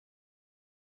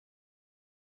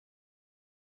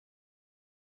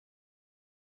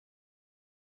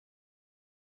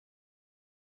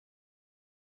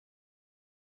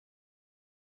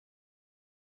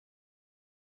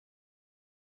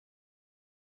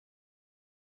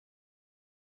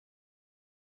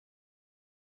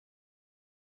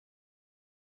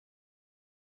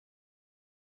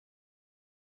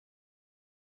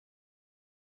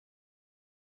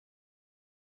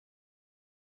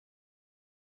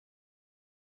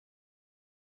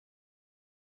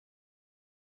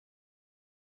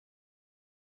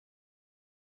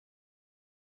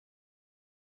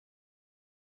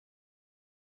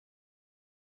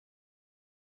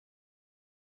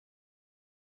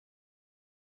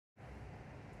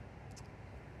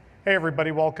Hey everybody,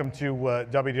 welcome to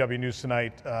WDW News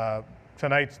Tonight.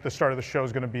 Tonight, the start of the show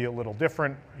is going to be a little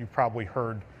different. You've probably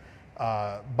heard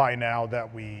by now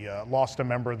that we lost a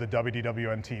member of the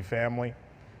WDWNT family.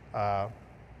 We're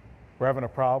having a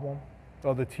problem.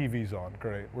 Oh, the TV's on.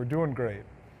 Great. We're doing great.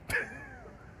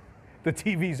 The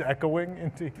TV's echoing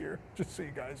into here, just so you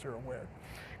guys are aware.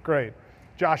 Great.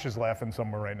 Josh is laughing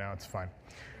somewhere right now. It's fine.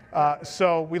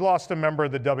 So we lost a member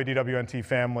of the WDWNT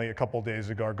family a couple days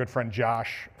ago, our good friend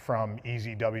Josh from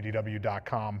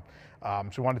EasyWDW.com. So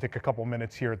we want to take a couple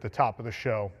minutes here at the top of the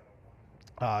show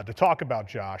to talk about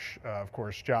Josh. Of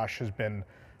course, Josh has been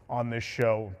on this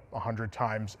show 100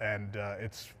 times, and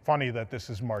it's funny that this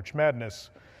is March Madness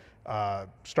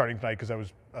starting tonight because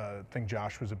I think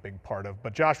Josh was a big part of.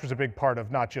 But Josh was a big part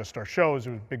of not just our shows,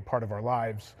 it was a big part of our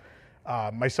lives.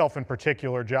 Myself in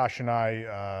particular, Josh and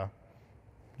I,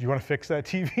 do you want to fix that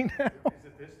TV now? Is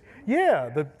it this TV?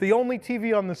 Yeah, the only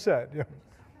TV on the set. Yeah.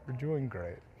 We're doing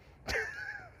great.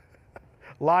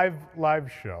 live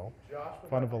show.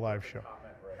 Fun of a live show.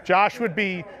 Josh would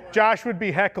be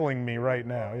heckling me right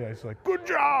now. Yeah, he's like, "Good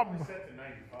job.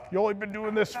 You only been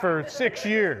doing this for 6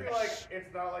 years."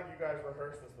 It's not like you guys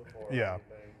rehearsed this before. Yeah,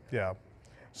 yeah.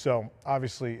 So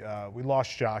obviously we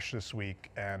lost Josh this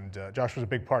week, and Josh was a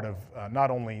big part of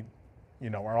not only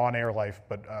our on-air life,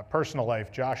 but personal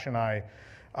life. Josh and I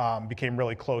became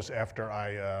really close after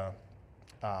I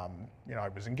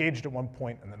was engaged at one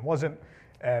point and then wasn't.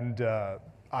 And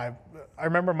I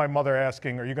remember my mother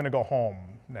asking, "Are you going to go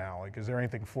home now? Like, is there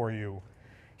anything for you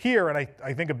here?" And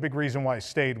I think a big reason why I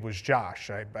stayed was Josh.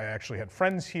 I actually had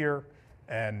friends here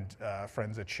and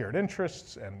friends that shared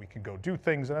interests, and we could go do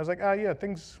things. And I was like, yeah,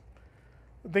 things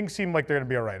seem like they're going to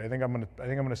be all right. I think I'm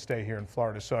going to stay here in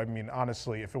Florida. So I mean,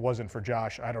 honestly, if it wasn't for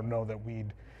Josh, I don't know that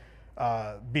we'd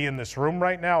be in this room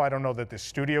right now. I don't know that this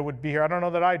studio would be here. I don't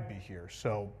know that I'd be here.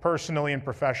 So personally and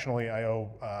professionally, I owe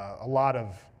a lot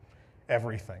of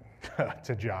everything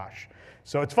to Josh.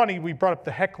 So it's funny, we brought up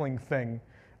the heckling thing.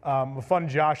 A fun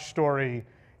Josh story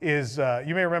is,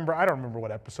 you may remember, I don't remember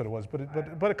what episode it was,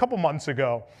 but a couple months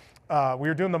ago, we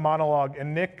were doing the monologue,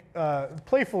 and Nick,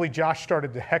 playfully, Josh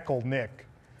started to heckle Nick.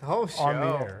 The whole show. On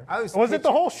the air. Was it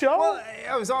the whole show? Well,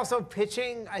 I was also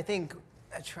pitching, I think,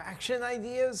 attraction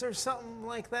ideas or something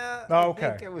like that. Oh, okay. I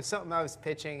think it was something I was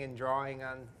pitching and drawing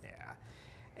on. Yeah.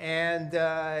 And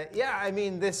I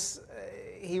mean,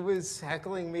 he was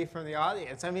heckling me from the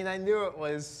audience. I mean, I knew it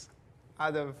was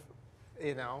out of,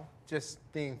 just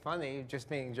being funny, just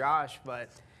being Josh, but,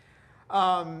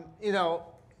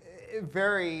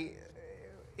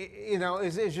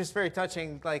 it's just very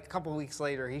touching. Like a couple weeks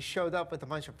later, he showed up with a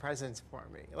bunch of presents for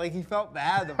me. Like he felt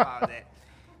bad about it.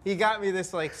 He got me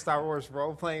this like Star Wars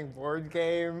role-playing board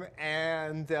game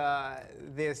and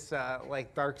this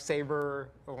Darksaber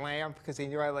lamp because he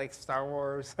knew I liked Star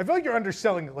Wars. I feel like you're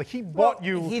underselling it. Like he bought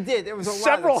you. He did. It was a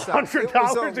several lot of stuff.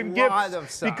 $100 in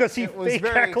gifts because he fake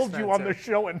heckled you on the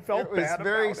show and felt bad about it. It was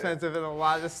very expensive and a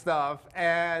lot of stuff.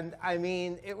 And I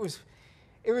mean, it was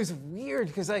weird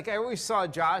because like I always saw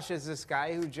Josh as this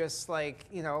guy who just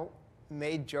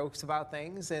made jokes about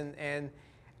things and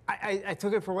I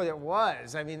took it for what it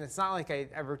was. I mean, it's not like I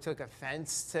ever took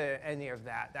offense to any of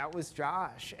that. That was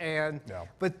Josh. And yeah.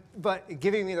 But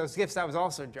giving me those gifts, that was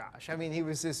also Josh. I mean, he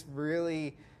was this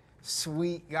really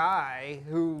sweet guy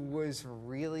who was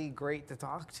really great to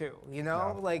talk to,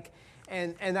 Yeah. like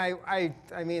and I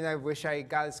mean, I wish I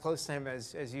got as close to him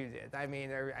as you did. I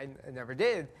mean, I never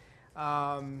did.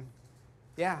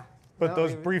 Yeah. But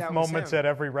those brief moments at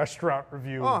every restaurant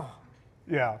review. Oh.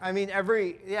 Yeah. I mean,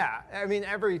 every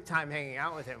time hanging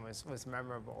out with him was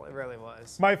memorable. It really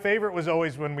was. My favorite was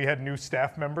always when we had new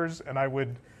staff members and I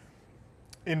would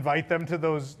invite them to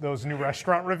those new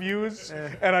restaurant reviews,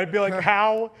 and I'd be like,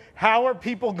 how are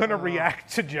people gonna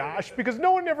react to Josh? Because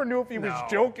no one ever knew if he was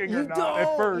joking or not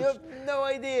at first. You have no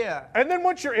idea. And then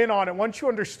once you're in on it, once you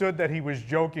understood that he was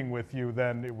joking with you,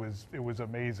 then it was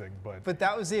amazing. But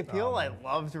that was the appeal. I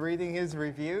loved reading his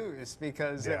reviews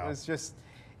because it was just.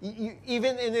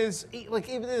 Even in his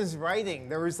writing,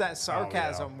 there was that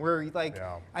sarcasm where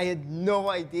I had no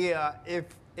idea if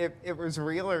it was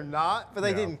real or not, but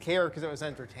I didn't care because it was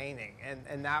entertaining,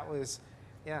 and that was,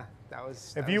 that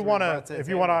was. If you want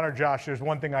to honor Josh, there's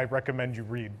one thing I recommend you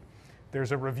read.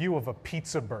 There's a review of a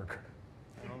pizza burger.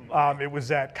 It was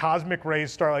at Cosmic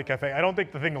Ray's Starlight Cafe. I don't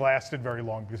think the thing lasted very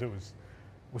long because it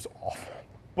was awful.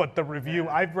 But the review,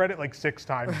 I've read it like 6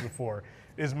 times before.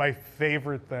 Is my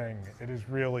favorite thing. It is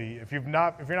really, if you're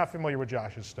not familiar with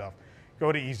Josh's stuff,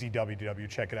 go to EasyWDW,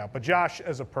 check it out. But Josh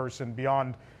as a person,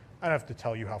 beyond, I don't have to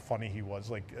tell you how funny he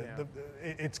was.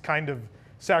 It's kind of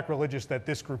sacrilegious that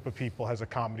this group of people has a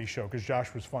comedy show because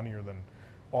Josh was funnier than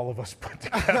all of us put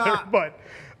together. But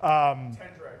 10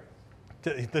 dragons.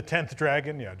 the 10th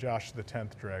dragon, yeah, Josh the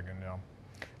 10th dragon, yeah.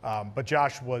 But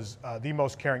Josh was the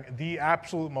most caring, the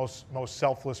absolute most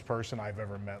selfless person I've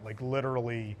ever met. Like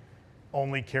literally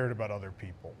only cared about other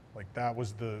people. Like that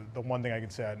was the one thing I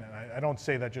could say. And I don't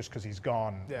say that just because he's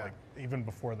gone. Yeah. Like even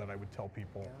before that I would tell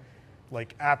people,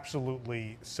 like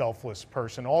absolutely selfless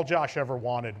person. All Josh ever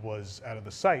wanted was out of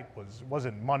the site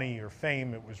wasn't money or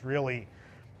fame. It was really,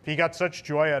 he got such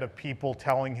joy out of people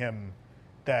telling him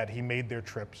that he made their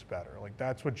trips better. Like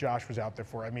that's what Josh was out there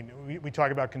for. I mean, we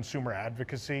talk about consumer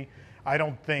advocacy. I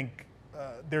don't think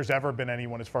there's ever been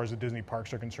anyone, as far as the Disney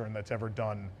parks are concerned, that's ever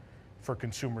done for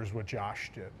consumers what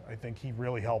Josh did. I think he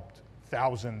really helped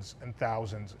thousands and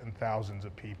thousands and thousands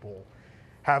of people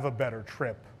have a better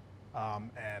trip.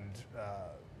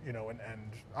 You know, and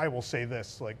I will say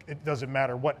this, like it doesn't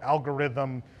matter what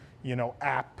algorithm, you know,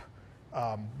 app,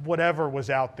 whatever was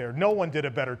out there, no one did a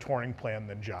better touring plan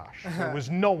than Josh. There was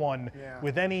no one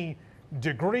with any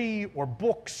degree or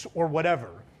books or whatever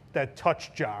that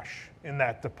touched Josh in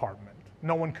that department.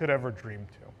 No one could ever dream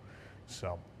to.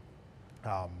 So,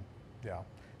 yeah.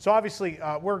 So obviously,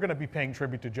 we're going to be paying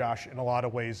tribute to Josh in a lot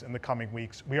of ways in the coming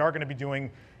weeks. We are going to be doing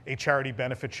a charity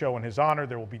benefit show in his honor.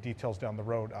 There will be details down the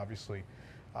road, obviously.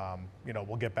 You know,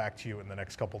 we'll get back to you in the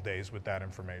next couple days with that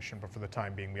information. But for the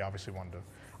time being, we obviously wanted to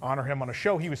honor him on a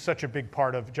show he was such a big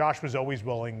part of. Josh was always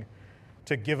willing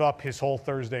to give up his whole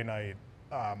Thursday night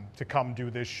to come do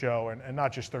this show. And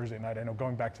not just Thursday night. I know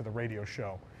going back to the radio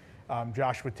show,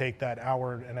 Josh would take that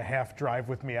hour-and-a-half drive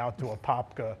with me out to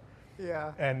Apopka.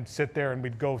 Yeah. And sit there and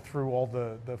we'd go through all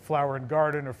the Flower and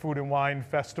Garden or Food and Wine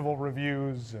Festival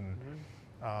reviews. And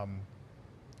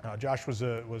Josh was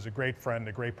a great friend,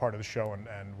 a great part of the show,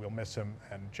 and we'll miss him.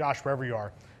 And Josh, wherever you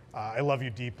are, I love you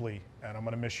deeply, and I'm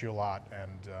going to miss you a lot.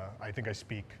 And I think I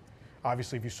speak,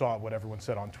 obviously, if you saw what everyone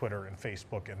said on Twitter and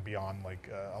Facebook and beyond,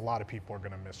 like a lot of people are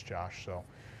going to miss Josh. So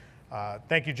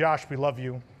thank you, Josh. We love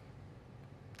you,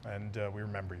 and we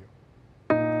remember you.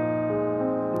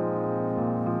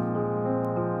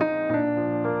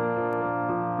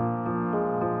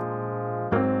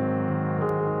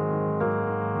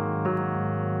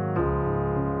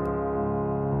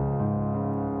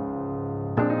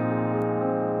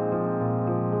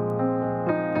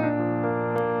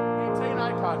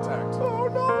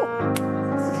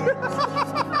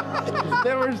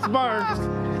 There were sparks.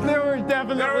 There were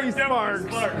definitely sparks.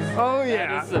 Oh yeah.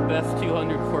 That is the best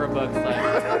 200 for a buck sign.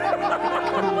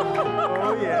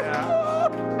 Oh yeah.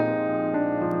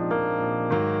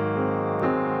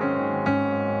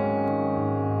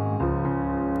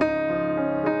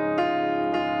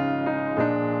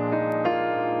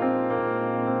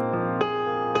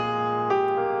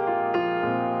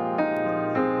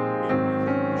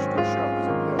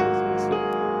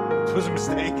 It was a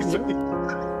mistake.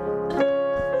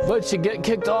 But you get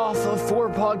kicked off of 4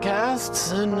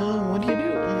 podcasts, and what do you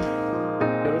do?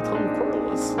 Go to Tom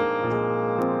Corliss.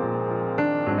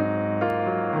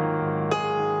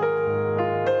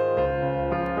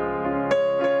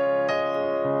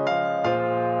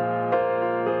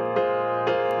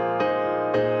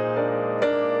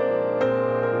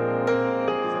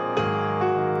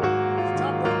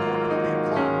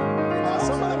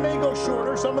 Some of them may go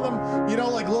shorter. Some of them, you know,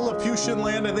 like Lilliputian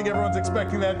Land, I think everyone's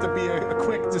expecting that to be a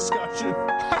quick discussion.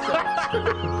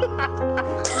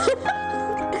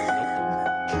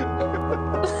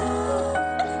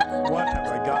 What have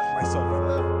I gotten myself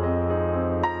into?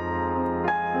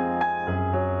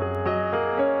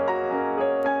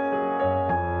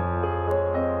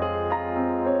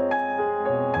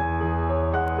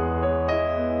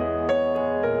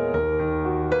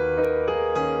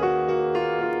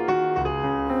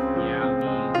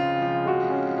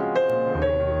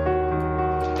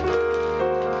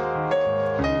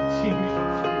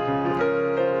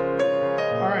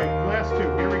 All right, last two.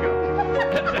 Here we go.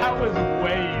 That was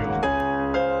way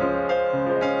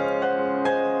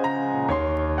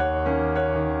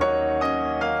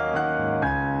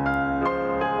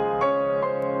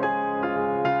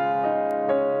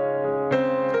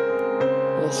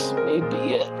This may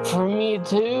be it for me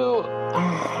too,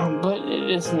 but it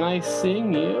is nice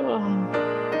seeing you, and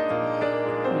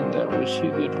I wish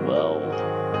you good well,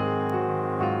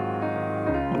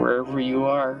 wherever you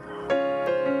are,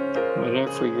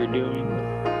 whatever you're doing.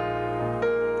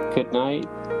 Good night,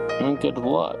 and good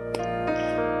luck.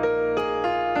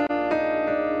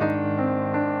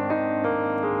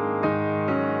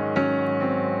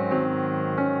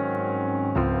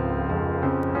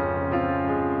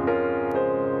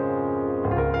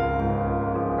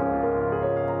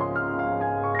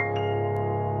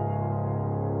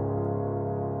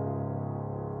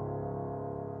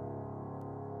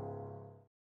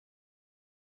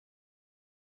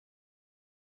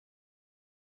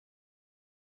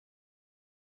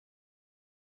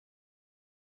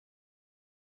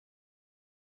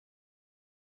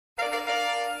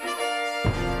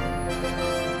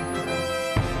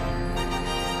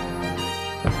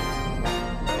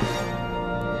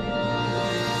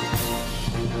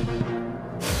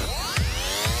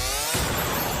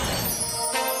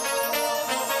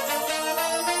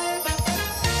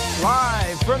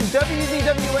 Live from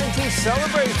WDWNT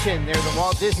Celebration near the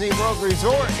Walt Disney World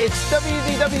Resort, it's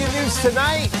WDW News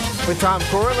Tonight with Tom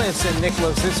Corliss and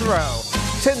Nicholas Cicero.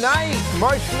 Tonight,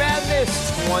 March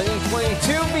Madness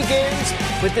 2022 begins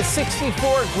with the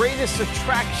 64 greatest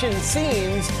attraction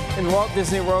scenes in Walt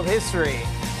Disney World history,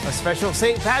 a special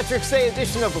St. Patrick's Day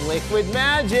edition of Liquid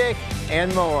Magic,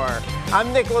 and more.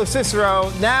 I'm Nicholas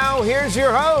Cicero. Now, here's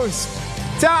your host,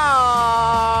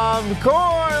 Tom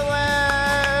Corliss.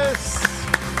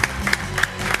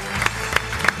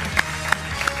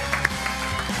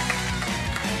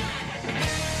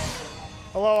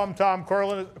 Hello, I'm Tom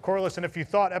Corliss, and if you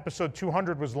thought episode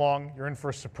 200 was long, you're in for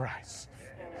a surprise.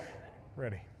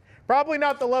 Ready? Probably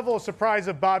not the level of surprise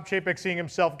of Bob Chapek seeing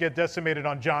himself get decimated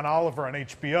on John Oliver on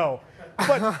HBO,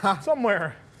 but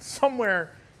somewhere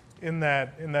in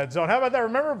that zone. How about that?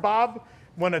 Remember, Bob,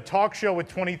 when a talk show with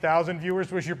 20,000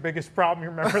 viewers was your biggest problem? You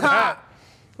remember that?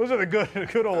 Those are the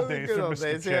good old days for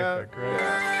Mr. Chapek, right?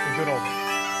 Yeah. The good old days.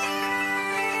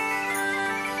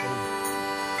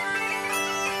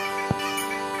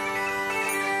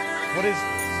 What is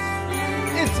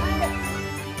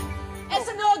It's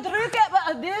a no druk at what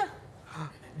I do.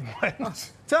 what?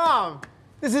 Tom,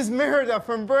 this is Merida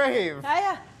from Brave.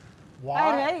 Hiya. Why?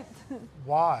 All right.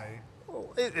 Why?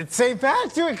 It's St.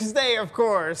 Patrick's Day, of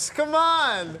course. Come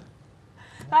on.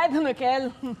 Hi,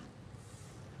 Michael.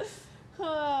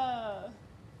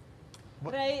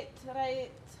 Right.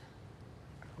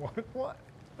 What?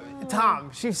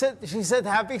 Tom, she said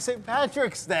Happy St.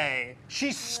 Patrick's Day.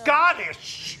 She's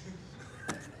Scottish.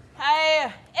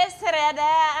 Hey, it's today.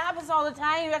 That happens all the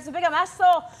time. It's a big mess,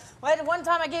 though. Well, one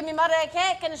time I gave me mother a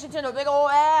cake and she turned a big old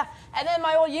and then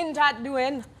my old yin tried to do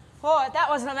in. Oh, if that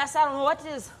wasn't a mess, I don't know what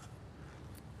it is.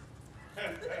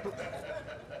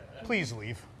 Please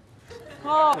leave.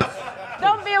 Oh,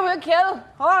 don't be a weird kill.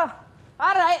 Oh,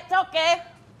 all right, it's okay.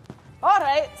 All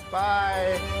right.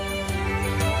 Bye.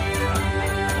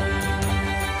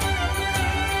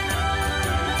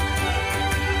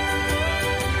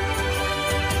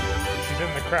 She's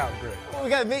in the crowd, great. We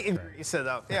got a meet and greet set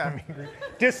up. Yeah,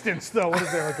 Distance, though. What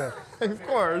is there like a? of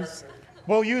course.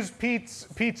 We'll use Pete's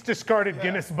discarded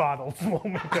Guinness bottles. We'll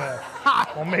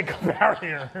make a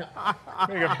barrier.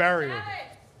 Make a barrier.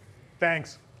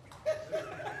 Thanks.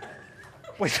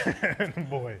 Wait,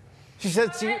 boy. She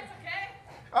said she.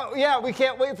 Oh yeah, we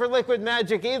can't wait for Liquid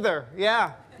Magic either.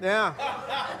 Yeah.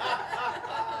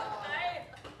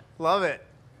 Love it.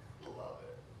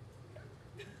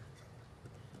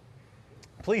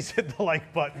 Please hit the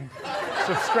like button.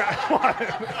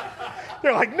 Subscribe.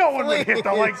 They're like, no one would hit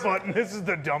the like Please. button. This is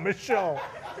the dumbest show.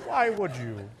 Why would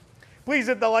you? Please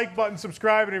hit the like button,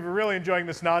 subscribe, and if you're really enjoying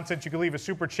this nonsense, you can leave a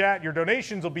super chat. Your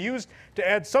donations will be used to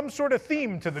add some sort of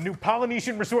theme to the new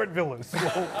Polynesian Resort Villas.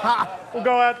 We'll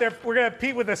go out there. We're going to have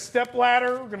Pete with a step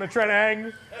ladder. We're going to try to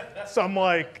hang some,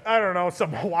 like, I don't know,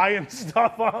 some Hawaiian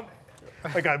stuff up.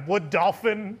 Like a wood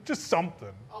dolphin, just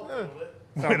something.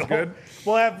 Sounds good.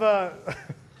 We'll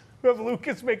have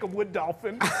Lucas make a wood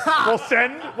dolphin. We'll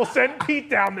send Pete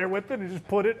down there with it and just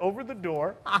put it over the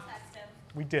door.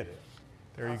 We did it.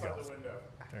 There you go.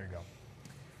 There you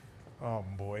go. Oh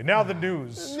boy. Now the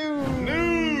news.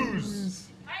 News.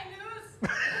 Hi, news.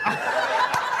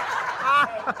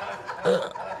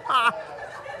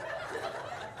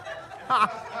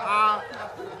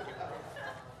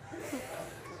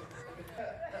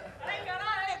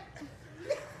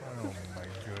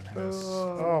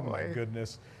 Oh my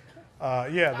goodness.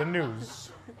 Yeah, the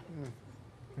news.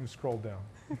 Let me scroll down.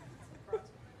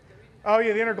 Oh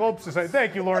yeah, the Interglobe Society.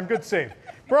 Thank you, Lauren. Good save.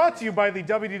 Brought to you by the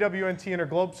WDWNT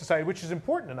Interglobe Society, which is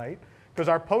important tonight because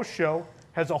our post show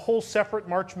has a whole separate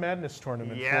March Madness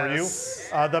tournament Yes.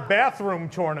 for you. The bathroom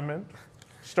tournament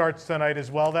starts tonight as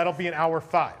well. That'll be in hour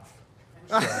 5.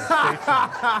 So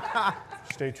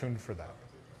stay tuned for that.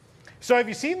 So have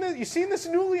you seen this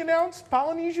newly announced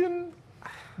Polynesian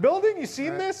building? You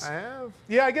seen this? I have.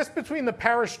 Yeah, I guess between the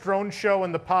Paris Drone Show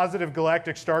and the positive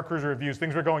Galactic Star Cruiser reviews,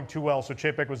 things were going too well. So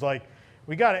Chapek was like,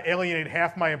 we got to alienate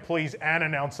half my employees and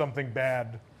announce something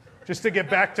bad just to get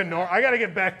back to normal. I got to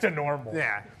get back to normal.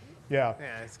 Yeah. Yeah.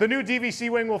 it's- The new DVC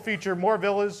wing will feature more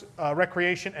villas,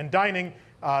 recreation, and dining.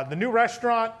 The new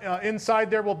restaurant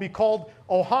inside there will be called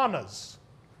Ohana's.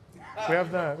 We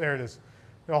have there it is.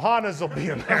 The Ohana's will be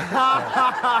in there.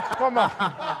 Come on.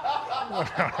 Come on,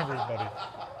 everybody.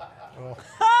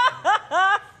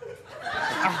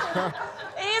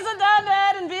 Isn't that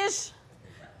bad and bish?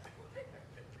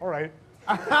 All right.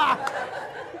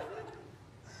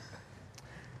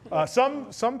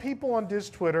 Some people on Diz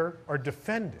Twitter are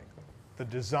defending the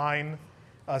design,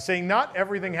 saying not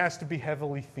everything has to be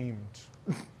heavily themed.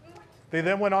 They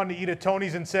then went on to eat at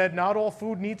Tony's and said, not all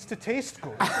food needs to taste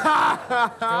good.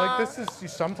 They're like,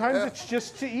 sometimes it's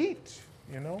just to eat,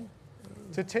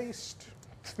 to taste.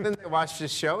 Then they watched the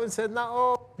show and said, not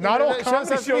all comedy shows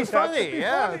have to be funny.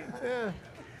 funny.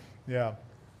 Yeah.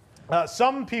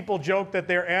 Some people joke that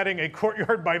they're adding a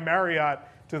Courtyard by Marriott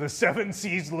to the Seven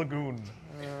Seas Lagoon.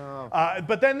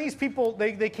 But then these people,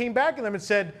 they came back to them and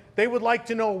said they would like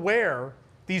to know where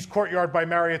these Courtyard by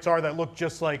Marriotts are that look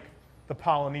just like the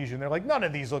Polynesian. They're like, none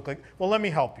of these look like, well, let me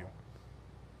help you.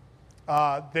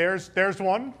 There's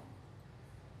one.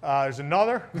 There's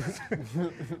another.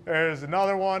 There's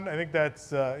another one. I think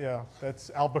that's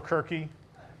Albuquerque.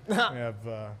 We have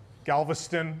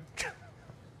Galveston.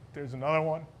 There's another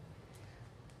one.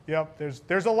 Yep,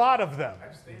 there's a lot of them.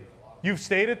 I've stayed at a lot. You've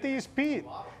stayed at these, Pete?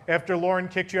 After Lauren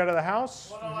kicked you out of the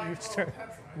house? Well, no,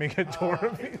 Make a tour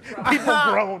of me.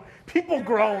 People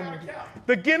groan.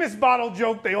 The Guinness bottle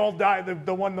joke, they all died.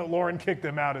 The one that Lauren kicked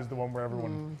them out is the one where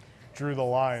everyone drew the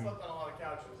line. slept on a lot of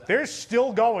couches. They're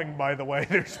still going, by the way.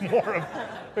 There's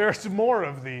more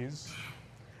of these.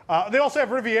 They also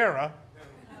have Riviera.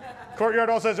 Courtyard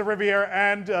also has a Riviera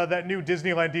and that new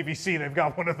Disneyland DVC. They've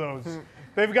got one of those.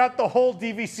 They've got the whole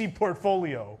DVC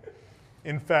portfolio.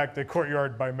 In fact, at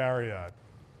Courtyard by Marriott.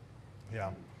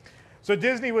 Yeah. So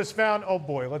Disney was found, oh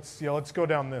boy, let's go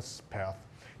down this path.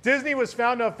 Disney was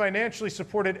found to have financially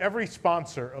supported every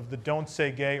sponsor of the Don't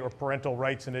Say Gay or Parental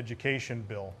Rights in Education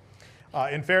bill.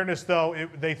 In fairness, though,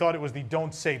 they thought it was the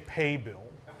Don't Say Pay bill.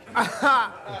 They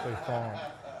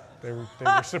thought. They were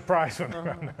surprised when they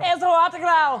found out. It's a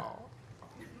autograph.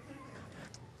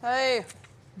 Hey,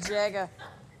 Jagger.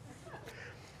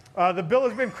 The bill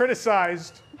has been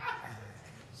criticized.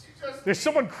 There's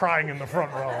someone crying in the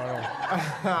front row.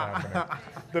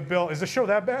 The bill, is the show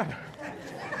that bad?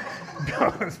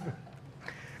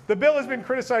 The bill has been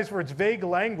criticized for its vague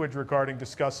language regarding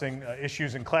discussing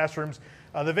issues in classrooms.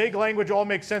 The vague language all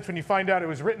makes sense when you find out it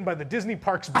was written by the Disney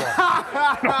Parks Board.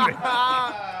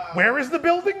 Where is the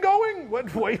building going?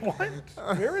 Wait, what?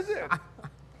 Where is it? I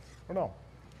don't know.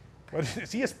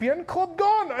 Is ESPN Club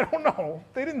gone? I don't know.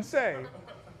 They didn't say.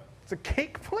 It's a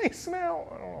cake place now?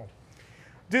 I don't know.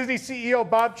 Disney CEO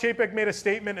Bob Chapek made a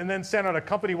statement and then sent out a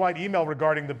company-wide email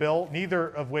regarding the bill, neither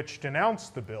of which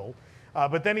denounced the bill.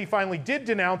 But then he finally did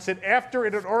denounce it after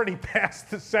it had already passed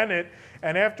the Senate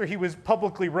and after he was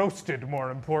publicly roasted,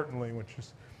 more importantly,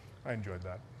 I enjoyed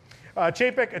that.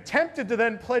 Chapek attempted to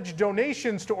then pledge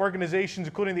donations to organizations,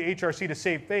 including the HRC, to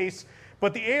save face,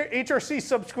 but the HRC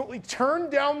subsequently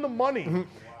turned down the money,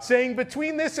 saying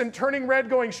between this and Turning Red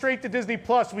going straight to Disney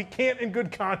Plus, we can't in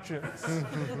good conscience.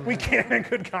 We can't in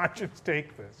good conscience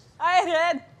take this.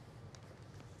 I did.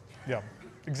 Yeah,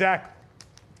 exactly.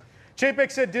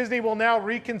 Chapek said Disney will now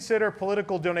reconsider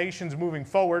political donations moving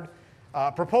forward.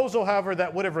 Proposal, however,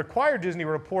 that would have required Disney to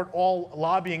report all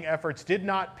lobbying efforts did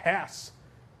not pass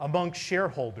amongst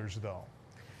shareholders, though.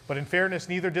 But in fairness,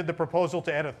 neither did the proposal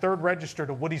to add a third register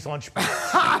to Woody's Lunchbox.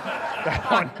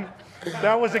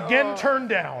 That was again turned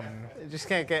down. You just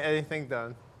can't get anything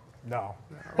done. No.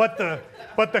 But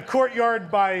the Courtyard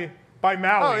by Maui.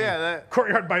 Oh, yeah.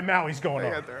 Courtyard by Maui's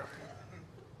going on.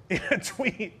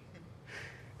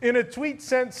 In a tweet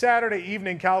sent Saturday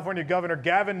evening, California Governor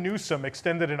Gavin Newsom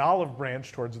extended an olive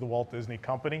branch towards the Walt Disney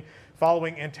Company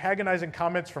following antagonizing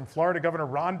comments from Florida Governor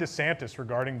Ron DeSantis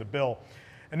regarding the bill.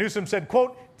 And Newsom said,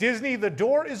 quote, Disney, the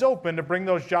door is open to bring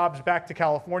those jobs back to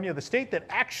California, the state that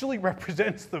actually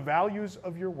represents the values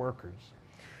of your workers.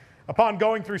 Upon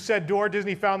going through said door,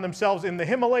 Disney found themselves in the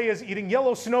Himalayas eating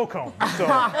yellow snow cones. So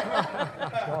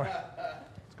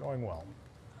it's going well.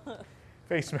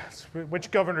 Face masks. Which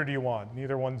governor do you want?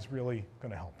 Neither one's really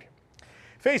going to help you.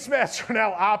 Face masks are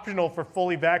now optional for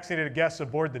fully vaccinated guests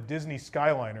aboard the Disney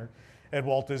Skyliner at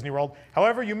Walt Disney World.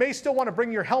 However, you may still want to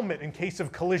bring your helmet in case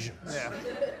of collisions. Yeah.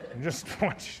 Just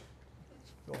watch.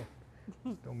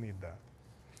 Still need that.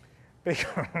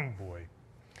 Oh boy.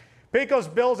 Pecos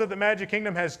Bills at the Magic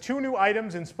Kingdom has 2 new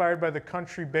items inspired by the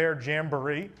Country Bear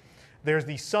Jamboree. There's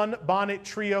the Sun Bonnet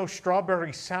Trio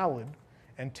Strawberry Salad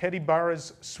and Teddy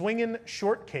Barra's Swingin'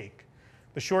 Shortcake.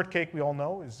 The shortcake, we all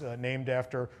know, is named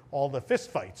after all the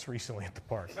fistfights recently at the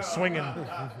park. The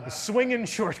swingin'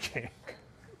 shortcake.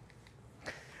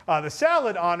 The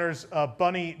salad honors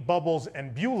Bunny, Bubbles,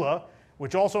 and Beulah,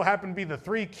 which also happen to be the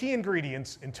 3 key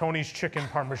ingredients in Tony's Chicken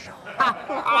Parmesan.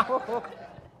 I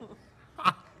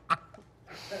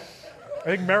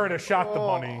think Merida shot the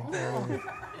bunny.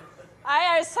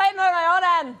 I was sighting on my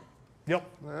own end. Yep.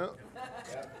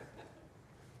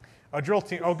 A drill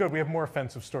team, oh good, we have more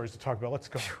offensive stories to talk about. Let's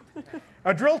go.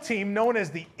 A drill team known as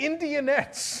the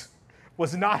Indianettes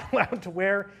was not allowed to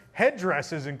wear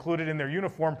headdresses included in their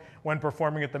uniform when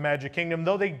performing at the Magic Kingdom.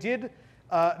 Though they did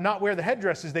not wear the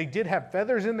headdresses, they did have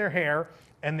feathers in their hair,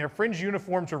 and their fringe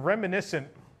uniforms were reminiscent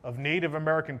of Native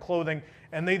American clothing.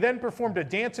 And they then performed a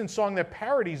dance and song that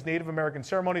parodies Native American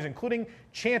ceremonies, including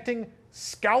chanting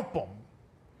 "Scalp 'em."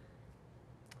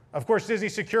 Of course, Disney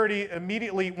security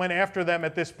immediately went after them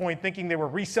at this point, thinking they were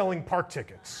reselling park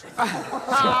tickets.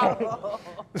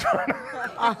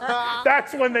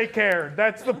 That's when they cared.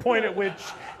 That's the point at which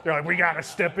they're like, we got to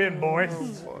step in,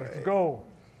 boys. Let's go.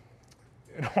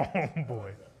 Oh,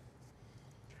 boy.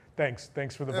 Thanks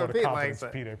for the vote of Pete confidence,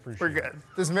 likes it. Pete. I appreciate We're it. good.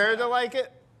 Does Merida like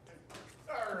it?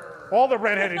 All the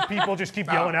redheaded people just keep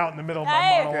yelling out in the middle of my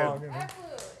Hey. monologue.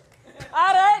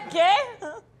 All right, okay.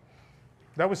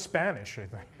 That was Spanish, I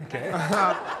think. Okay.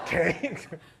 Okay.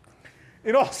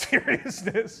 In all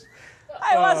seriousness,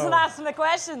 I wasn't asking the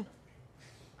question.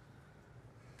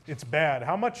 it's bad.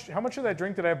 How much of that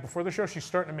drink did I have before the show? She's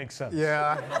starting to make sense.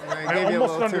 Yeah. I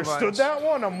almost understood that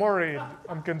one. I'm worried.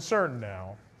 I'm concerned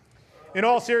now. In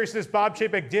all seriousness, Bob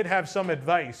Chapek did have some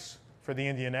advice for the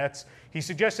Indianettes. He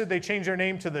suggested they change their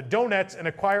name to the Donuts and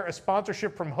acquire a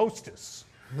sponsorship from Hostess.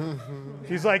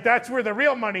 He's like, that's where the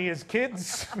real money is,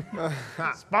 kids.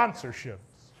 Sponsorships.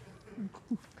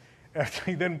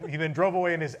 He then drove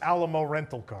away in his Alamo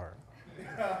rental car.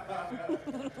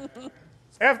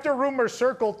 After rumors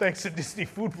circled, thanks to Disney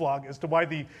Food Vlog, as to why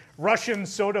the Russian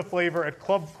soda flavor at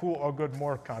Club Cool, oh good,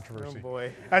 more controversy. Oh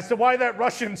boy. As to why that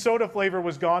Russian soda flavor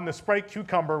was gone, the Sprite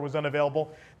Cucumber was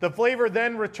unavailable. The flavor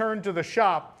then returned to the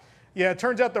shop. Yeah, it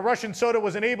turns out the Russian soda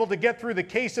was unable to get through the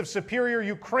case of superior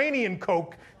Ukrainian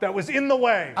Coke that was in the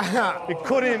way. It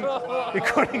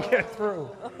couldn't get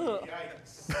through.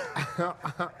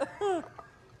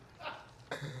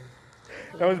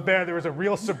 That was bad. There was a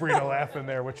real Sabrina laugh in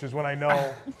there, which is when I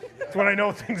know, it's when I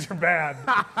know things are bad.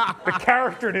 The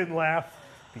character didn't laugh,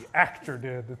 the actor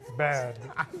did. It's bad.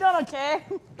 Done okay.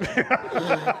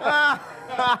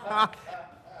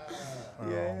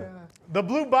 Yeah. The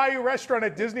Blue Bayou restaurant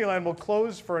at Disneyland will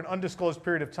close for an undisclosed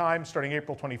period of time starting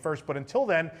April 21st. But until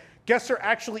then, guests are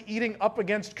actually eating up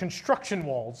against construction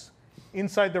walls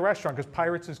inside the restaurant because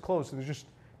Pirates is closed. So there's just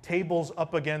tables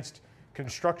up against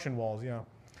construction walls. Yeah.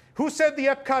 Who said the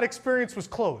Epcot experience was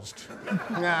closed?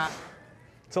 Yeah.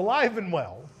 It's alive and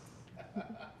well.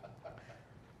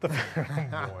 Oh boy.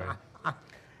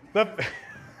 I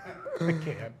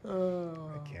can't.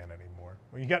 I can't anymore.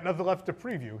 When you got nothing left to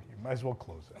preview, you might as well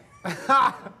close it.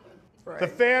 Right. The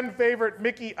fan favorite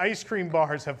Mickey ice cream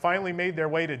bars have finally made their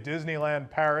way to Disneyland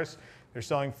Paris. They're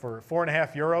selling for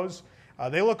 €4.50.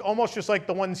 They look almost just like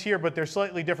the ones here, but they're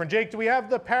slightly different. Jake, do we have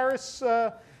the Paris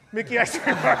Mickey ice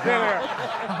cream bar? There they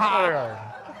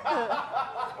are.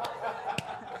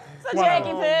 It's a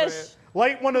janky fish.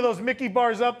 Light one of those Mickey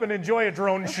bars up and enjoy a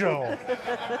drone show. It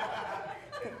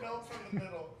melts from the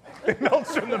middle. It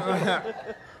melts in the middle.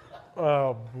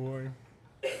 Oh, boy.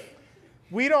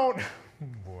 We don't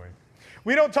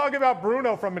talk about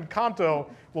Bruno from Encanto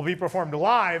will be performed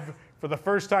live for the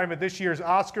first time at this year's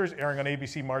Oscars, airing on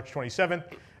ABC March 27th,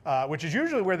 which is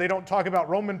usually where they don't talk about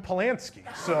Roman Polanski.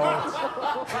 So,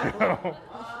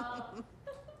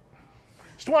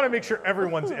 just want to make sure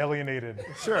everyone's alienated.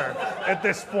 Sure. At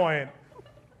this point.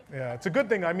 Yeah, it's a good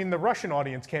thing. I mean, the Russian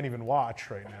audience can't even watch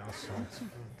right now, so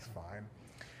it's fine.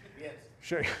 Yes.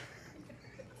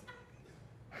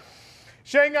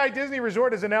 Shanghai Disney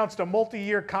Resort has announced a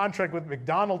multi-year contract with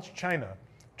McDonald's China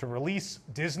to release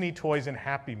Disney toys and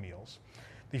Happy Meals.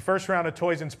 The first round of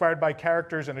toys inspired by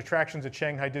characters and attractions at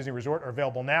Shanghai Disney Resort are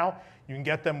available now. You can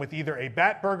get them with either a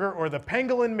Bat Burger or the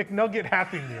Pangolin McNugget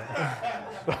Happy Meal.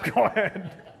 So go ahead.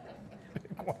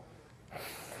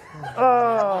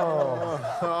 Oh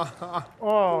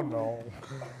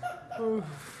no.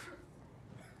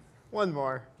 One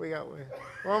more. We're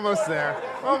almost there.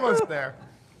 Almost there.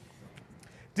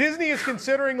 Disney is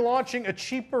considering launching a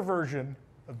cheaper version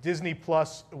of Disney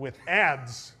Plus with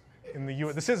ads in the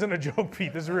U.S. This isn't a joke,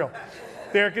 Pete. This is real.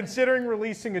 They're considering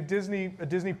releasing a Disney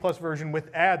Plus version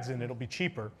with ads in it. It'll be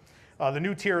cheaper. The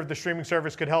new tier of the streaming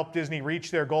service could help Disney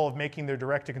reach their goal of making their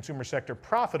direct-to-consumer sector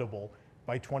profitable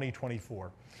by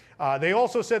 2024. They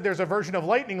also said there's a version of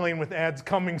Lightning Lane with ads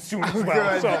coming soon as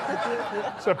well. Good. So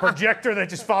it's a projector that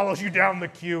just follows you down the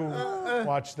queue.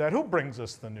 Watch that. Who brings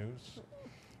us the news?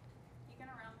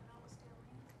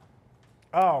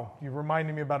 Oh, you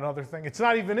reminded me about another thing. It's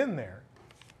not even in there.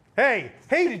 Hey,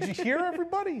 did you hear,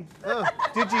 everybody?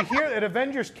 Did you hear at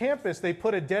Avengers Campus, they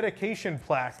put a dedication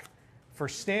plaque for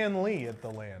Stan Lee at the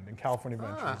land in California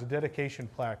Adventure. There's a dedication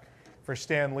plaque for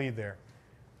Stan Lee there.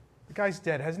 The guy's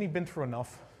dead. Hasn't he been through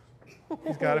enough?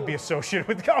 He's got to be associated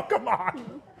with, oh, come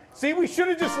on. See, we should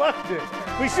have just left it.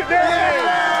 We should. There it is.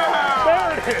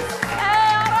 There it is.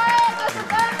 Hey, all right, Mr.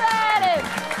 Bennett.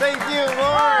 Thank you,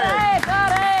 All Lauren. right, all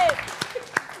right.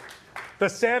 The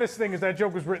saddest thing is that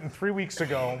joke was written 3 weeks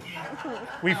ago.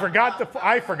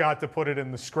 I forgot to put it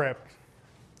in the script,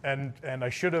 and I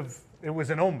should have. It was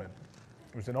an omen.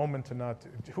 It was an omen to not.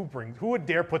 Who would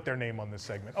dare put their name on this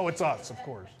segment? Oh, it's us, of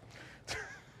course.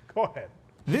 Go ahead.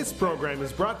 This program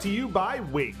is brought to you by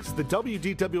WIGS, the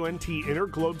WDWNT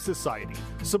Interglobe Society.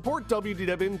 Support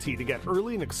WDWNT to get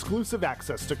early and exclusive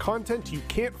access to content you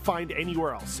can't find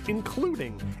anywhere else,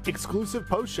 including exclusive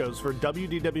post shows for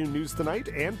WDW News Tonight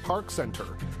and Park Center,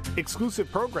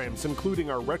 exclusive programs including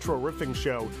our retro riffing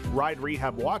show, Ride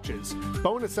Rehab Watches,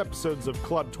 bonus episodes of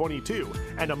Club 22,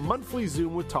 and a monthly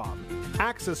Zoom with Tom,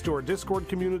 access to our Discord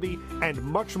community, and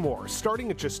much more, starting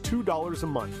at just $2 a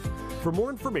month. For more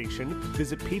information,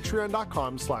 visit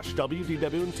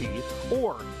patreon.com/WDWNT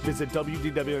or visit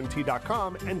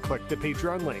WDWNT.com and click the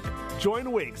Patreon link.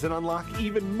 Join WIGS and unlock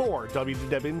even more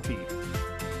WDWNT.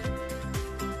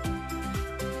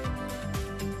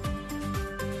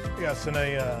 Yes, and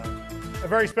a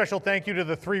very special thank you to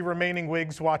the 3 remaining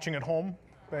WIGs watching at home.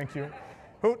 Thank you.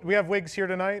 We have WIGs here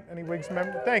tonight? Any WIGs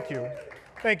members? Thank you.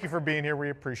 Thank you for being here. We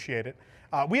appreciate it.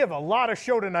 We have a lot of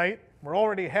show tonight. We're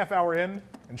already a half hour in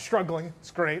and struggling.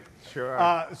 It's great.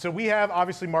 Sure. So we have,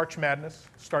 obviously, March Madness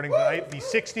starting tonight. The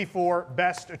 64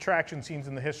 best attraction scenes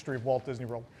in the history of Walt Disney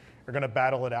World are going to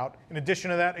battle it out. In addition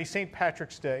to that, a St.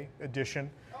 Patrick's Day edition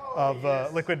of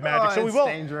Liquid Magic. So we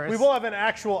will have an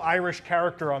actual Irish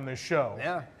character on this show.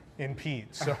 Yeah. In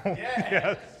Pete. So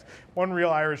yes, one real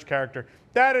Irish character.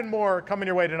 That and more coming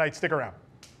your way tonight. Stick around.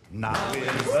 Now is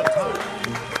the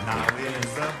time, now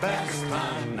is the best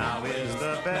time, now is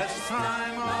the best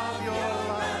time of your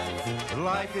life.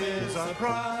 Life is a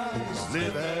prize,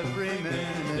 live every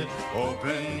minute,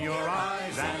 open your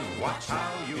eyes and watch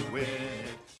how you win it.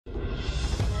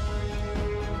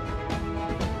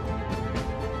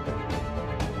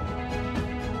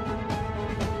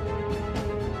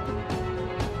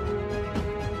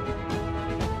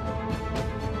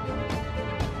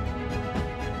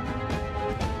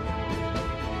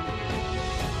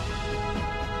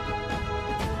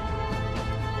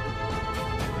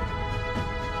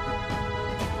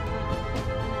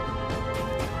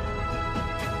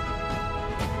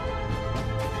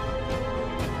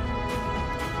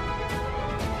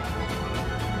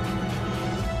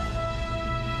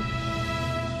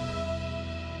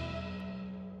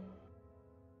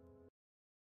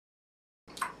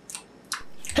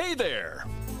 Hey there!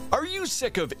 Are you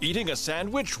sick of eating a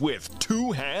sandwich with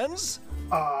 2 hands?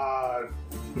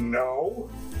 No.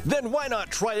 Then why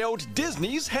not try out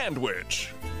Disney's Handwich?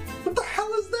 What the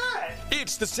hell is that?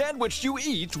 It's the sandwich you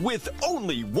eat with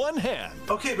only 1 hand.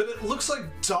 Okay, but it looks like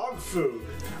dog food.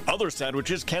 Other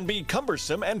sandwiches can be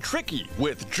cumbersome and tricky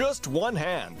with just 1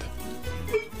 hand.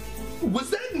 Was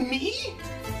that me?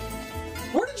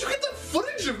 Where did you get that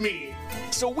footage of me?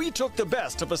 So we took the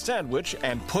best of a sandwich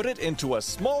and put it into a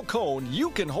small cone you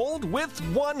can hold with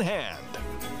 1 hand.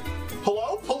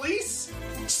 Hello, police?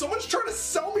 Someone's trying to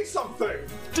sell me something.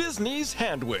 Disney's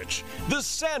Handwich, the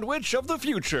sandwich of the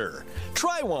future.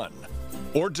 Try one,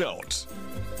 or don't.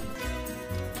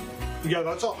 Yeah,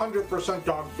 that's 100%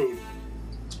 dog food.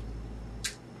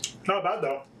 Not bad,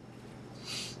 though.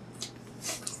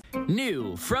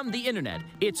 New from the internet,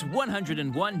 it's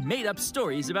 101 made-up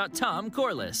stories about Tom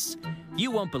Corliss.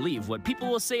 You won't believe what people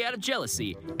will say out of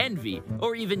jealousy, envy,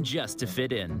 or even just to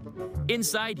fit in.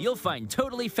 Inside, you'll find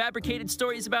totally fabricated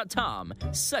stories about Tom,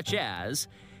 such as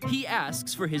he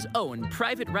asks for his own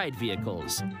private ride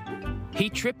vehicles. He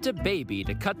tripped a baby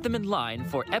to cut them in line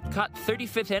for Epcot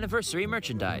 35th anniversary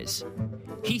merchandise.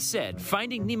 He said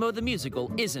Finding Nemo the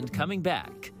musical isn't coming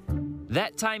back.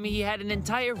 That time he had an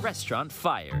entire restaurant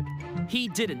fired. He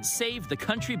didn't save the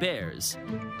country bears.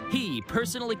 He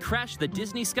personally crashed the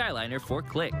Disney Skyliner for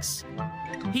clicks.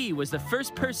 He was the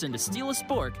first person to steal a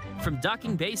spork from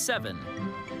Docking Bay 7.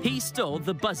 He stole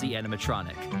the Buzzy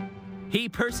animatronic. He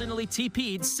personally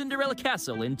TP'd Cinderella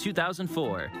Castle in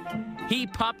 2004. He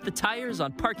popped the tires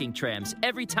on parking trams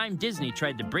every time Disney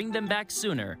tried to bring them back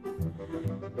sooner.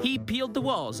 He peeled the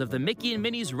walls of the Mickey and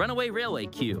Minnie's Runaway Railway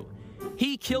queue.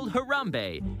 He killed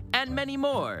Harambe, and many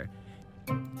more.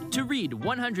 To read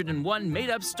 101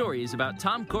 made-up stories about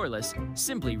Tom Corliss,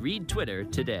 simply read Twitter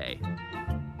today.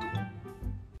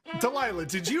 Delilah,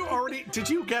 did you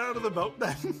get out of the boat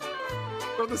then?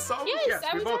 Or the sub? Yes,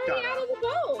 I was already out of the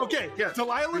boat. Okay, yeah.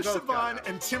 Delilah, Siobhan,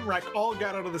 and Tim Reck all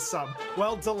got out of the sub.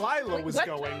 Well, Delilah was what?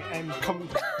 going and come.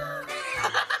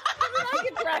 I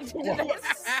get dragged into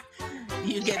this.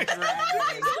 You get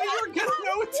dragged. You were gonna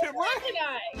know it, Tim, right?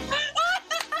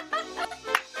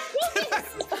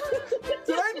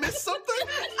 Did I miss something?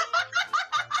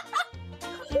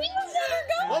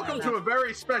 Welcome to a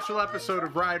very special episode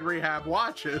of Ride Rehab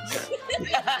Watches.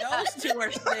 Those two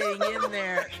are staying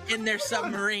in their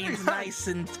submarines, nice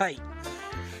and tight.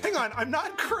 Hang on, I'm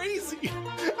not crazy.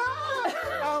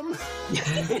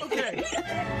 Okay.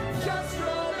 Just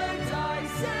roll the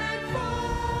dice and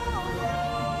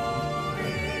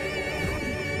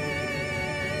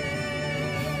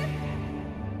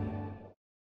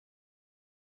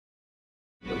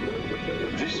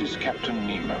This is Captain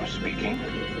Nemo speaking.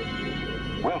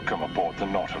 Welcome aboard the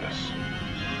Nautilus.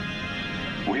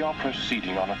 We are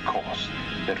proceeding on a course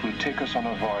that will take us on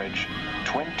a voyage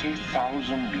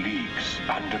 20,000 leagues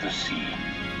under the sea.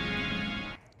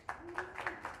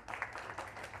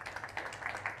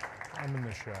 I'm in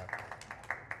the shot.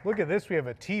 Look at this. We have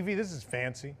a TV. This is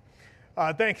fancy.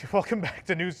 Thank you. Welcome back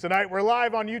to News Tonight. We're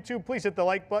live on YouTube. Please hit the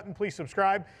like button. Please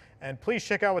subscribe. And please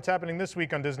check out what's happening this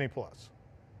week on Disney+.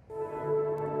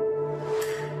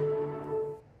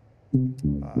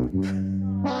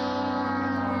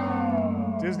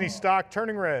 Disney stock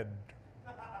turning red.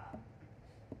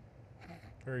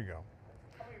 There you go.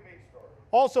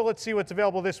 Also, let's see what's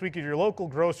available this week at your local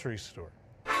grocery store.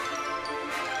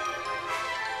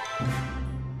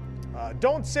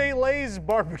 Don't say Lay's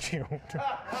barbecue.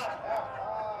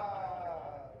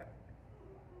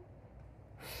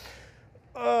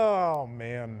 Oh,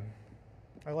 man.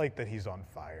 I like that he's on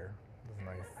fire. That's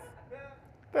nice.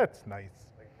 That's nice.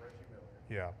 Like Reggie Miller.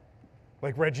 Yeah.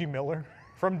 Like Reggie Miller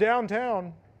from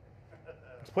downtown.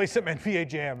 Let's play some NBA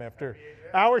Jam after.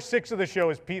 Hour 6 of the show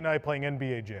is Pete and I playing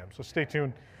NBA Jam. So stay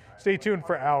tuned. Stay tuned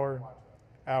for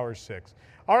hour 6.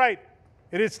 All right.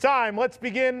 It is time. Let's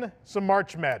begin some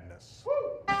March Madness.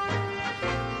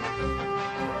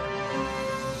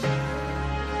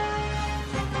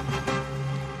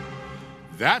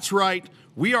 That's right.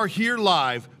 We are here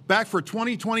live, back for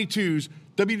 2022's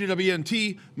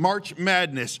WDWNT March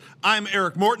Madness. I'm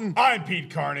Eric Morton. I'm Pete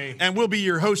Carney. And we'll be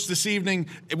your host this evening.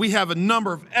 We have a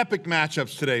number of epic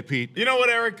matchups today, Pete. You know what,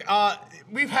 Eric?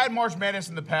 We've had March Madness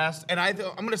in the past, and I'm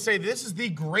going to say this is the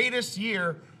greatest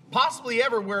year possibly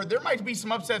ever where there might be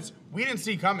some upsets we didn't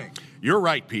see coming. You're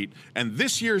right, Pete. And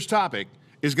this year's topic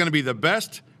is going to be the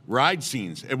best ride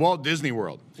scenes at Walt Disney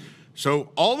World.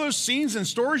 So all those scenes and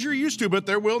stories you're used to, but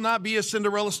there will not be a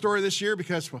Cinderella story this year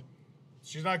because, well,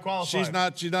 she's not qualified.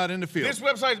 She's not in the field. This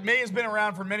website has been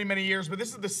around for many, many years, but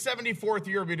this is the 74th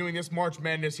year we've been doing this March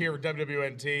Madness here at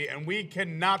WWNT, and we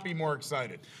cannot be more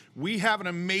excited. We have an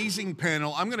amazing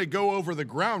panel. I'm going to go over the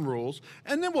ground rules,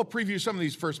 and then we'll preview some of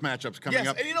these first matchups coming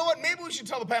up. And you know what? Maybe we should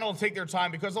tell the panel to take their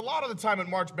time, because a lot of the time at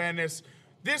March Madness,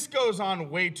 this goes on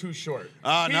way too short.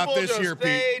 Not this year,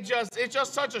 Pete. It's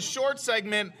just such a short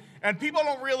segment, and people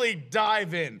don't really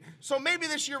dive in. So maybe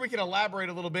this year we can elaborate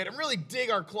a little bit and really dig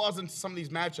our claws into some of these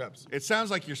matchups. It sounds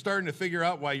like you're starting to figure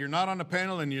out why you're not on the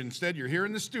panel and instead you're here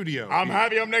in the studio. I'm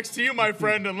happy I'm next to you, my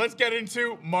friend, and let's get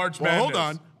into March Madness. Well, hold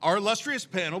on. Our illustrious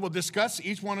panel will discuss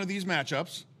each one of these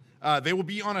matchups. They will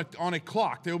be on a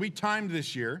clock. They will be timed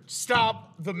this year.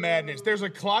 Stop the madness. There's a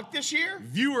clock this year?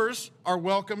 Viewers are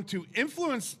welcome to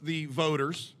influence the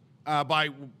voters by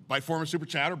form of super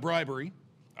chat or bribery.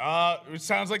 It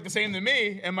sounds like the same to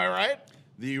me. Am I right?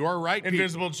 You are right, Pete.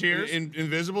 Invisible cheers.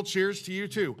 Invisible cheers to you,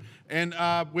 too. And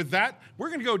with that, we're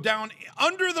going to go down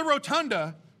under the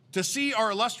rotunda to see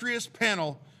our illustrious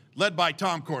panel led by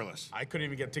Tom Corliss. I couldn't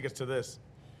even get tickets to this.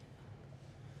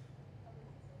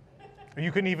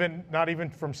 You couldn't not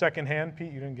even from secondhand,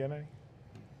 Pete? You didn't get any?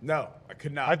 No, I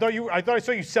could not. I thought I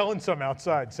saw you selling some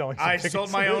outside. I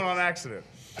sold my own on accident.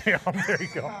 Yeah, there you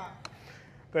go.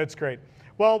 That's great.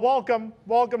 Well, welcome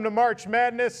to March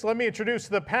Madness. Let me introduce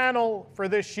the panel for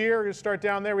this year. We'll start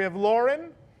down there. We have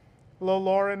Lauren. Hello,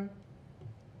 Lauren.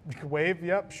 You can wave.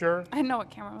 Yep, sure. I didn't know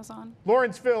what camera was on.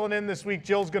 Lauren's filling in this week.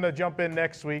 Jill's going to jump in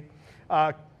next week.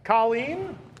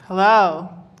 Colleen.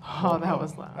 Hello. Oh, that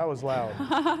was loud. That was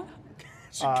loud.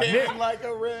 She came Nick. like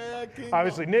a wrecking ball.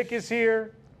 Obviously, Nick is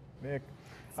here. Nick.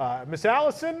 Miss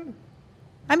Allison.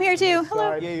 I'm here too.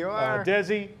 Hello. Yeah, you are.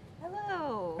 Desi.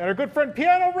 Hello. And our good friend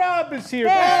Piano Rob is here.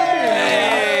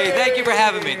 Hey, thank you for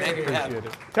having me. Thank you for having me.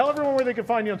 Tell everyone where they can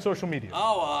find you on social media.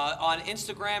 Oh, on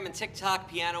Instagram and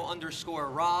TikTok,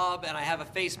 piano_Rob, and I have a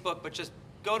Facebook, but just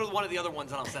go to one of the other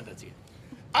ones and I'll send it to you.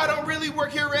 I don't really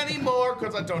work here anymore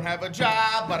because I don't have a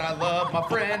job, but I love my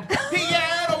friend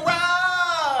Piano Rob.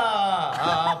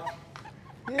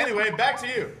 Anyway, back to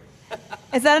you.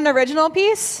 Is that an original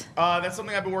piece? That's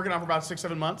something I've been working on for about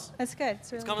 6-7 months. That's good.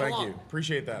 It's really It's coming along. Thank you.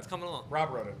 Appreciate that. It's coming along.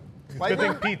 Rob wrote it. Good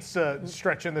thing Pete's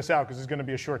stretching this out because it's going to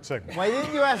be a short segment. Why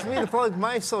didn't you ask me to plug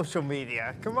my social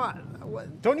media? Come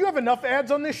on. Don't you have enough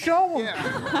ads on this show?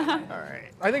 Yeah. All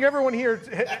right. I think everyone here,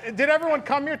 did everyone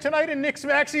come here tonight in Nick's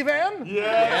maxi van?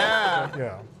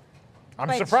 Yeah. I'm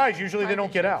By surprised. Usually they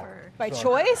don't get out. By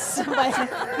choice? Is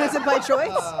it by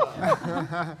choice?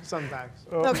 Sometimes.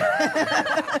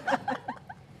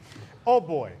 Oh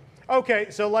boy. Okay,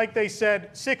 so like they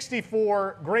said,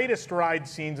 64 greatest ride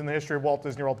scenes in the history of Walt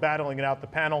Disney World, battling it out. The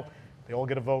panel, they all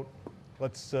get a vote.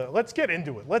 Let's get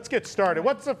into it. Let's get started.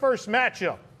 What's the first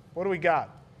matchup? What do we got?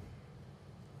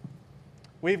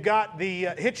 We've got the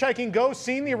Hitchhiking Ghost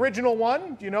scene, the original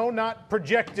one, you know, not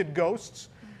projected ghosts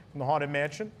from the Haunted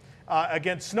Mansion,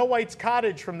 against Snow White's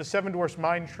Cottage from the Seven Dwarfs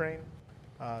Mine Train.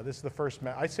 This is the first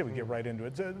match. I say we get right into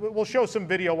it. We'll show some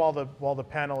video while the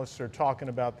panelists are talking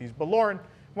about these. But Lauren,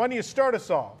 why don't you start us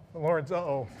off? Lauren's,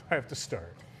 I have to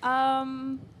start.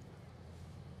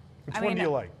 Which one do you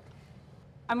like?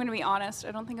 I'm going to be honest.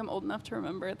 I don't think I'm old enough to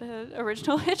remember the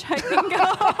original Hitchhiking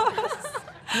Ghost.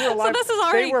 So this is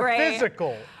already They were great.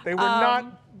 physical. They were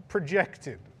not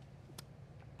projected.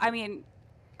 I mean,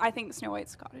 I think Snow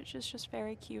White's Cottage is just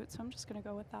very cute, so I'm just going to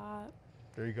go with that.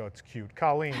 There you go. It's cute.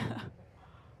 Colleen.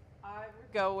 I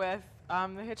would go with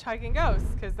the Hitchhiking Ghost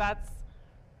because that's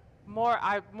more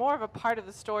of a part of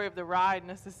the story of the ride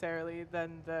necessarily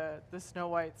than the Snow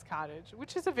White's Cottage,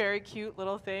 which is a very cute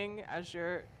little thing as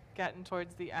you're getting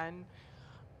towards the end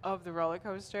of the roller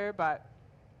coaster. But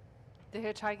the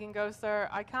Hitchhiking Ghosts are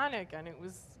iconic, and it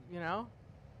was, you know,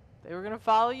 they were gonna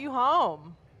follow you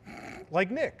home. Like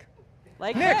Nick.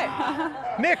 Like Nick.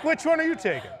 Nick. Nick, which one are you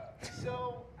taking?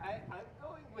 So I'm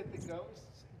going with the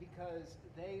Ghosts because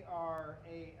they are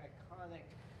a iconic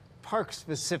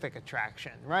park-specific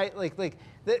attraction, right? Like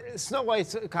the Snow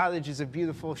White's Cottage is a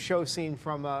beautiful show scene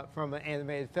from an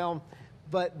animated film,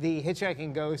 but the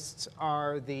Hitchhiking Ghosts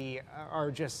are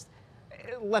just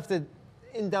left an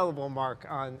indelible mark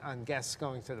on guests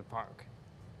going to the park.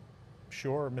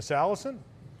 Sure. Miss Allison?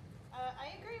 I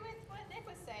agree with what Nick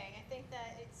was saying. I think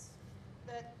that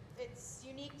it's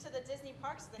unique to the Disney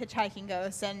parks, the Hitchhiking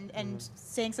Ghost, and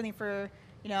saying something for,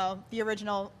 you know, the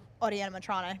original audio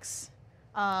animatronics.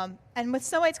 And with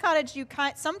Snow White's Cottage,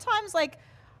 sometimes like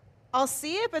I'll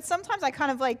see it, but sometimes I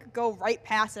kind of like go right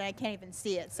past it and I can't even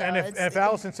see it. So And if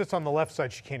Allison sits on the left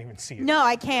side, she can't even see it. No,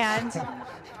 I can't.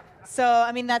 So,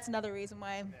 I mean, that's another reason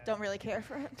why I don't really care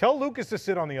for it. Tell Lucas to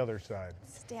sit on the other side.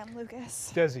 Damn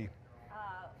Lucas. Desi.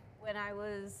 When I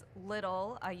was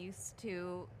little, I used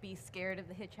to be scared of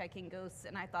the Hitchhiking Ghosts,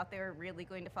 and I thought they were really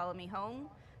going to follow me home.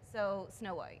 So,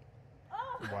 Snow White.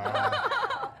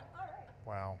 Wow.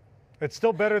 Wow. It's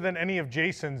still better than any of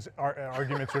Jason's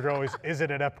arguments, which are always, is it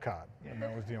at Epcot? And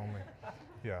that was the only,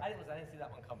 yeah. I didn't see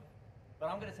that one coming. But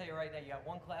I'm going to tell you right now, you got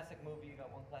one classic movie, you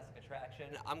got one classic attraction.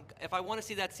 If I want to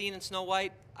see that scene in Snow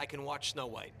White, I can watch Snow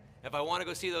White. If I want to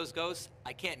go see those ghosts,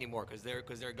 I can't anymore because they're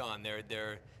gone. They're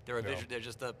a visual. They're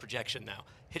just a projection now.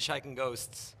 Hitchhiking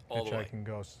Ghosts all the way. Hitchhiking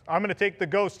Ghosts. I'm going to take the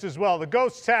Ghosts as well. The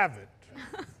Ghosts have it.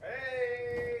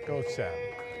 Ghosts have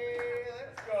it.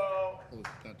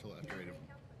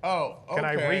 Oh, okay. Can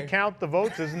I recount the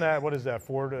votes? Isn't that, what is that,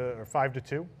 5 to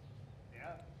 2?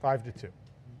 Yeah. 5 to 2.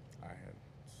 I had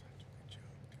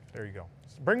There you go.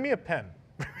 Bring me a pen.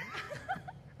 I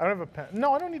don't have a pen.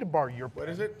 No, I don't need to borrow your pen. What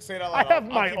is it? Say it out loud. I have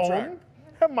I'll my keep own. track.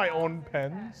 I have my own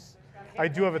pens. I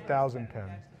do have 1,000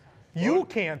 pens. You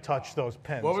can't touch those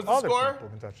pens. What was the Other score? people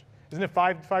can touch. Isn't it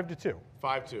 5 to 2?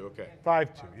 5-2, okay. 5-2,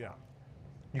 yeah.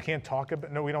 You can't talk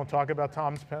about, no, we don't talk about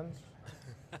Tom's pens?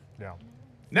 Yeah.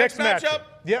 Next matchup.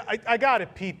 Yeah, I got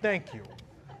it, Pete, thank you.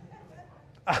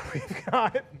 We've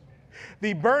got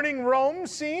the Burning Rome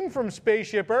scene from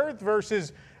Spaceship Earth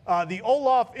versus the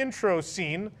Olaf intro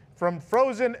scene from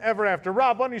Frozen Ever After.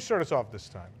 Rob, why don't you start us off this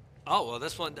time? Oh, well,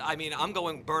 this one, I mean, I'm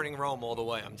going Burning Rome all the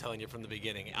way. I'm telling you from the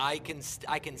beginning. I can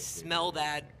smell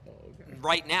that.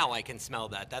 Right now, I can smell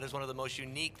that. That is one of the most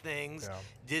unique things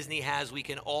Disney has. We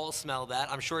can all smell that.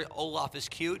 I'm sure Olaf is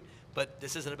cute, but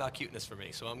this isn't about cuteness for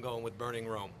me, so I'm going with Burning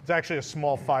Rome. It's actually a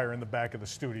small fire in the back of the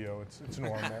studio. It's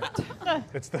normal.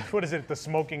 It's the, what is it, the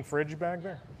smoking fridge back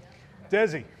there?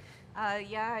 Desi.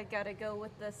 Yeah, I gotta go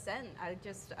with the scent. I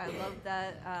love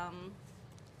that,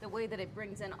 the way that it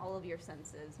brings in all of your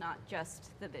senses, not just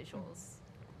the visuals.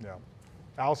 Yeah.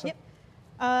 Allison? Yep.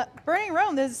 Burning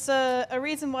Rome, there's a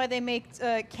reason why they make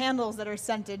candles that are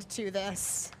scented to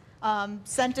this.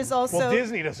 Scent is also. Well,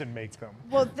 Disney doesn't make them.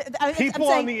 Well, people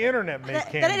on the internet make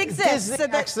candy. That it exists. Disney so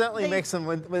that accidentally makes them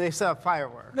when they set up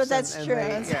fireworks. No, that's and true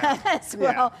yeah. as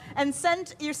well. And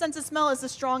scent, your sense of smell is the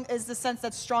sense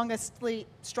that's strongestly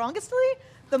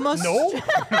the most. No.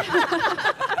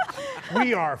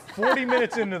 We are 40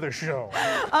 minutes into the show.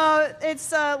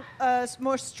 It's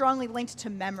more strongly linked to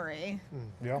memory.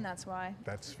 Yeah. And that's why.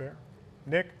 That's fair.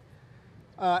 Nick?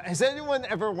 Has anyone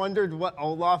ever wondered what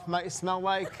Olaf might smell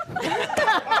like?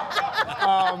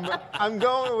 I'm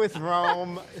going with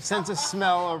Rome. Sense of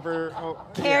smell over.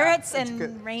 Carrots yeah,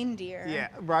 and reindeer. Yeah,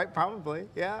 right, probably.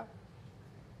 Yeah.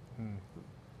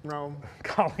 Rome.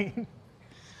 Colleen?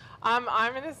 I'm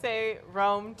going to say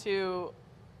Rome too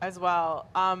as well.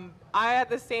 I had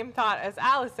the same thought as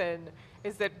Allison,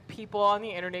 is that people on the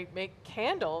internet make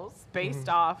candles based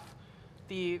off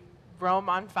the Rome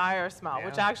on fire smell,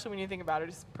 which actually, when you think about it,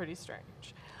 is pretty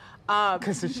strange.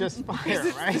 Because it's just fire,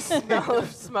 right? The smell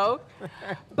of smoke.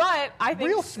 But I think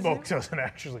real smoke doesn't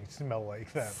actually smell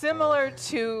like that. Similar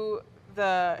to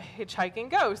the Hitchhiking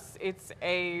Ghosts, it's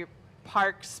a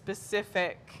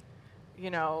park-specific,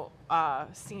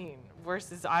 scene.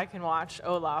 Versus I can watch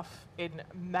Olaf in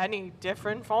many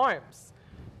different forms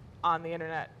on the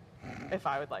internet if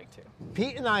I would like to.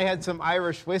 Pete and I had some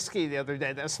Irish whiskey the other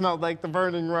day that smelled like the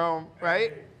burning Rome,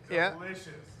 right? Yeah. Delicious.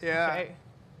 Yeah. Okay.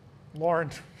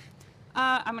 Lauren?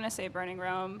 I'm going to say Burning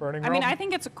Rome. Burning I mean, Rome? I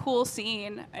think it's a cool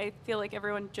scene. I feel like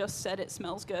everyone just said it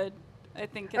smells good. I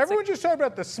think it's Everyone just talked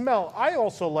about the smell. I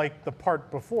also liked the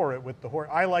part before it with the horse.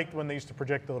 I liked when they used to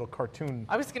project the little cartoon.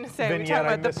 I was going to say, we vignette. talked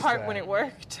I about the missed part that. when it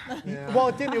worked. Well,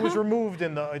 it didn't. It was removed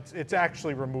in the. It's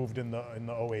actually removed in the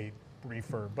 08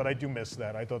 refurb. But I do miss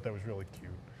that. I thought that was really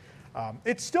cute.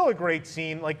 It's still a great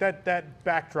scene. Like that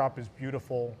backdrop is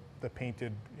beautiful. The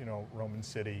painted, Roman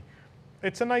city.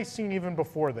 It's a nice scene even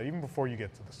before that. Even before you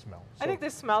get to the smell. I think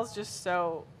this smell's just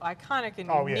so iconic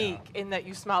and Oh, yeah. unique in that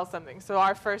you smell something. So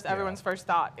everyone's first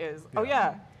thought is, oh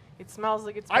yeah, it smells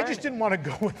like it's burning. I just didn't want to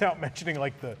go without mentioning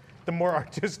like the more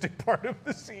artistic part of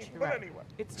the scene. But Right. anyway.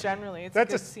 It's generally, it's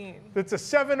That's a good scene. That's a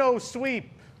 7-0 sweep.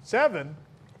 7?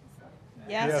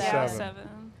 Yeah, Yeah, 7.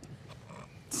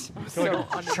 I feel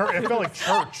like it felt like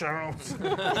church. I don't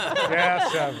know. Yeah,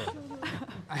 7.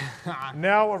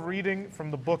 Now a reading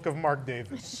from the book of Mark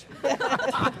Davis.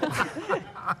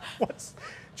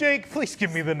 Jake, please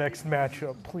give me the next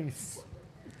matchup, please.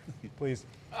 Please.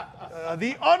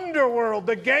 The underworld,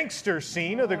 the gangster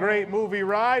scene of the great movie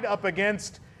Ride up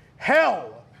against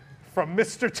Hell from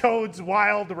Mr. Toad's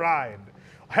Wild Ride.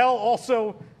 Hell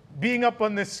also being up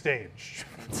on this stage.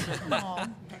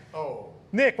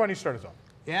 Nick, why don't you start us off?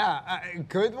 Yeah, a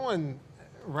good one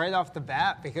right off the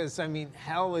bat, because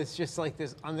Hell is just like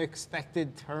this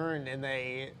unexpected turn in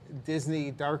a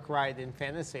Disney dark ride in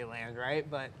Fantasyland, right?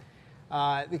 But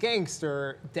the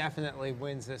gangster definitely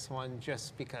wins this one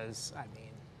just because,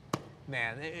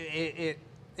 man,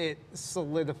 it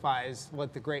solidifies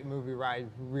what the Great Movie Ride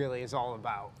really is all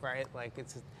about, right? Like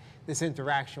it's this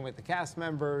interaction with the cast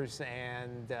members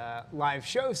and live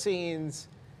show scenes,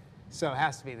 so it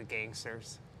has to be the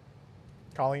gangsters.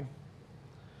 Colleen?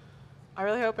 I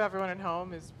really hope everyone at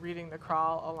home is reading the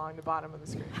crawl along the bottom of the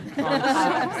screen.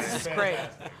 This is great.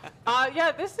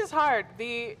 Yeah, this is hard.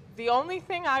 The only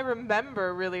thing I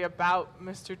remember really about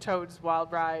Mr. Toad's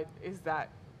Wild Ride is that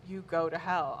you go to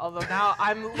hell. Although now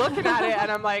I'm looking at it and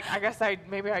I'm like, I guess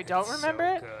maybe I don't remember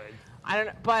it. Good. I don't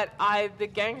know, but the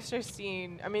gangster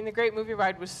scene. The Great Movie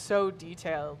Ride was so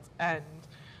detailed, and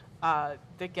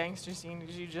the gangster scene,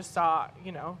 as you just saw,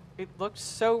 it looked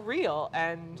so real,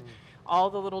 and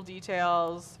all the little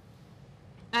details,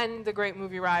 and the Great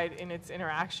Movie Ride in its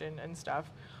interaction and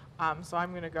stuff. So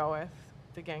I'm gonna go with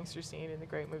the gangster scene in the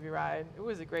Great Movie Ride. It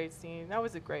was a great scene. That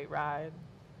was a great ride.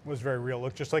 It was very real. It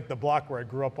looked just like the block where I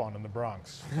grew up on in the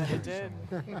Bronx. It did.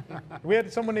 We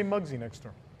had someone named Muggsy next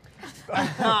door.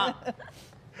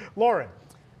 Lauren.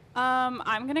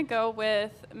 I'm going to go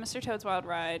with Mr. Toad's Wild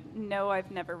Ride. No,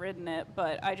 I've never ridden it,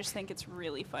 but I just think it's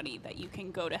really funny that you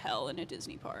can go to hell in a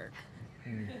Disney park.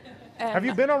 Have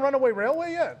you been on Runaway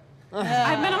Railway yet?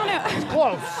 I've been on it. It's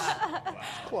close.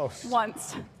 It's close.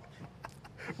 Once.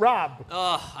 Rob.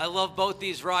 I love both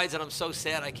these rides, and I'm so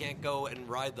sad I can't go and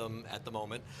ride them at the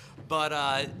moment.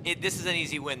 But this is an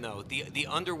easy win, though. The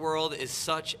Underworld is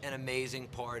such an amazing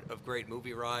part of Great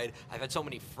Movie Ride. I've had so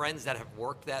many friends that have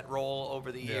worked that role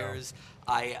over the years.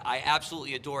 I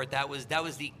absolutely adore it. That was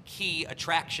the key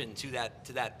attraction to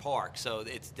that park. So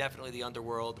it's definitely the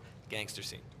Underworld gangster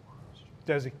scene.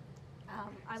 Desi.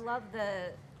 I love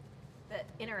the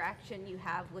interaction you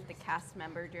have with the cast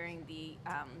member during the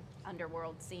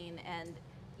Underworld scene, and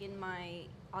in my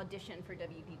audition for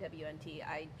WDWNT,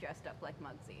 I dressed up like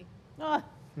Muggsy. Ah.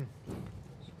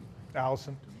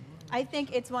 Allison? I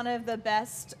think it's one of the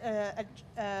best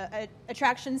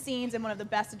attraction scenes and one of the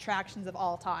best attractions of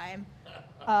all time,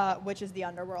 which is the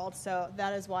underworld. So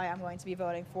that is why I'm going to be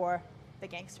voting for the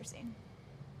gangster scene.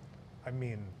 I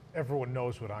mean, everyone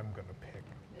knows what I'm going to pick.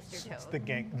 Mr. Toad. It's the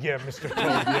Yeah, Mr. Toad,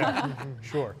 yeah,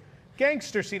 sure.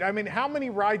 Gangster scene. I mean, how many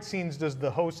ride scenes does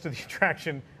the host of the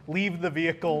attraction leave the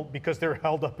vehicle because they're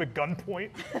held up at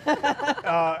gunpoint?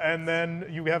 And then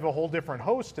you have a whole different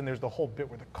host, and there's the whole bit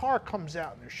where the car comes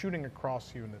out and they're shooting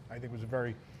across you, and I think it was a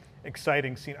very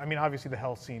exciting scene. I mean, obviously the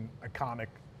hell scene, iconic,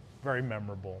 very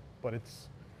memorable, but it's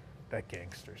that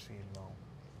gangster scene, though.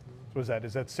 So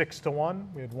is that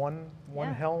 6-1? We had one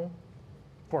hell?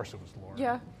 Of course it was Laura.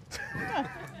 Yeah.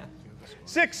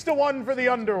 6-1 for the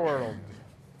underworld.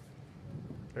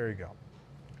 There you go.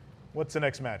 What's the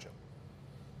next matchup?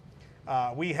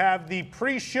 We have the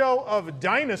pre-show of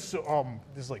Dinosaur.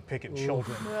 This is like picking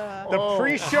children. The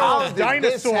pre-show of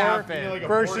Dinosaur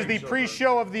versus the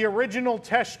pre-show of the original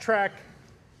test track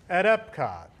at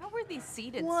Epcot. How were these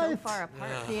seated so far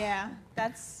apart? Yeah,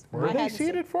 that's. Were I they had to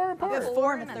seated say- far apart?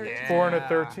 4 and a 13. 4 and a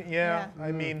 13. Yeah.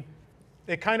 I mean,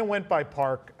 it kind of went by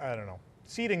park. I don't know.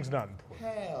 Seating's not important.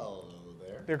 Hello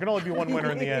there. There can only be one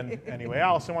winner in the end anyway.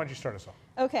 Allison, why don't you start us off?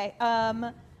 Okay.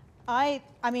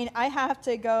 I mean, I have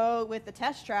to go with the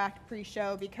test track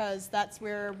pre-show because that's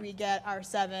where we get our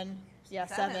 7. Yeah,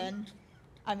 7.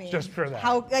 I mean, Just for that.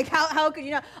 How could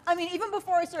you not? I mean, even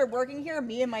before I started working here,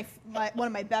 me and my one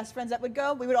of my best friends that would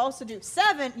go, we would also do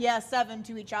 7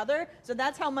 to each other. So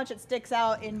that's how much it sticks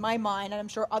out in my mind, and I'm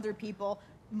sure other people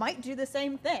might do the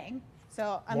same thing.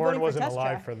 So I'm Lauren voting for wasn't test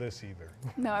alive track. for this either.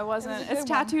 No, I wasn't. It was a It's good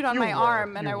one. tattooed on You my were.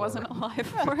 arm, and You I were. wasn't alive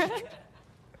for it.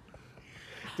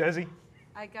 Desi?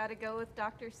 I gotta go with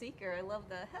Dr. Seeker. I love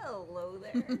the hello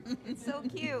there. It's so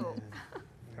cute.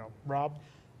 Rob?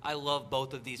 I love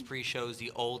both of these pre-shows.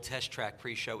 The old test track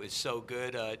pre-show is so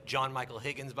good. John Michael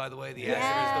Higgins, by the way, the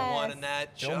actor, is the one in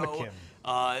that Bill show.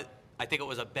 McKim. I think it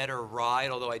was a better ride,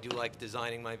 although I do like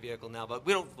designing my vehicle now, but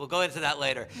we'll go into that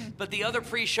later. But the other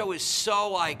pre-show is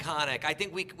so iconic. I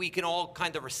think we can all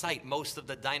kind of recite most of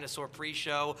the dinosaur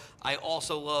pre-show. I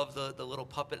also love the little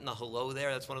puppet and the hello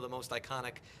there. That's one of the most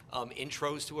iconic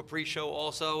intros to a pre-show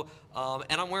also.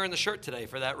 And I'm wearing the shirt today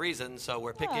for that reason, so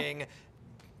we're picking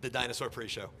the dinosaur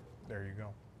pre-show. There you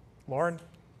go. Lauren?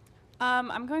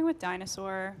 I'm going with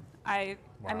Dinosaur. I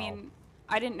Wow. mean,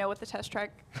 I didn't know what the test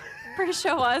track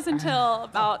pre-show was until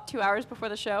about 2 hours before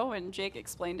the show when Jake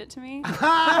explained it to me. You even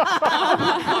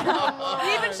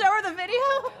show her the video?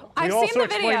 I've We seen also the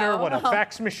explained video. her what a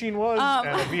fax machine was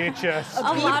and a VHS. A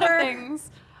lot of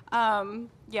things.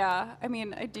 Yeah, I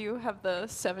mean, I do have the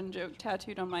 7 joke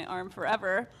tattooed on my arm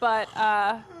forever, but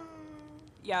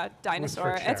yeah,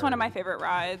 Dinosaur. It's one of my favorite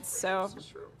rides, so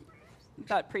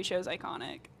that pre-show is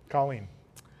iconic. Colleen?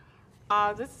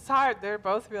 This is hard. They're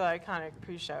both really iconic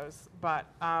pre-shows, but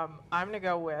I'm going to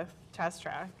go with Test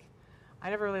Track. I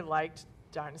never really liked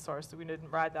Dinosaurs, so we didn't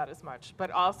ride that as much.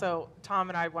 But also, Tom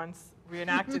and I once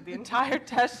reenacted the entire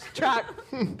Test Track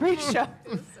pre-show,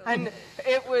 and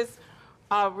it was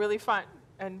really fun.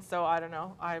 And so I don't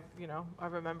know. I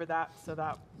remember that. So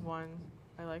that one,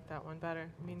 I like that one better.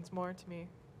 It means more to me.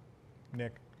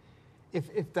 Nick?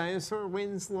 If Dinosaur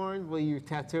wins, Lauren, will you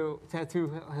tattoo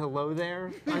hello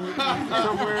there on you,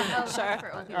 somewhere?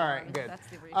 Sure. All right, good.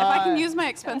 If I can use my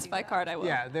Expensify card, I will.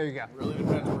 Yeah, there you go. Really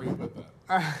depends where you put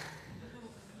that.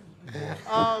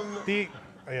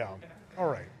 Yeah, all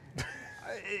right.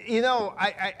 You know,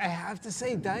 I have to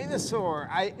say Dinosaur.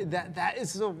 That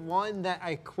is the one that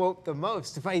I quote the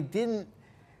most. If I didn't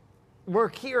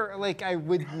work here, like I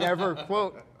would never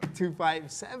quote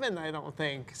 257, I don't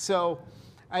think. So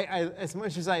I as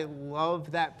much as I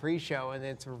love that pre-show and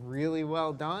it's really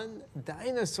well done,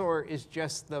 Dinosaur is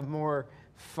just the more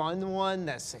fun one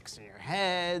that sticks in your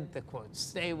head. The quotes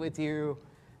stay with you.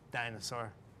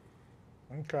 Dinosaur.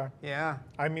 Okay. Yeah.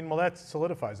 I mean, well, that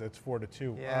solidifies. That's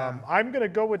 4-2. Yeah. I'm gonna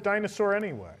go with Dinosaur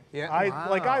anyway. Yeah.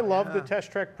 I love the Yeah.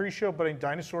 test track pre-show, but in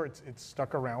Dinosaur, it's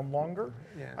stuck around longer.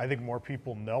 Yeah. I think more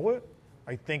people know it.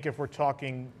 I think if we're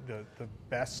talking the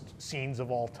best scenes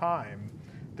of all time,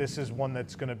 this is one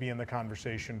that's going to be in the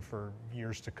conversation for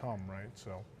years to come, right?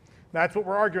 So that's what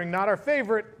we're arguing. Not our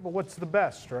favorite, but what's the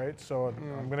best, right? So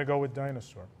I'm going to go with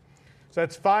Dinosaur. So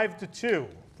that's 5-2.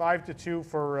 5-2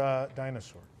 for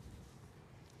Dinosaur.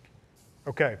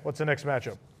 Okay, what's the next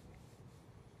matchup?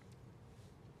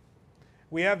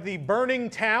 We have the Burning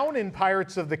Town in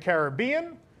Pirates of the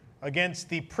Caribbean against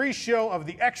the pre-show of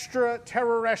the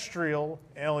extraterrestrial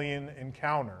alien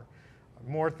encounter.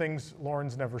 more things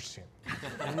Lauren's never seen.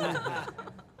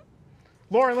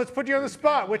 Lauren, let's put you on the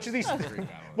spot. Which of these,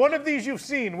 one of these you've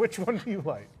seen, which one do you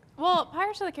like? Well,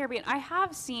 Pirates of the Caribbean, I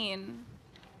have seen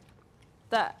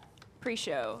the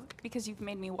pre-show because you've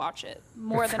made me watch it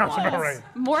more than Sounds once. about right.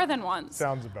 More than once.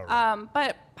 Sounds about right.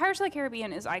 But Pirates of the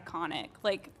Caribbean is iconic.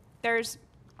 Like, there's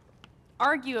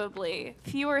arguably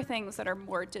fewer things that are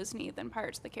more Disney than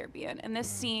Pirates of the Caribbean. And this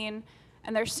scene,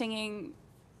 and they're singing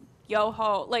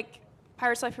Yo-Ho, like,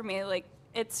 Pirates Life for me, like,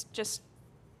 it's just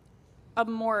a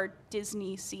more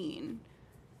Disney scene.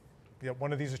 Yeah,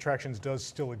 one of these attractions does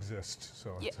still exist,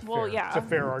 so it's, it's a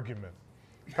fair argument.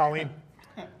 Colleen?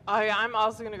 I'm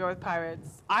also going to go with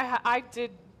Pirates. I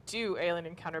did do Alien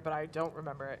Encounter, but I don't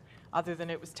remember it, other than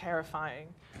it was terrifying.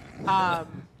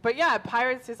 But yeah,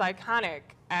 Pirates is iconic.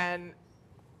 And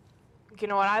you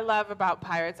know what I love about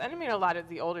Pirates, and I mean a lot of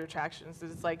the older attractions,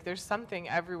 is like there's something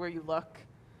everywhere you look.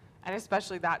 And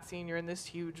especially that scene, you're in this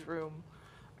huge room.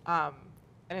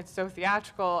 And it's so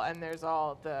theatrical, and there's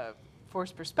all the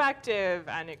forced perspective,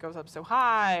 and it goes up so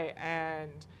high.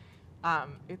 And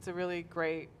it's a really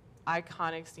great,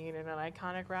 iconic scene and an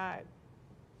iconic ride.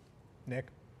 Nick?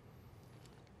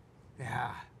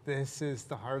 Yeah, this is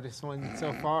the hardest one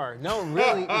so far. No,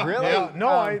 really, really. Yeah, no,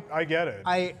 I get it.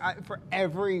 I for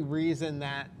every reason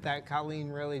that Colleen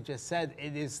really just said,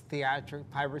 it is theatrical.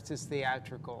 Pirates is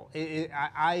theatrical.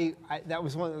 That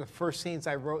was one of the first scenes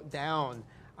I wrote down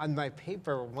on my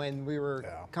paper when we were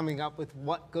coming up with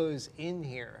what goes in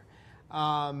here.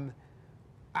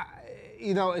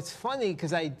 You know, it's funny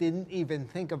because I didn't even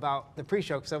think about the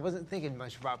pre-show because I wasn't thinking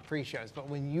much about pre-shows. But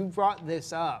when you brought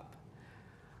this up,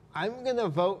 I'm going to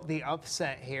vote the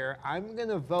upset here. I'm going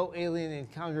to vote Alien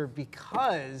Encounter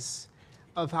because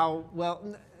of how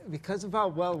well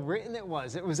written it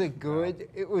was. It was a good,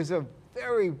 it was a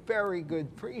very, very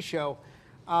good pre-show.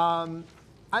 I'm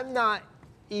not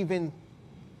even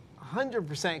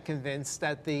 100% convinced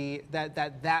that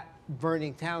that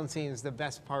burning town scene is the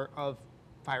best part of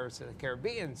Pirates of the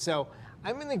Caribbean. So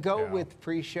I'm going to go with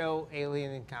pre-show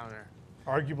Alien Encounter.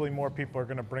 Arguably, more people are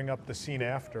going to bring up the scene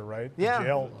after, right?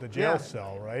 Yeah. The jail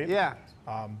cell, right? Yeah.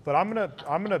 But I'm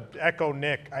gonna echo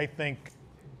Nick. I think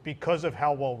because of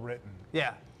how well written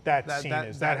that scene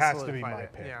is, that has to be my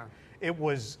pick. Yeah. It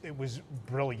was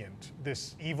brilliant.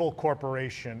 This evil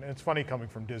corporation, and it's funny coming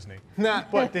from Disney,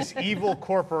 but this evil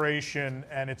corporation,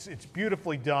 and it's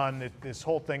beautifully done. This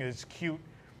whole thing is cute,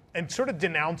 and sort of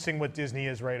denouncing what Disney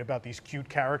is, right, about these cute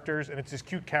characters. And it's this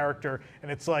cute character, and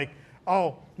it's like,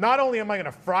 oh, not only am I going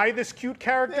to fry this cute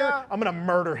character, I'm going to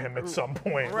murder him at some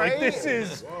point. Right? Like this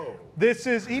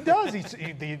is, he does.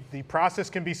 The process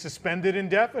can be suspended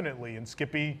indefinitely, and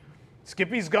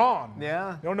Skippy's gone.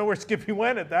 Yeah. You don't know where Skippy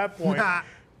went at that point.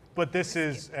 But this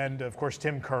is, and of course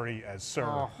Tim Curry as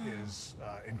Sir is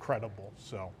incredible.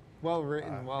 So well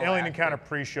written, well Alien acted. Encounter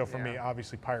pre-show for me.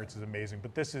 Obviously Pirates is amazing,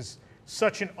 but this is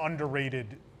such an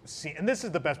underrated scene, and this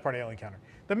is the best part of Alien Encounter.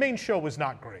 The main show was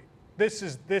not great. This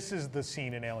is the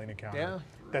scene in Alien Encounter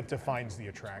that defines the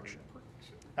attraction.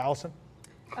 Allison?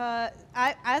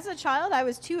 As a child, I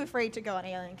was too afraid to go on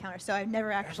Alien Encounter, so I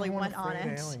never actually went on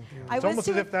it. It's almost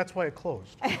as if that's why it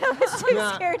closed. I was too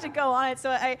scared to go on it,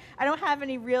 so I don't have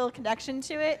any real connection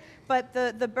to it. But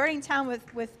the burning town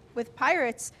with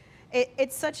pirates,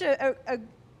 it's such a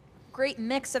great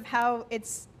mix of how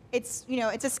it's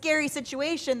a scary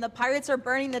situation. The pirates are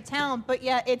burning the town, but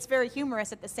yet it's very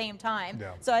humorous at the same time.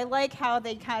 Yeah. So I like how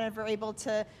they kind of are able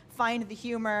to find the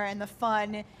humor and the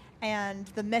fun and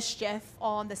the mischief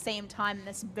all at the same time in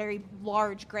this very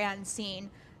large, grand scene.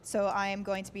 So I am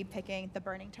going to be picking the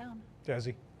burning town.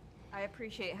 Desi? I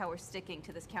appreciate how we're sticking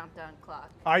to this countdown clock.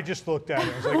 I just looked at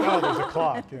it. I was like, oh, there's a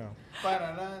clock.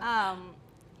 Yeah.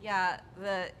 Yeah,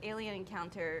 the Alien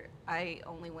Encounter, I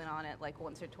only went on it like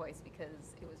once or twice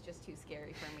because it was just too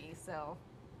scary for me. So,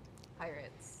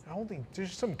 Pirates.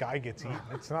 There's some guy gets eaten.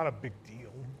 It's not a big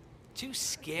deal. Too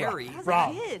scary.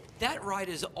 Rob. That ride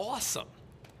is awesome.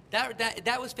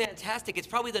 That was fantastic. It's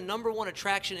probably the #1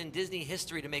 attraction in Disney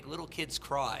history to make little kids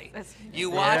cry. You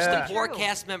watch the poor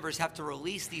cast members have to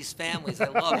release these families. I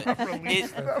love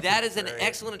it. That is an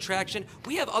excellent attraction.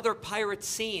 We have other pirate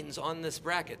scenes on this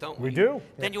bracket, don't we? We do.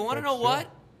 Then you want to know what?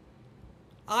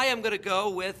 I am going to go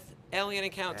with Alien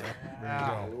Encounter.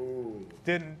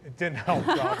 It didn't help,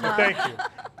 Rob, but thank you.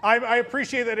 I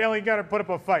appreciate that Alien Encounter put up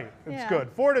a fight. It's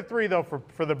good. 4-3 though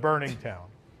for the burning town,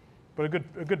 but a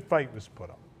good fight was put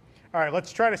up. All right,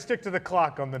 let's try to stick to the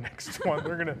clock on the next one.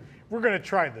 We're gonna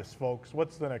try this, folks.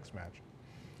 What's the next match?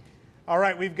 All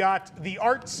right, we've got the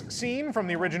arts scene from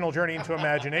the original Journey into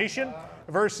Imagination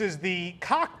versus the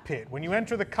cockpit. When you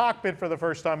enter the cockpit for the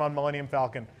first time on Millennium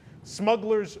Falcon,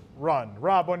 Smuggler's Run.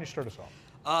 Rob, why don't you start us off?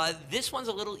 This one's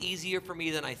a little easier for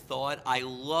me than I thought. I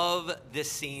love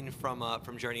this scene from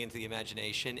Journey into the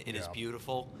Imagination. It is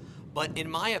beautiful. But in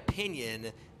my opinion,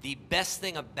 the best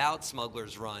thing about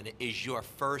Smuggler's Run is your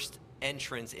first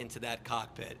entrance into that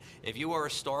cockpit. If you are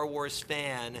a Star Wars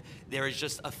fan, there is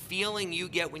just a feeling you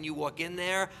get when you walk in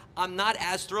there. I'm not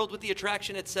as thrilled with the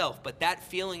attraction itself, but that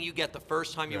feeling you get the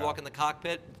first time you walk in the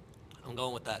cockpit, I'm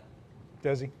going with that.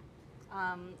 Desi?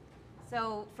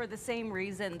 So for the same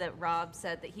reason that Rob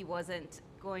said that he wasn't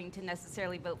going to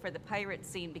necessarily vote for the pirate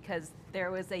scene because there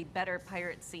was a better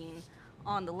pirate scene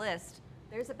on the list,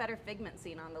 there's a better Figment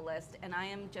scene on the list, and I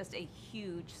am just a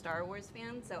huge Star Wars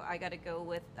fan, so I got to go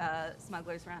with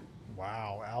Smuggler's Run.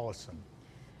 Wow, Allison.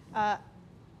 I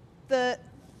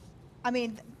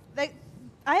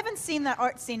haven't seen that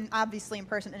art scene, obviously, in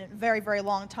person in a very, very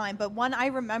long time, but when I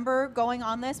remember going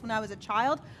on this when I was a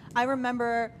child, I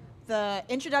remember the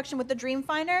introduction with the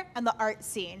Dreamfinder and the art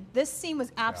scene. This scene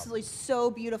was absolutely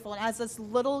so beautiful, and as this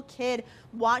little kid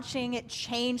watching it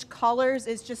change colors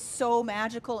is just so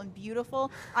magical and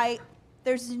beautiful.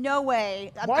 There's no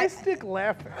way. Why is Nick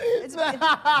laughing?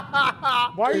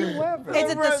 Why are you laughing?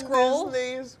 Is it the scroll?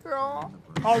 Disney scroll.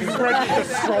 Oh, you read the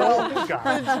scroll?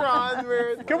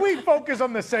 God. Can we focus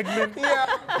on the segment? Yeah.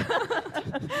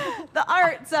 The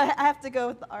arts. I have to go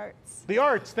with the arts. The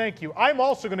arts, thank you. I'm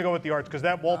also going to go with the arts because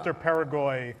that Walter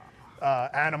Paraguay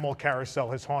animal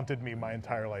carousel has haunted me my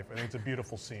entire life. I think it's a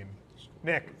beautiful scene.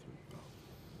 Nick?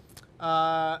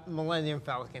 Millennium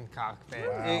Falcon cockpit.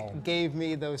 Wow. It gave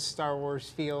me those Star Wars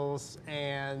feels,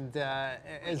 and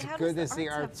as good as the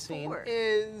art scene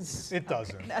is, it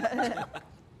doesn't. I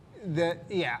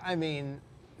mean,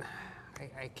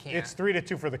 I can't. It's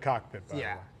 3-2 for the cockpit, by the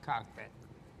way. Cockpit.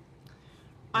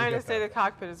 I'm going to say the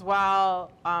cockpit as well.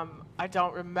 I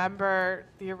don't remember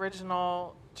the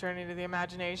original Journey to the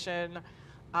Imagination,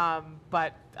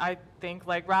 but I think,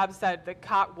 like Rob said,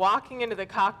 walking into the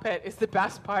cockpit is the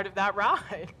best part of that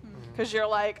ride because you're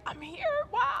like, I'm here,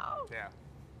 wow. Yeah.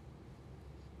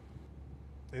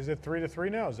 Is it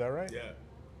 3-3 now? Is that right? Yeah.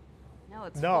 No,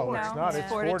 it's No, 4. it's not.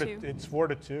 It's 4-2. It's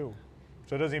 4-2. So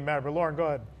it doesn't even matter. But Lauren, go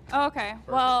ahead. Oh, okay.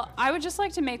 Well, I would just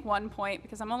like to make one point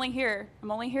because I'm only here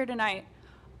tonight.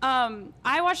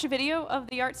 I watched a video of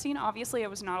the art scene. Obviously, I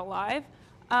was not alive.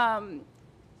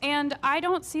 And I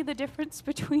don't see the difference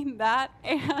between that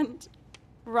and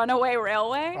Runaway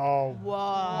Railway. Oh.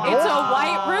 Whoa. It's a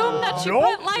white room that you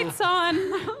put lights on.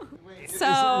 So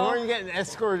Is Lauren getting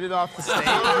escorted off the stage?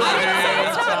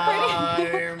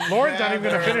 Lauren's not even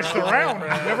going to finish the round.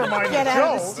 Never mind Get the out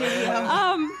show. of the studio.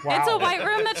 It's a white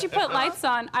room that you put lights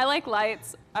on. I like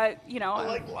lights. I'm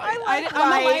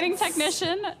a lighting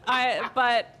technician.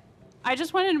 But I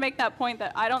just wanted to make that point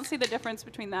that I don't see the difference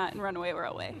between that and Runaway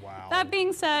Railway. Wow. That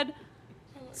being said,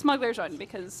 Smuggler's Run,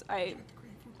 because I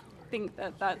think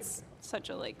that that's such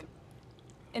a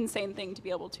insane thing to be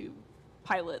able to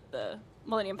pilot the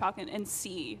Millennium Falcon and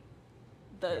see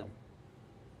the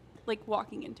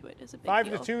walking into it is a big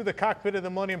deal. 5-2, the cockpit of the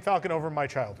Millennium Falcon over my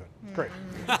childhood. Great.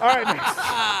 All right, next.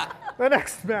 The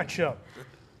next matchup.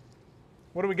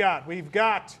 What do we got? We've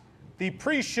got the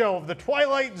pre-show of the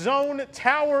Twilight Zone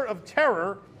Tower of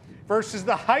Terror versus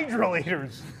the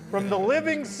Hydrolators from the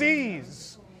Living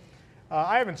Seas.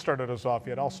 I haven't started us off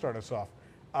yet. I'll start us off.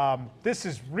 This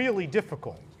is really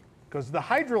difficult because the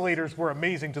Hydrolators were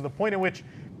amazing to the point at which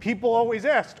people always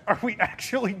asked, are we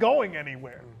actually going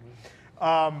anywhere?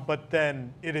 But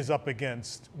then it is up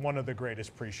against one of the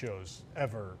greatest pre-shows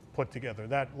ever put together.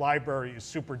 That library is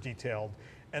super detailed,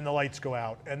 and the lights go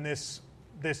out, and this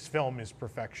film is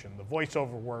perfection. The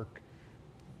voiceover work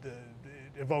it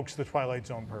evokes the Twilight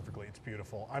Zone perfectly. It's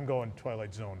beautiful. I'm going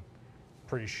Twilight Zone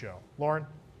pre-show. Lauren?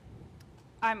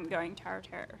 I'm going Tower of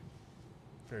Terror.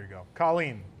 There you go.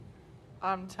 Colleen?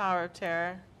 Tower of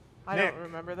Terror. I Nick? don't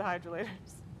remember the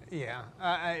Hydrolators. Yeah,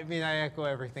 I mean, I echo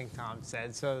everything Tom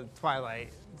said. So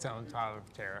Twilight Zone, Tower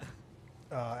of Terror.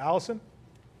 Allison?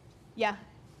 Yeah,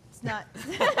 it's not.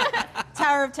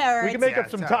 Tower of Terror. We can make up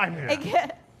some time here.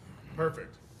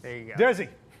 Perfect. There you go. Desi?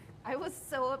 I was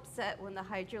so upset when the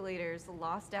Hydrolators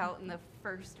lost out in the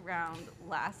first round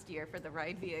last year for the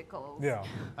ride vehicles. Yeah.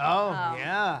 Oh,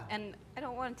 yeah. And I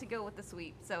don't want it to go with the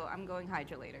sweep, so I'm going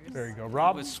Hydrolators. There you go.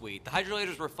 Rob? It was sweet. The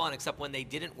Hydrolators were fun, except when they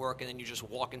didn't work and then you just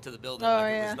walk into the building Oh,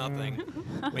 like yeah. it was nothing.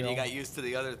 When you got used to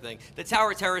the other thing. The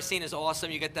Tower of Terror scene is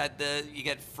awesome. You get you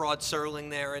get Fraud Serling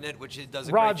there in it, which it does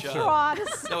a Rod great job. Fraud.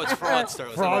 No, it's Fraud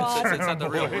Serling. Fraud It's not the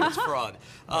real one. It's Fraud.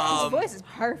 His voice is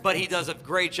perfect. But he does a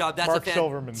great job. That's Mark a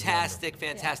Silverman's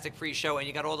fantastic pre-show, and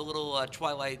you got all the little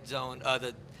Twilight Zone,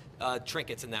 the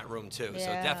trinkets in that room too. So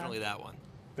Yeah. definitely that one.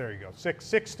 There you go.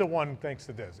 6-1, thanks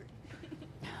to Desi.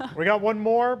 We got one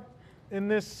more in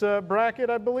this bracket,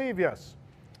 I believe. Yes.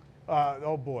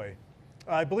 Oh boy.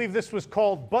 I believe this was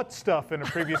called butt stuff in a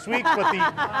previous week, but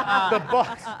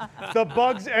the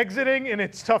bugs exiting, and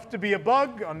it's tough to be a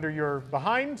bug under your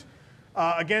behind,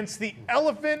 against the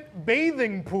elephant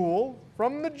bathing pool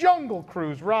from the Jungle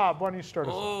Cruise. Rob, why don't you start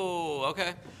us off? Oh,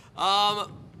 okay.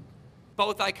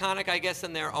 Both iconic, I guess,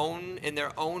 in their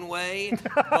own way.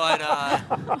 But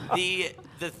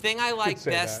the thing I like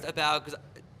best about, because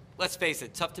let's face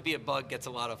it, Tough to Be a Bug gets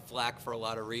a lot of flack for a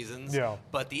lot of reasons. Yeah.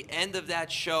 But the end of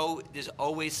that show, there's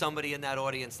always somebody in that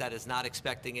audience that is not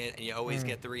expecting it, and you always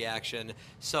get the reaction.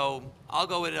 So I'll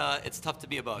go with It's Tough to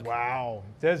Be a Bug. Wow.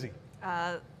 Desi.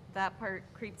 That part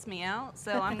creeps me out,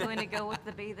 so I'm going to go with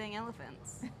the bathing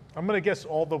elephants. I'm going to guess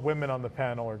all the women on the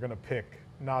panel are going to pick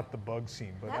not the bug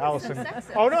scene, but That Allison. is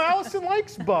sexist. Oh no, Allison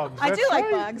likes bugs. I That's do like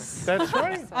right. bugs. That's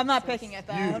right. I'm not picking it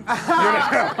though.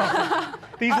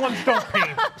 These ones don't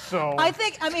paint, so.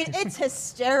 I mean, it's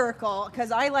hysterical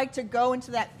because I like to go into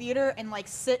that theater and like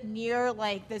sit near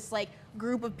like this like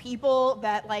group of people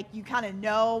that like you kind of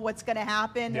know what's gonna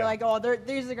happen. They're Yeah. like, oh,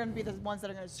 these are gonna be the ones that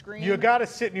are gonna scream. You got to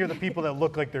sit near the people that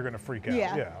look like they're going to freak out.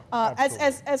 Yeah.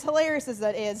 As hilarious as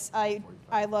that is,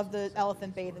 I love the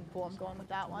elephant bathing pool. I'm going with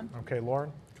that one. Okay,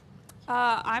 Lauren.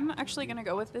 I'm actually going to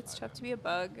go with It's Tough to Be a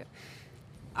Bug.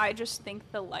 I just think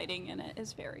the lighting in it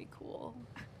is very cool.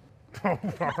 All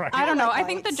right. I don't know. like I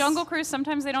think the lights. Jungle Cruise,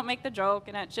 sometimes they don't make the joke,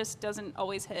 and it just doesn't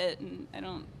always hit, and I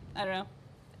don't know.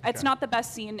 It's Okay. not the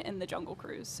best scene in the Jungle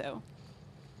Cruise, so.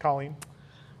 Colleen.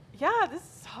 Yeah, this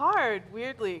is hard,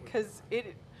 weirdly, because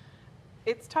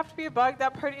it's Tough to Be a Bug.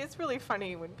 That part is really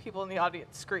funny when people in the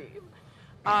audience scream.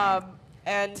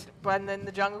 And then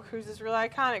the Jungle Cruise is really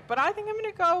iconic. But I think I'm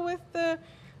going to go with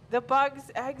the bugs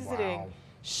exiting. Wow.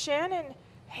 Shannon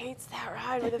hates that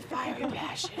ride with a fiery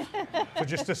passion. So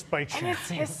just to spite And you. it's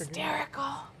hysterical.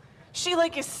 She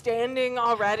like is standing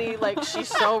already, like she's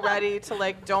so ready to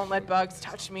like, don't let bugs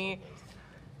touch me.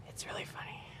 It's really funny.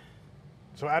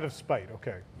 So out of spite,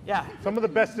 okay. Yeah. Some of the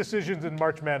best decisions in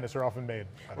March Madness are often made.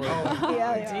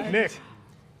 Nick.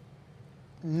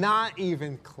 Not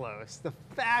even close. The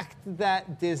fact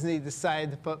that Disney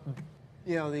decided to put,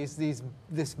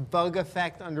 this bug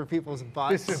effect under people's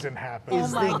butts. This isn't happening.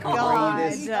 Is Oh my the God.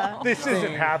 greatest This thing.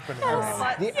 isn't happening.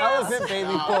 The elephant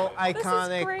bathing pool,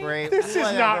 iconic, great. This is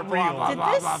whatever, not blah, real. blah, Did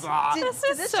blah, this, blah, blah. did, This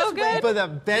did is this so just good. win? But a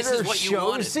better is what you show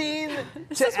wanted. scene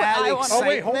This to is what add I wanted. excitement Oh,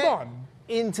 wait, hold on.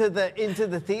 into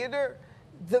the theater.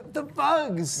 The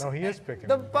bugs. No, he is picking.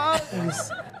 The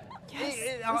bugs.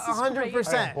 Yes,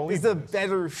 100% believe is the this.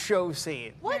 better show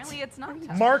scene. Apparently it's not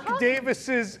tough. Mark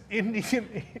Davis's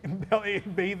Indian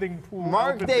bathing pool. Mark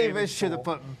elephant bathing Davis should have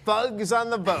pool. put bugs on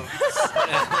the boats.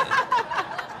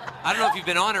 I don't know if you've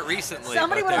been on it recently.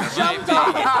 Somebody but would have there might jumped be.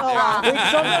 off it.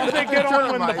 Sometimes they get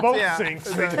on when the Termites, boat yeah. sinks.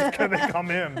 They just kind of come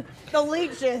in. The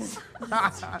leeches.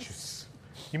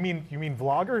 You mean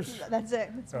vloggers? That's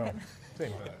it. That's Oh,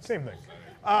 it. same thing.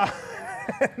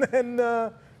 And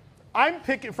then I'm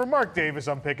picking for Mark Davis.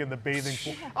 I'm picking the bathing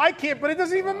pool. I can't, but it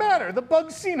doesn't even matter. The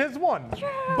bug scene has won.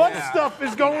 Butt stuff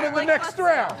is going in the next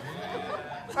round.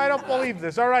 I don't believe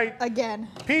this. All right, Again.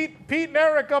 Pete and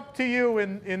Eric, up to you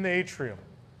in the atrium.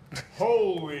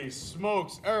 Holy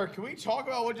smokes. Eric, can we talk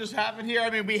about what just happened here? I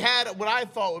mean, we had what I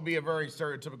thought would be a very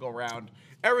stereotypical round.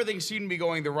 Everything seemed to be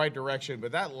going the right direction,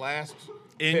 but that last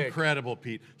pick, Incredible,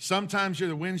 Pete. Sometimes you're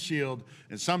the windshield,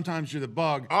 and sometimes you're the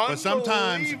bug. But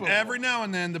sometimes, Unbelievable. every now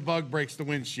and then, the bug breaks the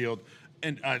windshield.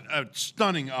 And a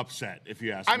stunning upset, if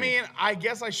you ask me. I mean, I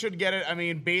guess I should get it. I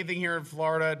mean, bathing here in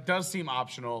Florida does seem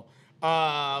optional.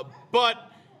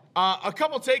 But a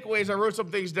couple takeaways, I wrote some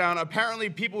things down.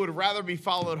 Apparently, people would rather be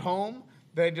followed home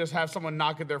than just have someone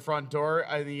knock at their front door.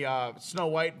 The Snow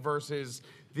White versus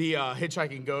the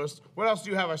Hitchhiking Ghost. What else do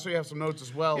you have? I saw you have some notes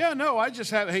as well. Yeah, no, I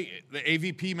just have, the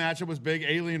AVP matchup was big,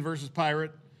 Alien versus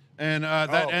Pirate. And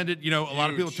that ended, a lot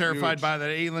of people terrified huge. by that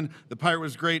Alien. The Pirate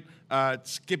was great.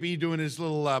 Skippy doing his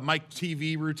little Mike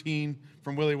TV routine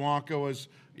from Willy Wonka was,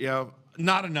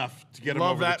 not enough to get him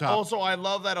Love over that. the top. Also, I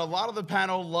love that a lot of the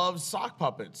panel loves sock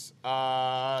puppets,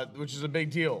 which is a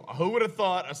big deal. Who would have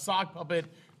thought a sock puppet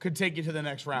could take you to the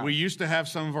next round? We used to have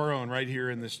some of our own right here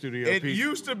in the studio. It Pete.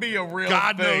 used to be a real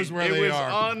God thing. knows where they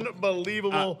are. It was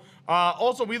unbelievable.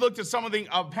 Also, we looked at some of the,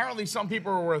 apparently some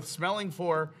people were worth smelling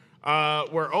for,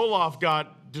 where Olaf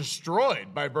got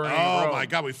destroyed by Burning Rome. Oh my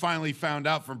God! We finally found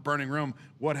out from Burning Rome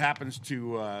what happens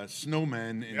to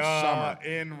snowmen in summer.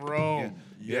 In Rome.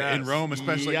 Yeah, in Yes. Rome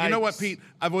especially. You know what, Yikes. Pete?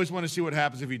 I've always wanted to see what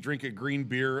happens if you drink a green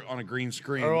beer on a green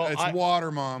screen. Well, It's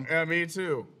water, Mom. Yeah, me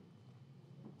too.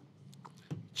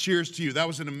 cheers to you. That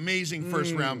was an amazing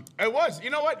first round. It was. You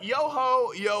know what?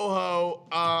 Yo-ho, yo-ho.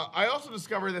 I also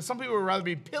discovered that some people would rather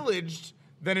be pillaged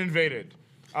than invaded,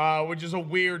 which is a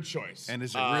weird choice. And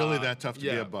is it really that tough to be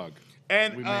a bug?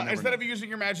 And We may never instead know. of using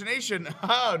your imagination,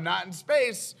 oh, not in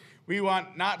space. We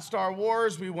want not Star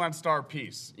Wars, we want Star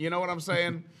Peace. You know what I'm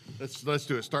saying? Let's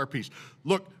do it. Star Peace.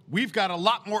 Look, we've got a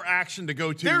lot more action to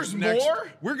go to. There's next. more?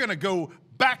 We're going to go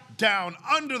back down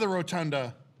under the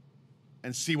rotunda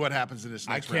and see what happens in this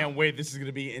next round. I can't wait. This is going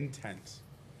to be intense.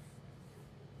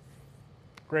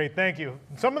 Great, thank you.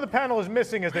 Some of the panel is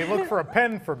missing as they look for a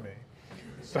pen for me.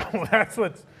 So that's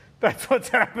what's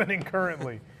happening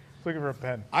currently. Looking for a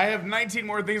pen. I have 19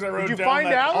 more things I wrote Did you down find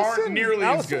that Allison? aren't nearly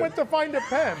Allison as good. went to find a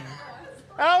pen.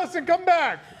 Allison, come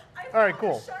back. All right,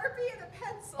 cool.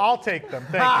 I'll take them.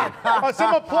 Thank you.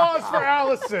 Some applause for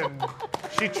Allison.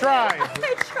 She tried.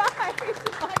 I tried to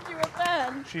find you a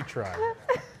pen. She tried.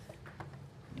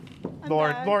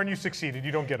 Lauren, you succeeded.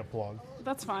 You don't get applause.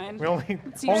 That's fine. We only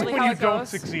It's usually when how you it don't goes.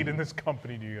 succeed in this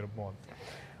company do you get applause.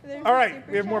 There's All a right,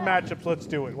 super we have more chat. matchups. Let's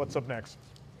do it. What's up next?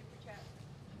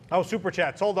 Oh, super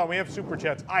chats. Hold on, we have super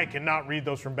chats. I cannot read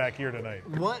those from back here tonight.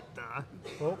 What the?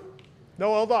 Oh.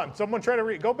 No, hold on. Someone try to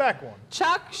read. Go back one.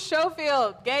 Chuck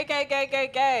Schofield, gay,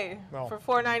 No. for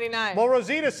 $4.99. Well,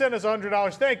 Rosita sent us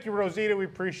 $100. Thank you, Rosita. We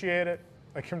appreciate it.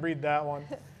 I can read that one.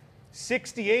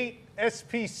 68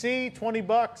 SPC,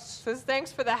 $20. Says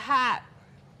thanks for the hat.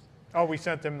 Oh, we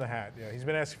sent him the hat. Yeah, he's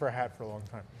been asking for a hat for a long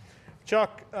time.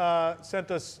 Chuck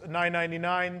sent us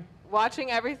 $9.99.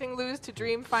 Watching everything lose to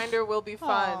Dreamfinder will be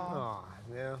fun. Oh,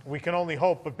 yeah. We can only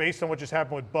hope, but based on what just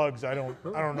happened with bugs, I don't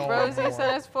know. Rosie anymore.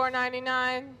 sent us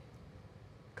 $4.99.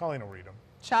 Colleen will read them.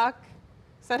 Chuck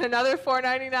sent another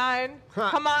 $4.99.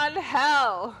 Come on,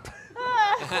 hell.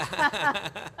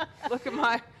 Look at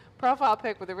my profile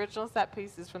pic with original set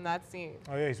pieces from that scene.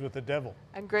 Oh yeah, he's with the devil.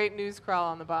 And great news crawl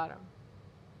on the bottom.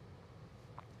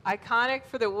 Iconic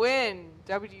for the win.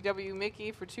 WDW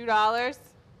Mickey for $2.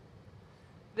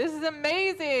 This is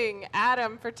amazing.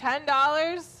 Adam for $10.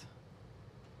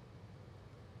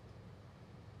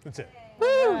 That's it.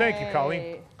 Woo! Thank you, Colleen.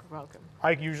 You're welcome.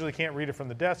 I usually can't read it from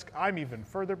the desk. I'm even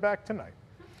further back tonight.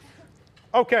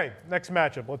 Okay, next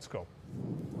matchup. Let's go.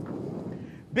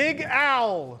 Big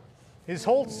Al, his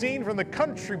whole scene from the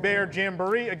Country Bear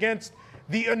Jamboree against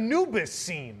the Anubis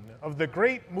scene of the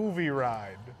Great Movie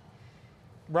Ride.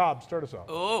 Rob, start us off.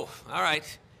 Oh, all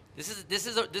right. This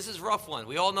is a rough one.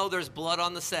 We all know there's blood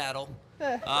on the saddle.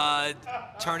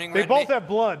 Turning They red. both have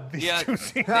blood. These Yeah, two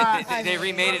scenes. they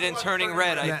remade it in Turning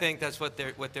Red. I think that's what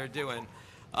they're doing.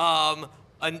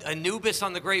 Anubis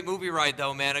on the Great Movie Ride,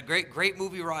 though, man, a great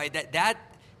movie ride. That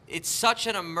it's such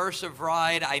an immersive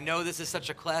ride. I know this is such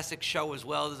a classic show as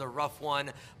well. This is a rough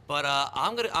one, but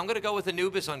I'm gonna go with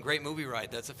Anubis on Great Movie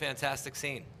Ride. That's a fantastic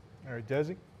scene. All right,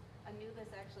 Desi. Anubis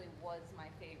actually was my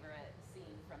favorite scene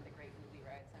from the Great Movie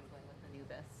Ride, so I'm going with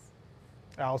Anubis.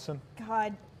 Allison.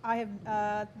 God, I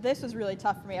have. This was really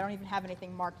tough for me. I don't even have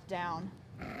anything marked down.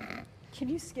 Can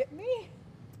you skip me?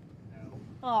 No.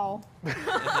 Oh.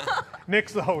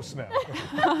 Nick's the host now.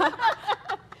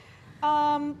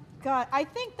 God, I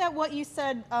think that what you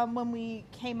said when we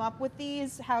came up with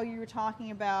these, how you were talking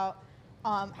about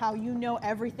how you know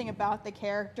everything about the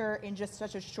character in just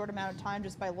such a short amount of time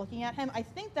just by looking at him, I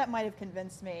think that might have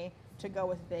convinced me to go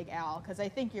with Big Al, because I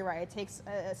think you're right. It takes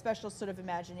a special sort of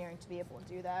Imagineering to be able to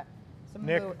do that. So I'm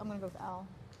Nick? going to go with Al.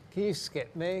 Can you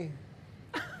skip me?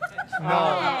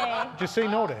 No. Just say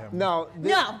no to him. No.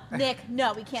 No, Nick,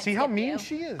 no, we can't See how skip mean you.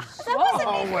 she is. That wasn't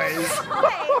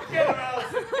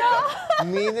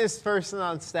Always. Meanest person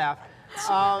on staff.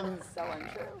 so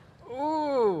untrue.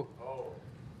 Ooh.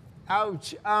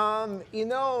 Ouch. You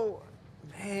know,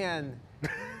 man.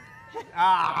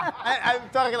 I'm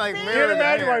talking like Can't Meredith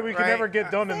imagine here, why we can right? never get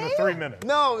done in the 3 minutes.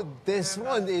 No, this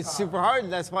one is super hard.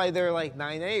 That's why they're like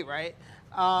 9-8, right?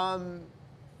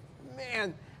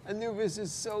 Man, Anubis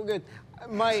is so good. All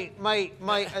right,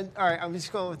 I'm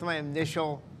just going with my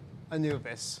initial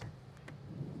Anubis.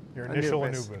 Your initial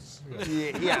Anubis.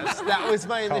 Yes, that was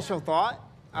my initial thought.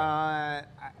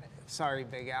 Sorry,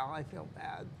 Big Al, I feel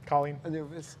bad. Colleen?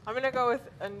 Anubis. I'm going to go with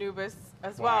Anubis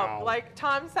as Wow. well. Like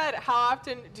Tom said, how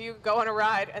often do you go on a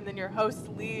ride and then your host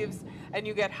leaves and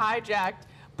you get hijacked,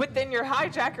 but then your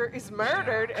hijacker is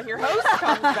murdered and your host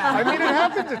comes back? I mean, it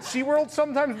happens at SeaWorld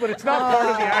sometimes, but it's not part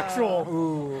of the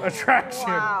actual attraction.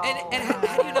 And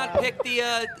how do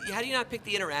you not pick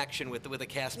the interaction with a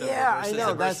cast member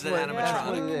versus, versus an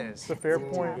animatronic? It's a fair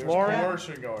point. Lauren?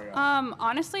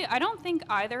 Honestly, I don't think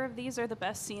either of these are the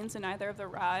best scenes in either of the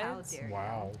rides.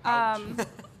 Wow.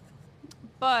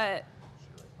 But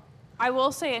I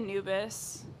will say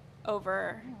Anubis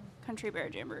over Country Bear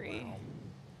Jamboree,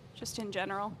 just in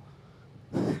general.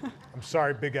 I'm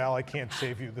sorry, Big Al, I can't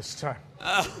save you this time.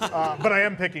 But I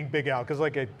am picking Big Al, because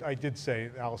like I did say,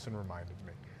 Allison reminded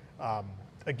me.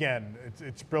 Again,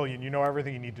 it's brilliant. You know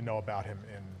everything you need to know about him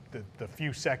in the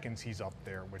few seconds he's up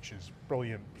there, which is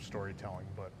brilliant storytelling.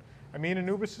 But I mean,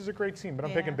 Anubis is a great scene, but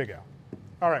I'm picking Big Al.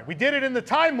 All right, we did it in the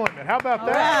time limit. How about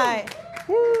that?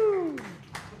 Woo!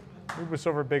 Anubis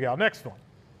over Big Al. Next one.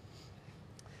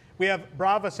 We have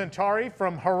Brava Centauri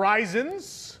from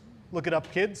Horizons. Look it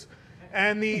up, kids.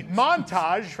 And the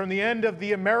montage from the end of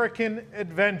The American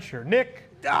Adventure. Nick,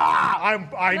 I knew it,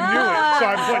 so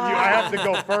I have to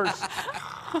go first.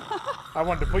 I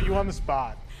wanted to put you on the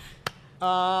spot.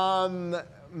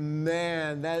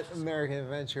 Man, that American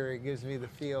Adventure, it gives me the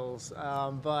feels.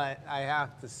 But I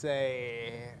have to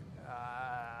say,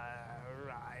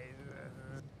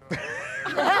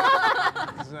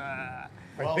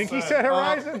 I think he said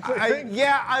Horizons.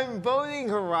 Yeah, I'm voting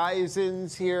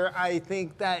Horizons here. I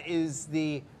think that is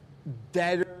the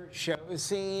better show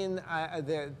scene.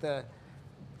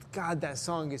 God, that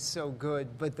song is so good,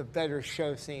 but the better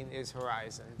show scene is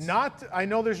Horizons. I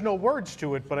know there's no words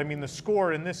to it, but I mean the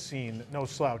score in this scene, no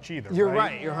slouch either. You're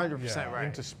right. You're 100% Yeah, right.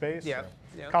 Into Space. Yeah.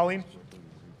 Colleen?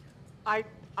 I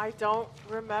don't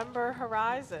remember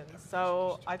Horizon,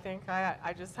 so I think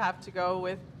I just have to go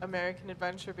with American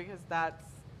Adventure because that's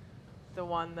the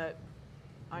one that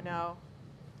I know.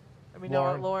 And we know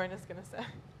what Lauren is going to say.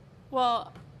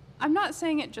 Well, I'm not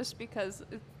saying it just because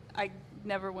I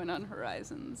never went on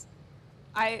Horizons.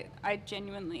 I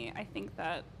genuinely, I think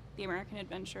that the American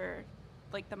Adventure,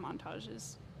 like the montage,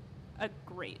 is a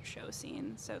great show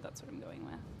scene, so that's what I'm going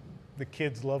with. The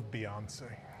kids love Beyonce.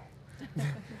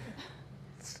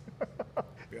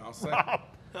 Beyonce.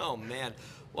 Oh man.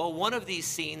 Well, one of these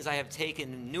scenes I have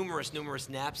taken numerous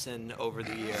naps in over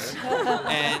the years.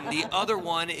 And the other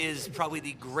one is probably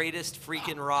the greatest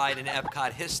freaking ride in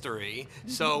Epcot history.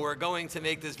 So we're going to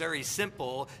make this very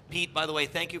simple. Pete, by the way,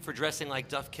 thank you for dressing like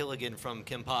Duff Killigan from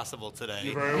Kim Possible today.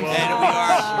 You're very well.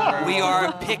 And we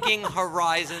are picking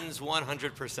Horizons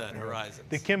 100%. Horizons.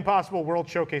 The Kim Possible World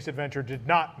Showcase Adventure did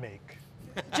not make.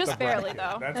 Just barely,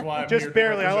 though. That's why I'm Just here to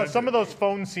barely. represent Some of it. those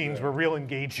phone scenes were real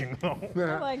engaging, though.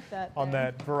 I like that. On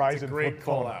that Verizon great flip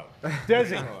phone. call out.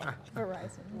 Desi.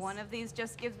 Horizons. One of these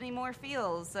just gives me more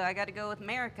feels, so I got to go with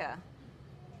America.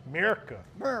 America.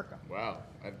 Wow,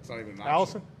 that's not even an option.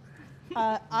 Allison?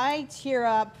 I tear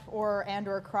up or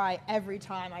cry every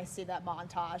time I see that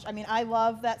montage. I mean, I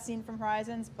love that scene from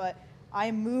Horizons, but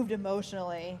I moved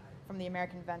emotionally from the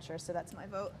American Adventure, so that's my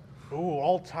vote. Ooh,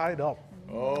 all tied up.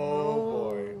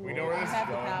 Oh boy, we know where this is Have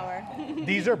the going. power.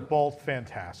 These are both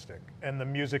fantastic, and the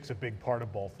music's a big part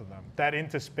of both of them. That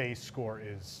Into Space score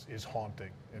is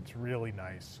haunting. It's really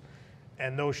nice.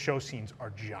 And those show scenes are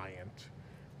giant.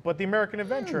 But the American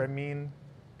Adventure, I mean,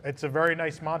 it's a very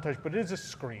nice montage, but it is a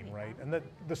screen, right? And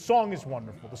the song is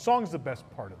wonderful. The song's the best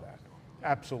part of that,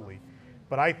 absolutely.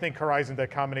 But I think Horizon,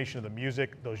 that combination of the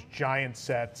music, those giant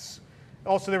sets.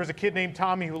 Also, there was a kid named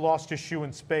Tommy who lost his shoe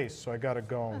in space, so I gotta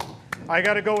go. I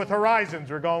gotta go with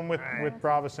Horizons. We're going with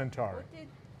Brava Centauri.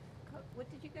 What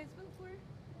did you guys vote for?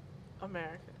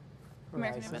 American.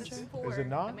 American Adventure. Is it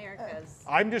not? Americas.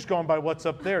 I'm just going by what's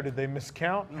up there. Did they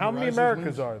miscount? How many Horizons Americas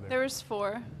wins. are there? There was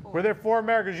 4. Were there 4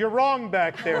 Americas? You're wrong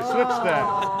back there. Switch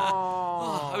that.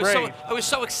 Great. I was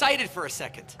so excited for a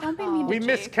second. Don't be mean to We Jake.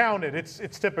 miscounted. It's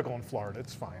typical in Florida.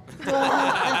 It's fine. we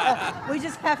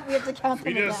have to count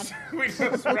them again. We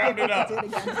just rounded up. Do it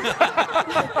again.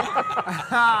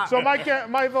 So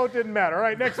my vote didn't matter. All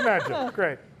right, next matchup.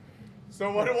 Great.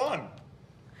 So what won?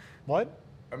 What?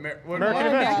 What American won? Adventure.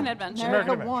 American Adventure.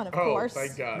 America Adventure. won, of Oh, course.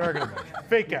 thank God. American Adventure.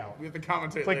 Fake out. We have to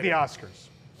commentate It's like later. the Oscars.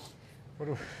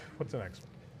 What's the next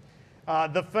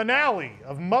one? The finale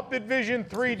of Muppet Vision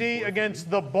 3D against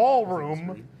the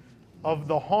ballroom of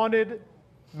the Haunted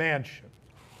Mansion.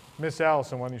 Miss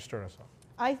Allison, why don't you start us off?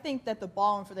 I think that the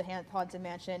ballroom for the Haunted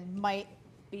Mansion might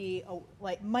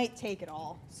take it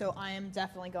all. So I am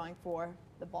definitely going for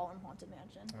the ballroom Haunted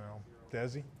Mansion. Well,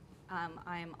 Desi?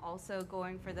 I am also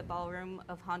going for the Ballroom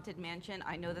of Haunted Mansion.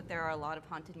 I know that there are a lot of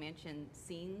Haunted Mansion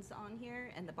scenes on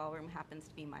here, and the ballroom happens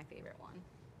to be my favorite one.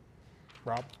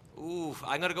 Rob? Ooh,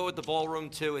 I'm gonna go with the ballroom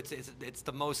too. It's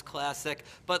the most classic.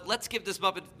 But let's give this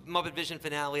Muppet Vision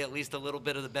finale at least a little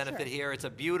bit of the benefit here. It's a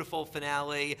beautiful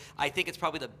finale. I think it's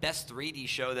probably the best 3D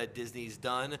show that Disney's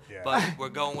done. Yeah. But we're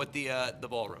going with the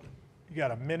ballroom. You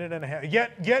got a minute and a half.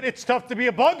 Yet it's tough to be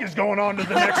a bug is going on to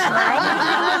the next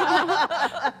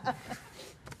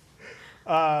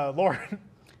round. Lauren?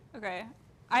 Okay.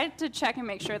 I had to check and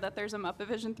make sure that there's a Muppet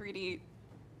Vision 3D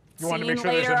You wanted to scene make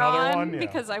sure there's later another on one? Yeah.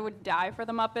 because I would die for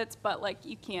the Muppets, but like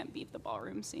you can't beat the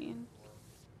ballroom scene.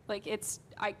 Like it's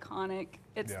iconic.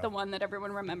 It's Yeah. the one that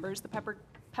everyone remembers. The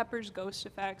Pepper's ghost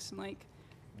effects and like.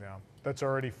 Yeah, that's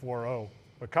already 4-0.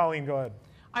 But Colleen, go ahead.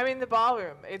 I mean, the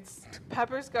ballroom. It's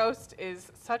Pepper's Ghost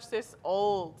is such this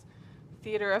old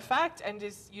theater effect, and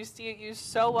just you see it used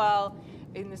so well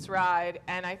in this ride,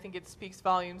 and I think it speaks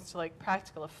volumes to like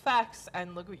practical effects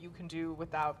and look what you can do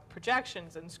without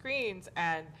projections and screens,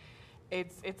 and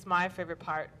it's my favorite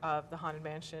part of the Haunted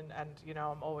Mansion, and you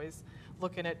know I'm always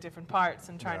looking at different parts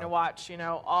and trying to watch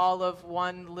all of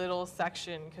one little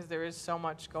section because there is so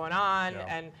much going on,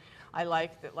 and I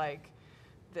like that like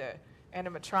the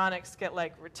animatronics get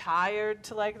like retired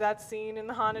to like that scene in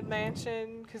the Haunted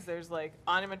Mansion because there's like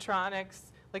animatronics.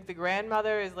 Like the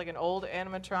grandmother is like an old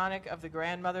animatronic of the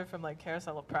grandmother from like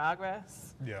Carousel of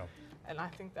Progress. Yeah. And I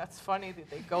think that's funny that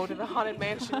they go to the Haunted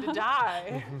Mansion to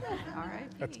die. All right.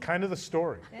 That's kind of the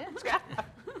story. Yeah.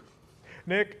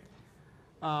 Nick?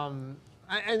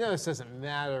 I know this doesn't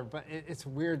matter, but it's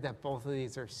weird that both of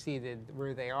these are seated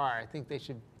where they are. I think they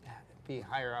should be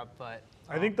higher up, but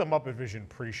I think the Muppet Vision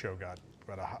pre-show got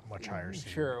a much higher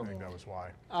seat. True. I think that was why.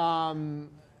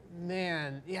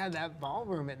 Man, yeah, that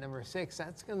ballroom at number 6,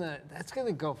 that's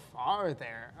gonna go far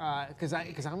there, because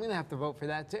I'm gonna have to vote for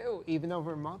that too, even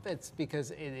over Muppets,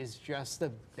 because it is just a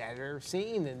better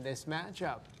scene in this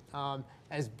matchup.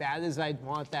 As bad as I'd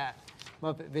want that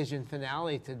Muppet Vision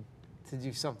finale to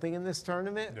do something in this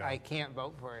tournament, I can't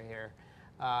vote for it here.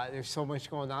 There's so much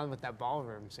going on with that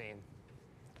ballroom scene.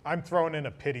 I'm throwing in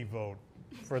a pity vote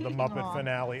for the Muppet Aw.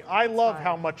 finale. I love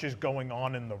how much is going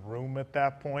on in the room at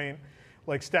that point.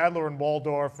 Like Stadler and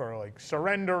Waldorf are like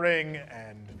surrendering,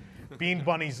 and Bean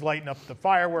Bunny's lighting up the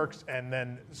fireworks, and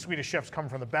then Swedish Chefs come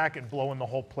from the back and blowing the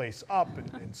whole place up,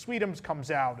 and Sweetums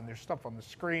comes out, and there's stuff on the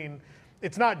screen.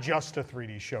 It's not just a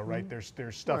 3D show, right? There's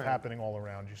stuff Right. happening all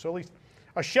around you. So at least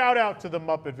a shout out to the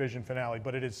Muppet Vision finale,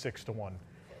 but it is 6-1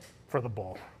 for the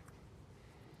ball.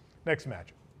 Next match.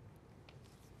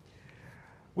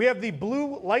 We have the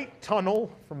Blue Light Tunnel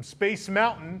from Space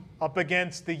Mountain up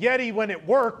against the Yeti when it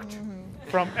worked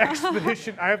from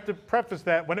Expedition. I have to preface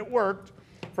that, when it worked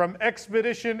from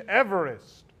Expedition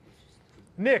Everest.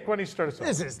 Nick, why don't you start us off?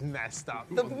 This is messed up.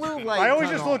 The blue light I always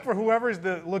just tunnel. look for whoever's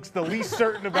looks the least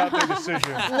certain about their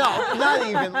decision. No, not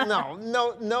even.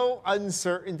 No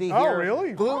uncertainty here. Oh,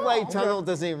 really? Blue Light okay. Tunnel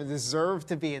doesn't even deserve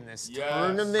to be in this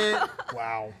tournament.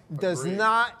 Wow. Does Agreed.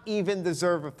 not even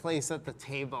deserve a place at the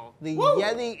table. The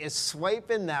Yeti is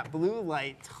swiping that Blue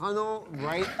Light Tunnel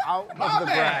right out of the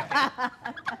bracket.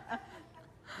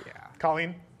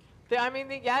 Colleen? The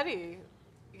Yeti,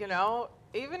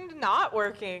 even not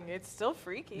working, it's still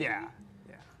freaky. Yeah.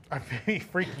 I'm maybe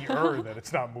freakier that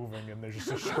it's not moving and there's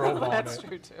just a strobe on That's it.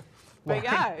 true too. But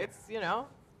yeah, it's, the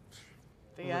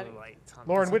Yeti.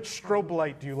 Lauren, which strobe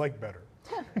light do you like better?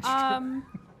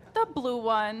 The blue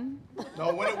one.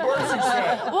 No, when it works, you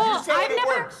said. Well, You said it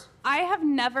works. I have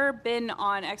never been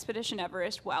on Expedition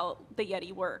Everest while the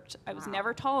Yeti worked. I was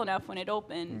never tall enough when it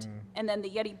opened, and then the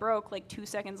Yeti broke like 2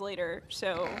 seconds later.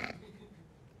 So,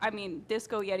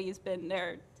 Disco Yeti's been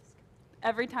there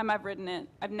every time I've ridden it.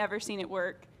 I've never seen it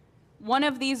work. One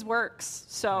of these works,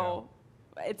 so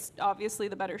it's obviously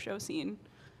the better show scene.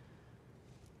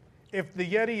 If the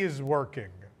Yeti is working,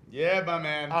 yeah, my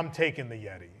man, I'm taking the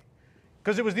Yeti.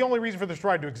 Because it was the only reason for this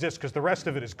ride to exist, because the rest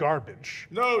of it is garbage.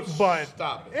 No, but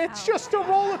stop it. It's just a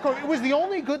roller coaster. It was the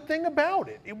only good thing about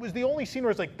it. It was the only scene where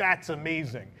it's like, that's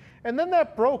amazing. And then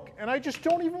that broke, and I just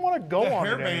don't even want to go The on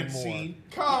it hairband anymore. scene.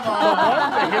 Come The on.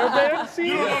 what? The hairband scene?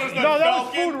 You don't notice No, that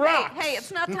was Falcon? Food Rocks. Hey,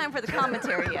 it's not time for the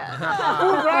commentary yet.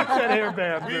 Food Rocks had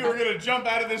hairband. We were going to jump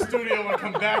out of the studio and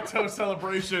come back to a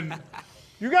celebration.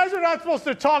 You guys are not supposed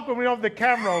to talk when we don't have the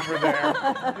camera over there,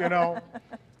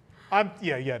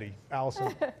 Yeti.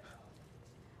 Allison.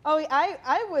 Oh,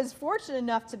 I was fortunate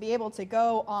enough to be able to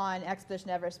go on Expedition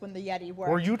Everest when the Yeti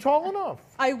worked. Were you tall enough?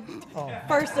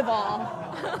 First of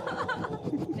all,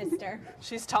 mister.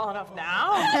 She's tall enough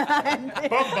now? I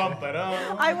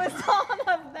was tall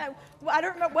enough that, I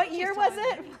don't know, what year was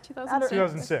it?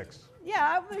 2006.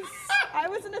 Yeah, I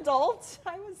was an adult.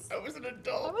 I was an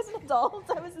adult.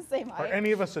 I was the same Are height.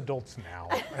 any of us adults now?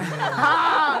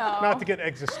 Not to get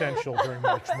existential during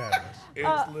March Madness.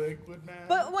 It's liquid now.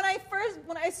 But when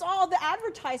I saw the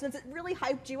advertisements, it really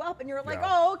hyped you up, and you were like, Yeah.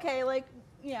 oh, okay,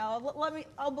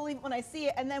 I'll believe it when I see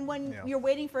it. And then when you're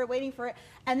waiting for it,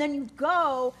 and then you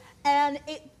go, and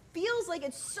it feels like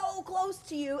it's so close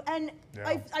to you, and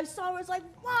I saw it, was like,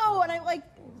 whoa, and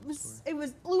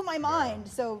it blew my mind.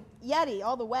 So Yeti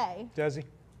all the way. Desi?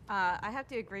 I have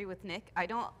to agree with Nick. I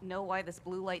don't know why this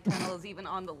blue light tunnel is even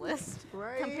on the list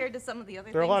compared to some of the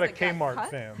other There are a things lot of that got Kmart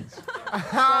cut. fans.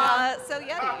 So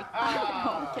Yeti.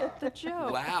 I don't get the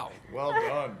joke. Wow. Well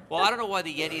done. Well, I don't know why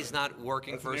the Yeti's not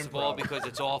working, first of all, because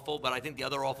it's awful. But I think the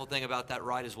other awful thing about that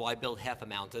ride is why build half a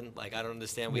mountain. Like, I don't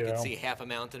understand. We Yeah. could see half a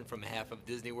mountain from half of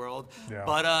Disney World. Yeah.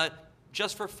 But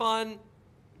just for fun,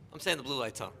 I'm saying the blue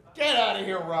light tunnel. Get out of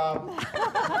here, Rob.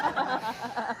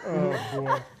 Oh,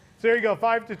 boy. So there you go,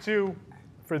 5-2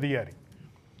 for the Yeti.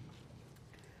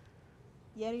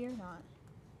 Yeti or not?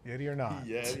 Yeti or not?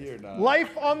 Yeti or not?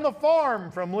 Life on the Farm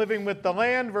from Living with the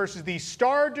Land versus the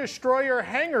Star Destroyer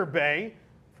Hangar Bay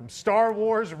from Star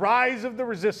Wars Rise of the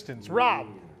Resistance. Rob.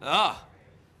 Ah.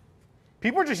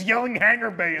 People are just yelling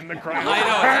Hangar Bay in the crowd. I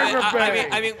know. Hangar Bay.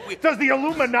 I mean, Does the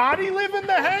Illuminati live in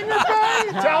the Hangar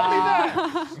Bay? Tell me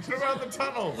that. What about the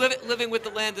tunnel? Living with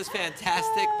the Land is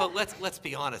fantastic, but let's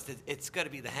be honest. It's got to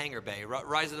be the Hangar Bay.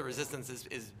 Rise of the Resistance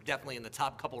is definitely in the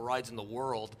top couple rides in the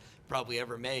world probably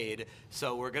ever made.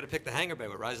 So we're going to pick the Hangar Bay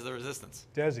with Rise of the Resistance.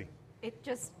 Desi.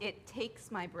 It takes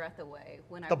my breath away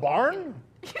when I The walk barn?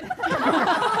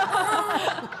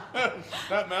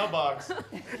 That mailbox. in.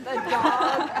 The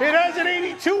dog. It has an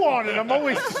 82 on it. I'm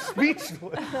always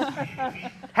speechless.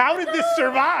 How did this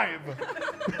survive?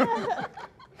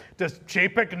 Does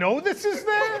JPEG know this is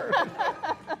there?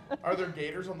 Are there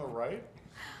gators on the right?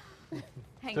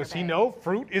 Hangar Does he Bay. know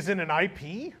fruit isn't an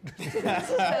IP?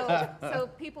 So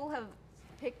people have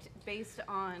picked based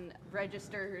on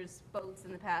registers, boats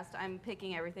in the past. I'm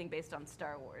picking everything based on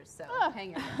Star Wars. So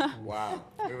Hangar Bay. Wow.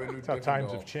 We have a new That's how different times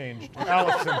goal. have changed.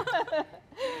 Allison.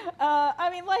 I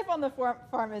mean, life on the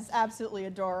farm is absolutely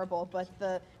adorable,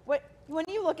 but when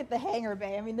you look at the Hangar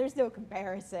Bay, I mean, there's no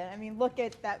comparison. I mean, look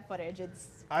at that footage.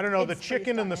 I don't know. The it's pretty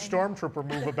chicken and the stunning. stormtrooper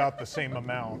move about the same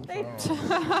amount. They- I don't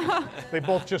know. They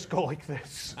both just go like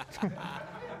this.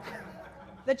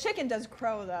 The chicken does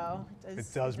crow though. It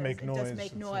does make noise. It does make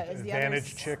It's an noise. The advantage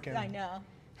others- chicken. I know.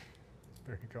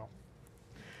 There you go.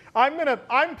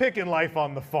 I'm picking Life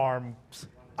on the Farm.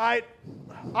 I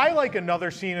like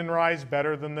another scene in Rise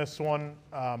better than this one.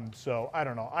 So I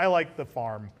don't know. I like the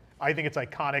farm. I think it's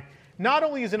iconic. Not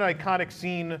only is it an iconic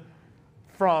scene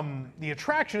from the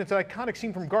attraction, it's an iconic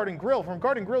scene from Garden Grill. From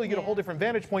Garden Grill, you get a whole different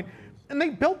vantage point. And they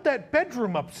built that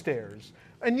bedroom upstairs.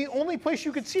 And the only place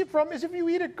you could see it from is if you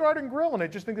eat at Garden Grill. And I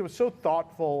just think it was so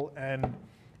thoughtful, and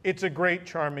it's a great,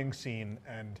 charming scene.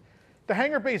 And the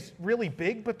Hangar Bay is really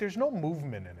big, but there's no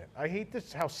movement in it. I hate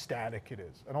this, how static it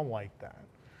is. I don't like that.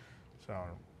 So,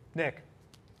 Nick.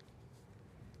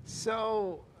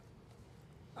 So,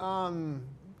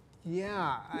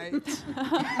 yeah,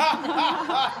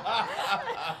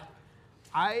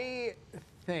 I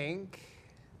think,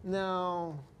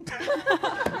 no.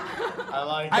 I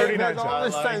like I it. had all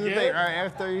this I time to like think. it. All right, I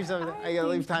have 30 something. I gotta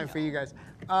leave time for you guys.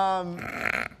 Oh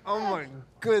my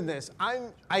goodness,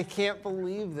 I can't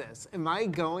believe this. Am I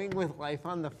going with Life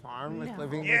on the Farm with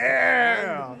Living with the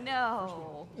Land?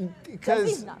 No.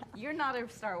 Because You're not a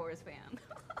Star Wars fan.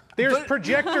 There's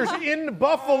projectors in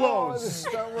buffaloes. Oh, the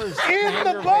Star Wars in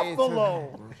Hangar the Bay,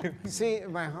 buffalo. See,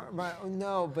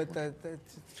 no, but the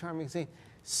charming scene.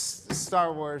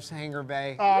 StarArs Hangar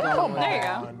Bay. Oh, Going come with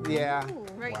on. that. Yeah.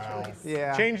 Great choice.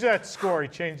 Yeah. Change that score. He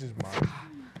changed his mind.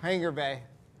 Hangar Bay.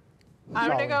 I'm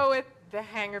Solid. gonna go with the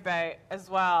Hangar Bay as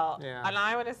well. Yeah. And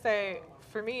I want to say,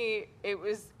 for me,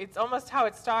 it's almost how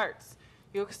it starts.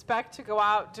 You expect to go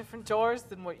out different doors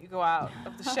than what you go out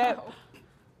of the ship.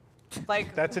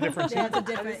 Like That's a different scene. Yeah, it's a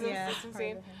different, This is yeah. a it's different part of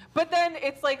scene. the thing. But then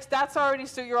it's like that's already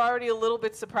so you're already a little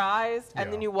bit surprised,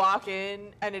 and then Yeah. you walk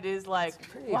in and it is like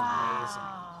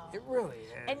Wow. It really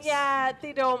is. and yeah,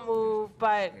 they don't move,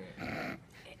 but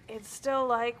it's still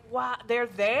like wow, they're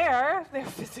there, they're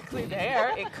physically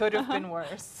there. It could have been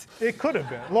worse. It could have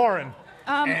been. Lauren.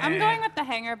 I'm going with the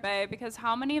Hangar Bay because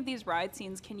how many of these ride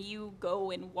scenes can you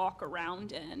go and walk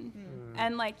around in?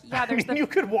 And like, yeah, there's You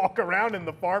could walk around in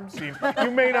the farm scene.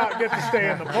 You may not get to stay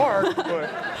in the park, but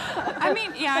I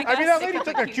mean, yeah, I guess. I mean, that it lady could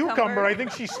took be a cucumber. I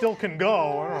think she still can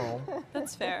go. I don't know.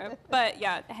 That's fair. But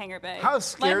yeah, the Hangar Bay. How Life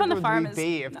scared on the would farm we is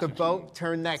be if the boat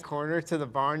turned that corner to the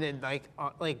barn and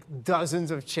like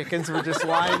dozens of chickens were just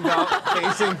lined up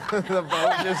facing the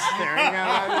boat, just staring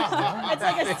at us? It's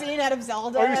like a scene out of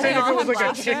Zelda. Are you saying if it was like a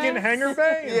Watching chicken us. Hangar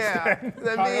Bay? Yeah,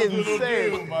 instead? that'd be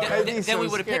insane. I'd be Then so we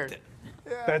would have scared.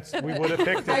 picked it. We would have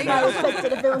picked it. I would have picked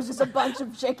it if it was just a bunch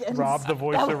of chickens. Rob, the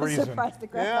voice that of would reason. surprise the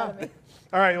crap out of me.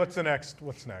 All right, what's the next?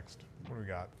 What's next? What do we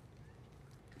got?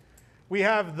 We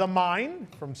have The Mine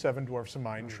from Seven Dwarfs and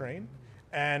Mine Train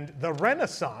and The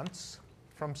Renaissance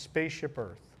from Spaceship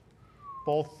Earth,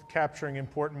 both capturing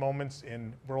important moments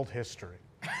in world history.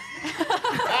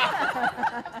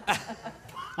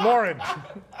 Lauren.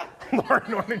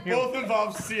 Lauren, what are you? Both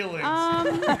involve ceilings.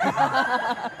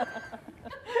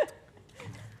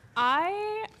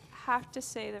 I have to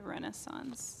say the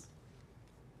Renaissance.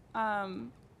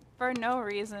 For no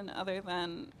reason other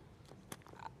than,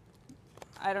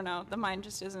 I don't know, the mine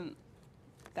just isn't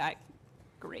that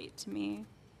great to me.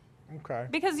 Okay.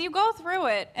 Because you go through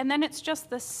it, and then it's just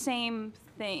the same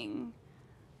thing.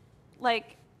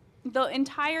 Like, the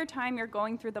entire time you're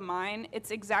going through the mine, it's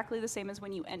exactly the same as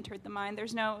when you entered the mine.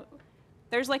 There's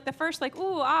like the first, like,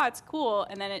 ooh, it's cool,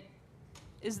 and then it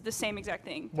is the same exact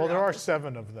thing. Well, there are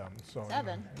 7 of them. So.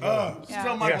 7.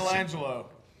 Still Michelangelo.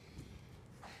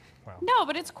 No,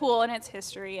 but it's cool, and it's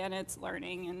history, and it's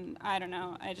learning, and I don't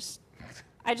know. I just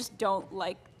don't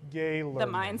like the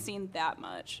mine scene that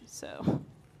much, so.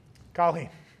 Colleen.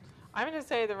 I'm going to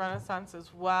say the Renaissance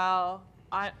as well.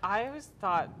 I always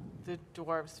thought the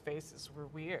dwarves' faces were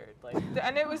weird.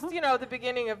 And it was, the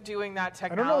beginning of doing that I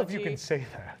technology. don't know if you can say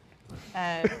that.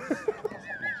 And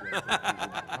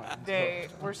they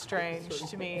were strange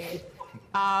to me.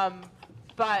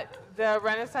 But the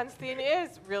Renaissance theme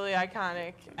is really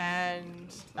iconic,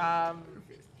 and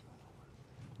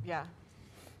yeah.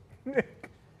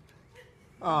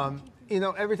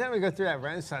 Every time we go through that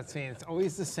Renaissance scene, it's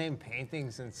always the same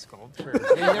paintings and sculptures.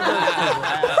 They never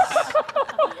progress.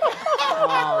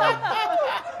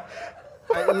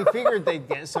 You figured they'd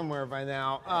get somewhere by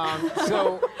now.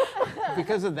 So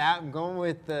because of that, I'm going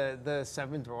with the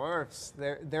 7 dwarfs.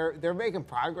 They're making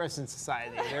progress in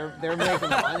society. They're making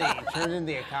money, turning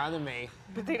the economy.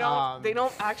 But they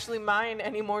don't actually mine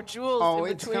any more jewels. Oh,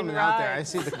 in it's between coming rides. out there. I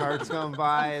see the carts going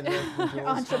by and the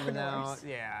jewels coming out.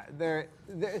 Yeah, they're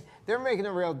making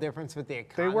a real difference with the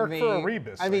economy. They work for a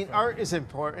rebus. I mean, art is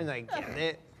important. I get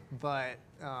it, but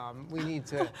we need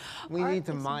to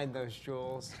mine those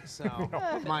jewels. So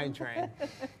Mine Train.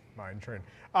 Mine Train.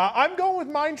 I'm going with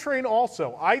Mine Train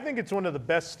also. I think it's one of the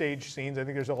best stage scenes. I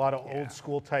think there's a lot of old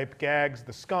school type gags,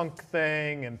 the skunk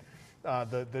thing and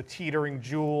the teetering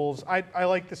jewels. I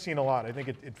like the scene a lot. I think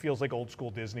it feels like old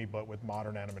school Disney, but with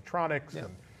modern animatronics.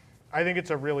 And I think it's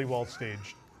a really well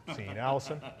staged scene.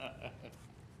 Allison?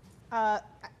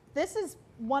 This is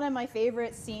one of my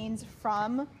favorite scenes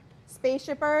from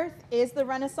Spaceship Earth is the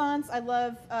Renaissance. I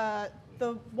love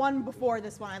the one before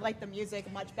this one. I like the music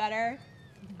much better.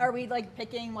 Are we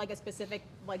picking a specific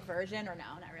version or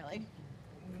no? Not really.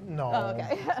 No. Oh,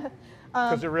 okay.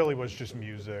 Because it really was just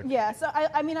music. Yeah. So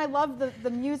I mean I love the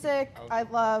music. I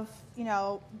love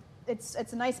it's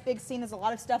a nice big scene. There's a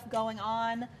lot of stuff going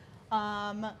on,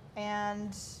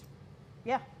 and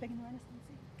yeah, picking the Renaissance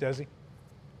scene. Desi?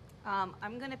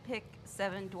 I'm going to pick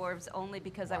 7 dwarves only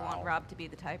because I want Rob to be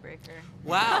the tiebreaker.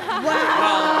 Wow.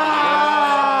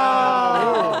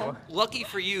 Wow. Lucky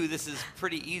for you, this is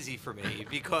pretty easy for me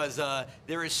because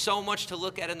there is so much to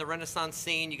look at in the Renaissance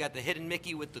scene. You got the hidden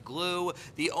Mickey with the glue.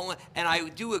 And I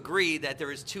do agree that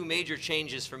there is 2 major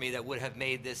changes for me that would have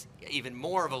made this even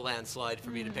more of a landslide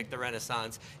for me to pick the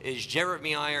Renaissance. Is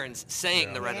Jeremy Irons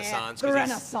saying the Renaissance? The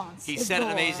Renaissance. He said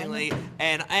it amazingly,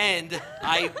 and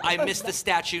I missed the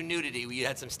statue nudity. We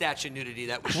had some statue nudity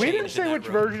that was We didn't changed in say that which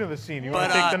room. version of the scene. You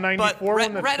want to take the 94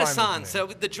 one? That's Renaissance. fine So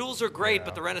the jewels are great,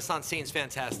 but the Renaissance scene's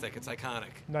fantastic. It's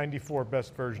iconic. with me. 94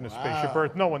 best version of Spaceship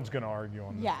Earth. No one's going to argue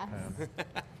on that. Yes.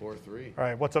 4-3. All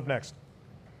right, what's up next?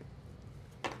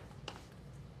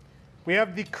 We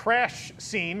have the crash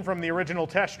scene from the original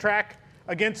Test Track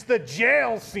against the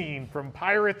jail scene from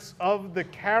Pirates of the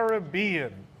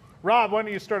Caribbean. Rob, why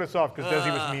don't you start us off, because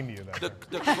Desi was mean to you that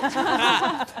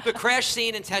The crash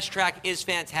scene in Test Track is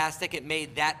fantastic. It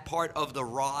made that part of the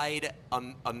ride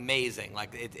amazing.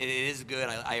 Like it is good.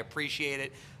 I appreciate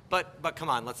it. But come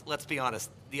on, let's be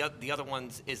honest. The other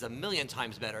ones is a million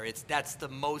times better. That's the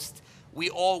most. We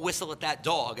all whistle at that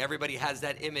dog. Everybody has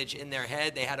that image in their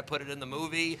head. They had to put it in the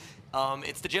movie.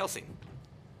 It's the jail scene.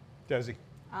 Desi.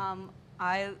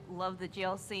 I love the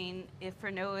jail scene, if for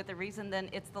no other reason than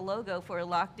it's the logo for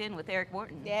Locked In with Eric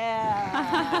Morton.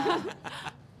 Yeah.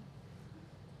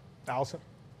 Allison?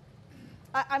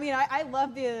 I mean, I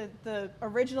love the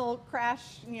original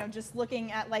Crash. Just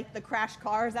looking at the Crash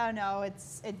cars. I don't know.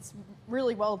 It's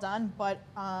really well done. But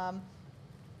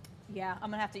yeah, I'm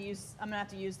gonna have to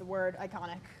use the word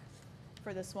iconic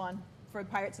for this one for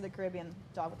Pirates of the Caribbean.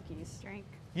 Dog with the keys. Drink.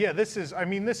 Yeah, this is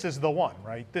the one,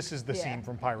 right? This is the Yeah, scene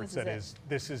from Pirates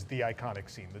this is the iconic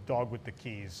scene, the dog with the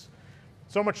keys.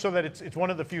 So much so that it's one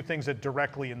of the few things that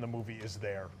directly in the movie is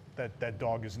there. That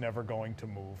dog is never going to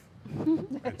move.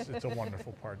 It's a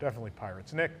wonderful part. Definitely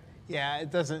Pirates. Nick? Yeah,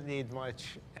 it doesn't need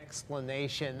much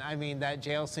explanation. I mean, that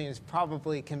jail scene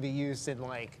probably can be used in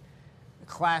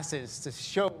classes to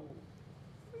show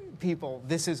people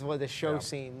this is what a show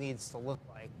scene needs to look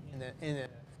like in an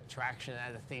attraction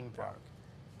at a theme park.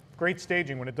 Great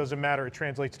staging. When it doesn't matter, it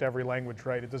translates to every language,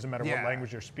 right? It doesn't matter what Yeah.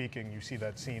 language you're speaking. You see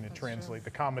that scene, it translates.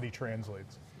 The comedy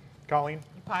translates. Colleen?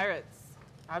 Pirates.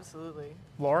 Absolutely.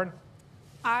 Lauren?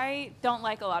 I don't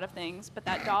like a lot of things, but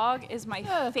that dog is my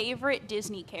favorite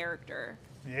Disney character.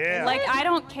 Yeah. Like, I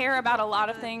don't care about a lot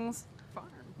of things,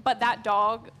 but that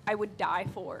dog I would die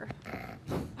for.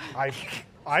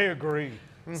 I agree.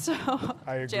 So,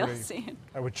 I agree. jail scene.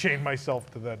 I would chain myself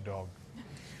to that dog.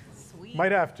 Sweet.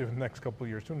 Might have to in the next couple of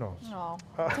years. Who knows? No.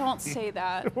 Don't say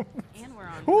that. And we're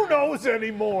on. Who knows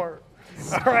anymore?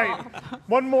 All right.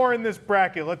 One more in this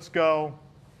bracket. Let's go.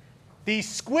 The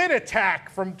squid attack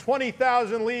from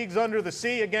 20,000 Leagues Under the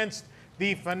Sea against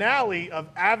the finale of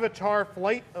Avatar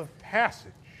Flight of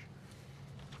Passage.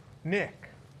 Nick.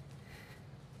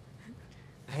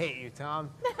 I hate you,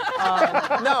 Tom.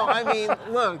 No, I mean,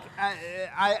 look,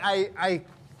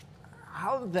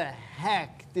 how the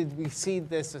heck did we see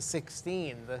this a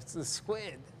 16? The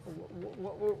squid.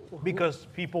 Because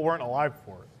people weren't alive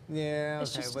for it. Yeah,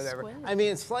 It's okay, just a whatever. squid. I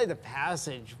mean, it's Flight of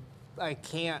Passage. I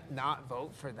can't not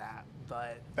vote for that,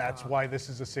 but That's why this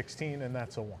is a 16 and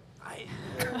that's a 1.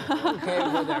 okay,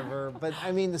 whatever. But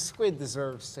I mean, the squid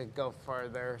deserves to go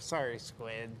farther. Sorry,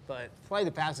 squid, but Flight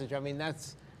of Passage. I mean,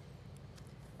 that's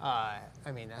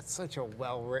such a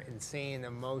well-written scene,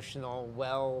 emotional,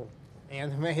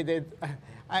 well-animated.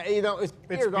 It's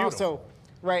weird also,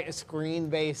 right? A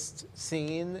screen-based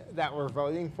scene that we're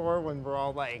voting for when we're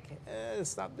all like,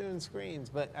 stop doing screens.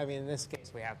 But I mean, in this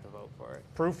case, we have to vote for it.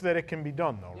 Proof that it can be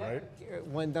done, though, right?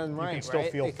 When done right, can still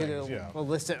right? feel it could things, yeah.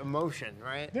 elicit emotion,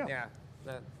 right? Yeah.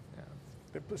 That-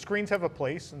 The screens have a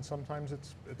place, and sometimes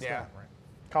it's Yeah. not, right?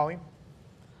 Colleen?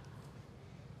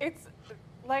 It's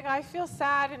like I feel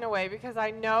sad in a way because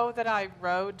I know that I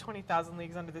rode 20,000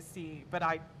 Leagues Under the Sea, but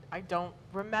I don't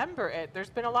remember it. There's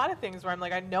been a lot of things where I'm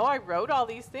like, I know I wrote all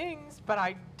these things, but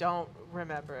I don't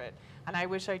remember it. And I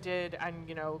wish I did and,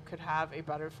 could have a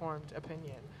better formed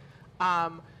opinion.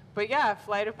 But yeah,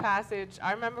 Flight of Passage,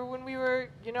 I remember when we were,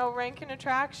 ranking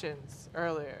attractions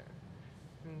earlier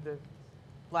in the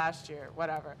last year,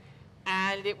 whatever.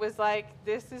 And it was like,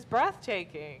 this is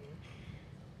breathtaking.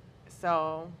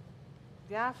 So,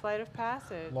 yeah, Flight of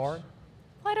Passage. Lauren?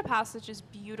 Flight of Passage is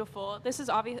beautiful. This is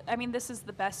obvious. I mean, this is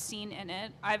the best scene in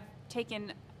it. I've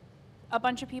taken a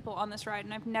bunch of people on this ride,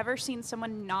 and I've never seen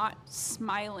someone not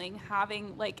smiling,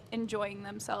 enjoying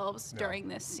themselves during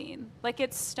this scene. Like,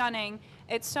 it's stunning.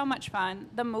 It's so much fun.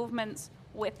 The movements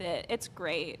with it, it's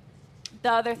great.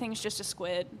 The other thing's just a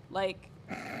squid. Like,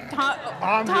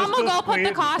 Tom will go put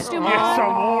the costume on. Yes,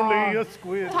 I'm only a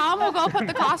squid. Tom will go put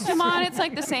the costume on. It's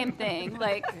like the same thing.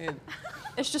 Like,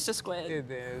 it's just a squid.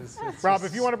 It is. Rob,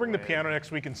 if you want to bring the piano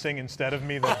next week and sing instead of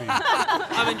me, that'd be...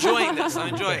 I'm enjoying this. I'm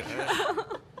enjoying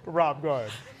it. Rob, go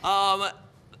ahead.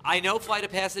 I know Flight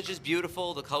of Passage is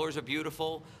beautiful. The colors are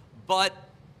beautiful, but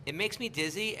it makes me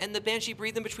dizzy, and the Banshee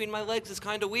breathing between my legs is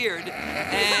kind of weird.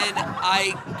 And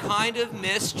I kind of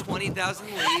missed 20,000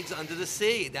 Leagues Under the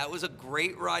Sea. That was a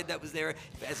great ride that was there.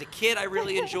 As a kid, I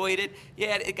really enjoyed it.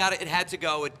 Yeah, it had to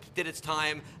go. It did its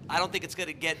time. I don't think it's going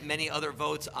to get many other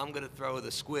votes. I'm going to throw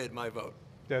the squid my vote.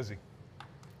 Desi.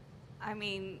 I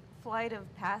mean, Flight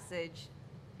of Passage,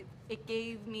 it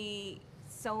gave me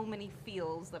so many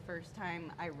feels the first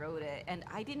time I rode it, and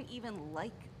I didn't even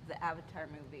like the Avatar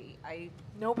movie.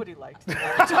 Nobody liked it.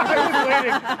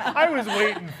 I was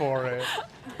waiting for it.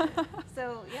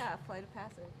 So yeah, Flight of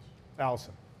Passage.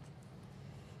 Allison.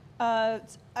 I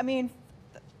mean,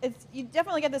 you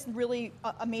definitely get this really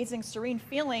amazing, serene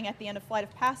feeling at the end of Flight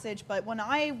of Passage, but when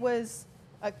I was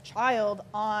a child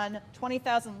on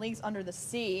 20,000 Leagues Under the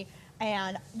Sea,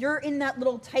 and you're in that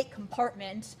little tight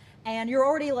compartment, and you're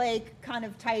already kind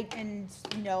of tight and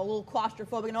a little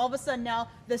claustrophobic, and all of a sudden now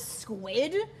the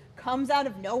squid comes out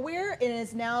of nowhere and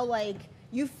is now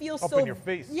you feel Up in your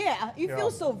face. Yeah, you feel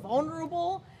so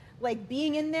vulnerable,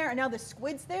 being in there, and now the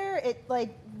squid's there. It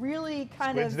really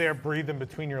kind Squid's of there breathing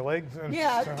between your legs. And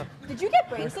yeah. Did you get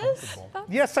braces?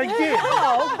 Yes, I did.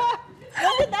 Oh,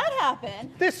 when did that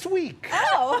happen? This week.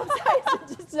 Oh, I'm sorry.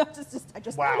 I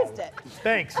just Wow. noticed it.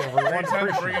 Thanks, everyone.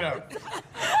 Bring it up.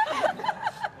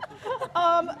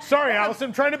 Sorry, Allison.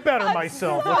 I'm trying to better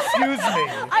myself. Excuse me.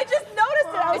 I just noticed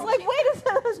it. I was like, wait a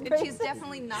second. And she's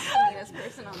definitely not the meanest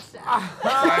person on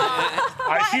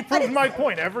staff. She proved my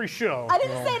point every show. I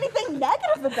didn't say anything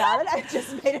negative about it. I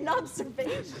just made an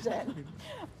observation.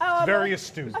 Very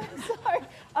astute. I'm sorry.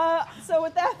 So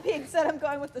with that being said, I'm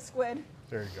going with the squid.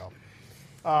 There you go.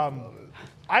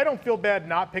 I don't feel bad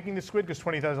not picking the squid because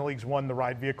 20,000 Leagues won the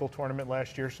ride vehicle tournament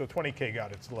last year, so 20K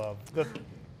got its love.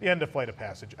 The end of Flight of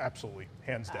Passage, absolutely,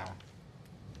 hands down.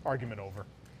 Argument over.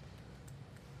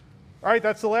 All right,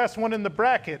 that's the last one in the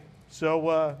bracket.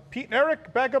 So, Pete and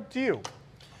Eric, back up to you.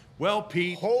 Well,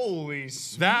 Pete, holy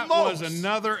that smokes. was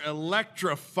another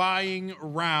electrifying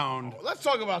round. Let's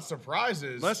talk about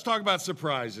surprises. Let's talk about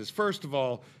surprises. First of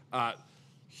all,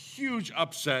 huge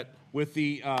upset with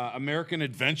the American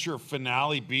Adventure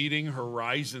finale beating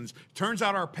Horizons. Turns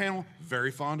out our panel,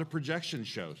 very fond of projection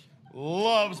shows.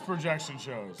 Loves projection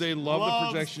shows. They love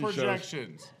the projection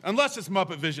projections. shows. Unless it's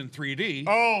Muppet Vision 3D.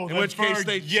 Oh, in which case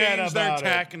they change their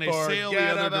tack and they sail the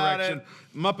other direction.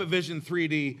 Muppet Vision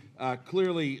 3D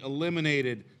clearly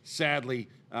eliminated, sadly,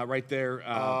 right there.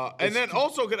 And then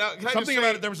also, can I just something say,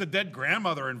 about it, there was a dead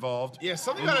grandmother involved. Yeah,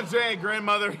 something about a dead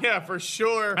grandmother. Yeah, for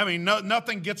sure. I mean,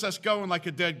 nothing gets us going like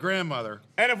a dead grandmother.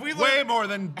 And if we way more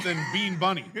than Bean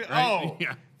Bunny. Right? Oh,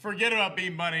 yeah. Forget about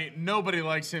Bean Bunny. Nobody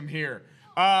likes him here.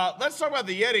 Let's talk about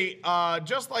the Yeti.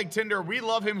 Just like Tinder, we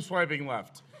love him swiping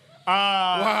left.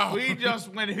 Wow.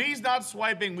 When he's not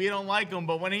swiping, we don't like him.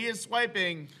 But when he is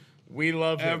swiping, we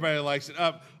love him. Everybody likes it.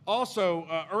 Also,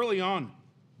 early on,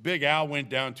 Big Al went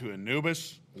down to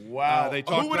Anubis. Wow.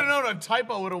 Who would have known a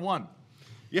typo would have won?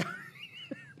 Yeah.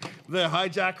 The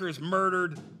hijacker is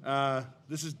murdered.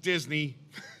 This is Disney.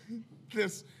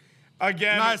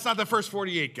 Again. No, it's not the first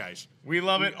 48, guys. We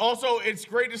love it. Also, it's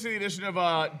great to see the addition of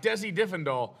Desi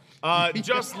Diffendahl.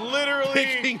 Just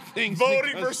literally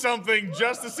voting for something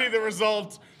just to see the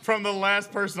result from the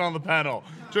last person on the panel.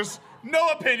 Just no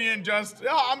opinion, just,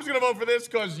 I'm just going to vote for this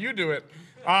because you do it.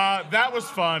 That was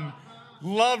fun.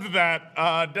 Loved that.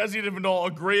 Desi Diffendahl,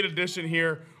 a great addition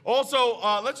here. Also,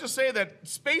 let's just say that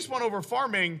Space One over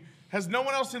Farming has no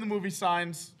one else in the movie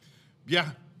signs. Yeah.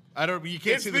 You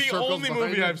can't see the circles only behind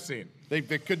movie it. I've seen.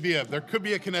 There could be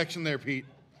a connection there, Pete.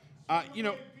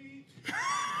 And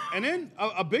then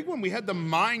a big one. We had the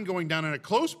Mine going down in a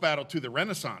close battle to the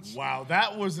Renaissance. Wow,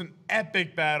 that was an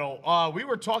epic battle. We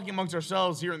were talking amongst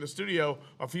ourselves here in the studio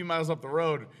a few miles up the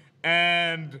road,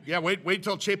 and yeah, wait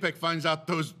till Chapek finds out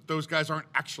those guys aren't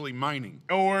actually mining,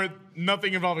 or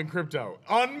nothing involving crypto.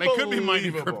 Unbelievable. They could be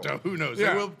mining crypto. Who knows?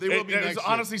 Yeah. They will be next It's year.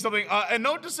 honestly something. And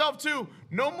note to self too: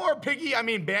 no more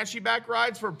Banshee back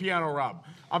rides for Piano Rob.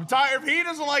 I'm tired. If he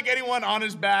doesn't like anyone on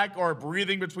his back or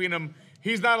breathing between him,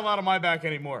 he's not allowed on my back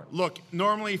anymore. Look,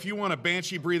 normally if you want a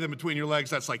Banshee breathing between your legs,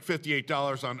 that's like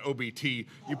 $58 on OBT.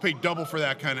 You pay double for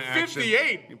that kind of action.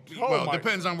 58. Well, it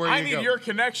depends on where you go. I need your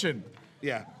connection.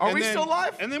 Yeah. Are we still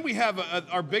live? And then we have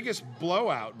our biggest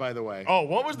blowout, by the way. Oh,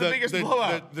 what was the biggest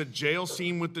blowout? The jail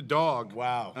scene with the dog.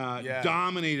 Wow.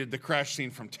 Dominated the crash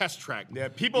scene from Test Track. Yeah,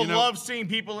 people love seeing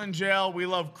people in jail. We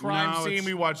love crime scene.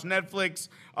 We watch Netflix.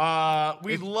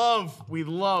 We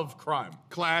love crime.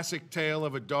 Classic tale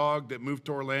of a dog that moved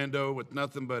to Orlando with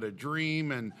nothing but a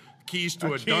dream and keys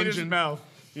to a key in his dungeon. mouth.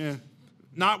 Yeah.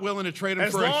 Not willing to trade him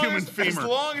for a human femur. As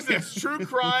long as it's true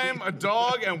crime, a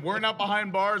dog, and we're not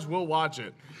behind bars, we'll watch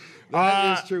it.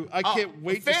 That is true. I can't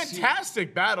wait to see.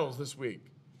 Fantastic battles this week.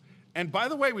 And by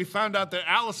the way, we found out that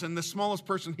Allison, the smallest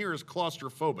person here, is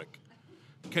claustrophobic.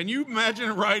 Can you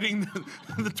imagine riding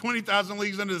the 20,000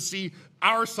 Leagues Under the Sea,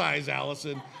 our size,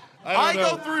 Allison? I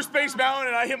go through Space Mountain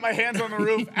and I hit my hands on the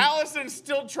roof. Allison's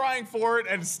still trying for it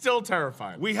and still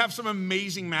terrified. We have some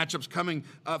amazing matchups coming.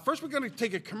 First, we're going to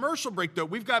take a commercial break, though.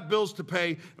 We've got bills to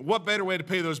pay. What better way to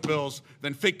pay those bills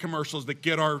than fake commercials that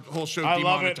get our whole show demonetized?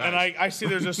 I love it, and I see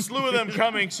there's a slew of them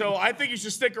coming, so I think you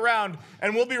should stick around,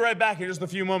 and we'll be right back in just a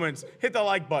few moments. Hit the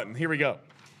like button. Here we go.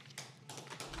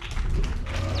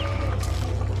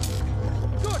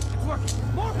 Good, it's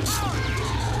working. More power!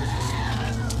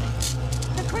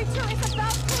 The creature is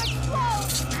about to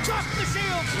explode! Drop the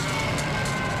shield!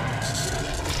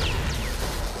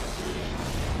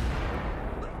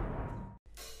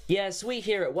 Yes, we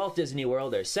here at Walt Disney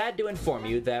World are sad to inform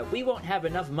you that we won't have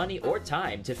enough money or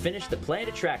time to finish the planned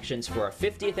attractions for our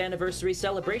 50th anniversary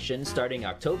celebration starting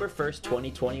October 1st,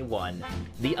 2021.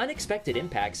 The unexpected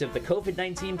impacts of the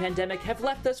COVID-19 pandemic have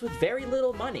left us with very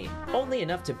little money, only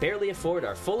enough to barely afford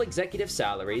our full executive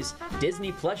salaries,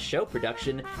 Disney Plus show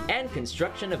production, and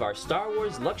construction of our Star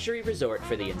Wars luxury resort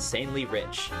for the insanely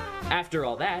rich. After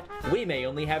all that, we may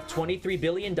only have $23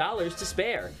 billion to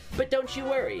spare. But don't you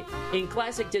worry, in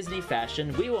classic Disney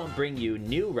fashion, we won't bring you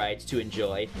new rides to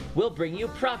enjoy. We'll bring you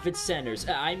profit centers,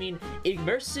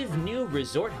 immersive new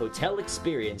resort hotel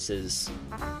experiences.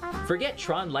 Forget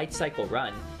Tron Light Cycle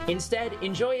Run. Instead,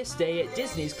 enjoy a stay at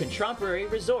Disney's Contemporary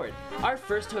Resort, our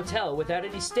first hotel without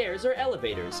any stairs or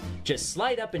elevators. Just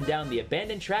slide up and down the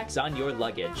abandoned tracks on your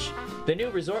luggage. The new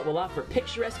resort will offer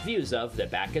picturesque views of the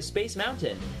back of Space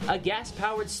Mountain, a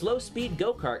gas-powered slow-speed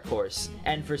go-kart course,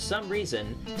 and for some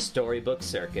reason, Storybook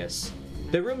Circus.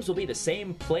 The rooms will be the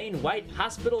same plain white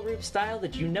hospital room style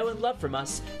that you know and love from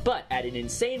us, but at an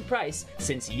insane price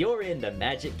since you're in the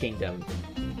Magic Kingdom.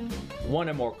 Want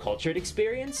a more cultured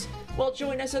experience? Well,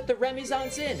 join us at the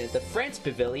Renaissance Inn at the France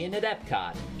Pavilion at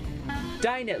Epcot.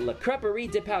 Dine at La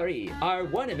Crêperie de Paris, our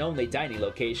one and only dining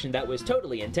location that was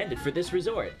totally intended for this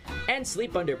resort, and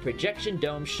sleep under projection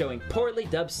domes showing poorly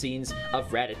dubbed scenes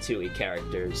of Ratatouille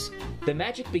characters. The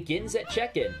magic begins at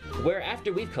check-in, where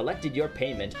after we've collected your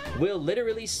payment, we'll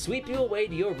literally sweep you away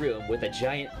to your room with a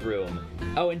giant broom.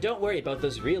 Oh, and don't worry about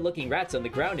those real-looking rats on the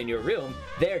ground in your room,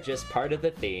 they're just part of the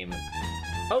theme.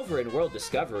 Over in World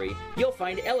Discovery, you'll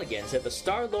find elegance at the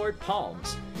Star-Lord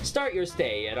Palms. Start your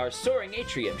stay at our soaring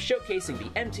atrium showcasing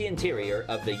the empty interior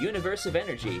of the Universe of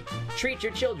Energy. Treat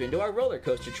your children to our roller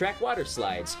coaster track water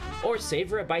slides, or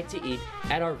savor a bite to eat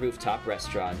at our rooftop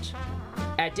restaurant.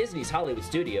 At Disney's Hollywood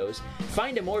Studios,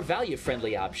 find a more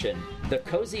value-friendly option, the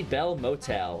Cozy Bell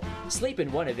Motel. Sleep in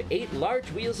one of 8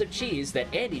 large wheels of cheese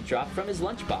that Andy dropped from his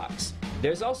lunchbox.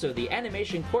 There's also the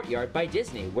Animation Courtyard by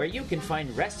Disney, where you can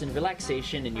find rest and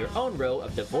relaxation in your own row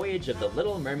of the Voyage of the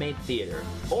Little Mermaid Theater,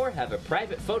 or have a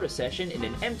private photo session in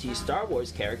an empty Star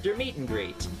Wars character meet and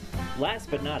greet. Last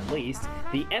but not least,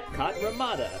 the Epcot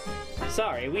Ramada.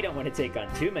 Sorry, we don't want to take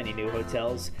on too many new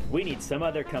hotels. We need some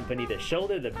other company to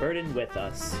shoulder the burden with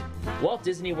us. Walt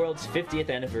Disney World's 50th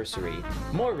anniversary.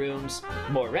 More rooms,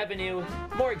 more revenue,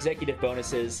 more executive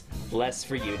bonuses, less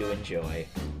for you to enjoy.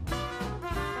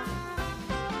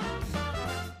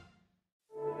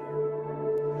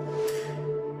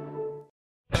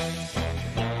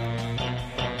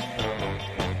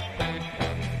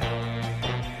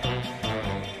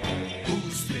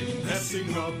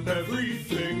 Up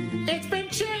everything. It's been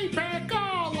J-Pack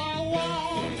all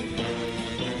along.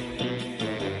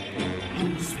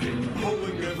 Who's been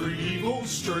pulling every evil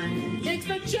string? It's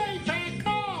been J-Pack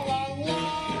all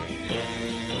along.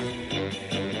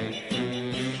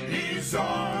 He's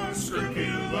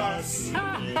unscrupulous,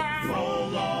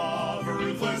 full of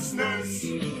ruthlessness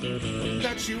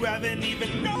that you haven't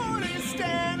even noticed,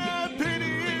 and a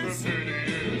pity is.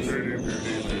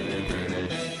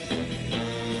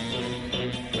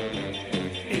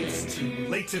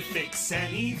 Late to fix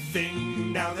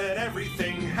anything now that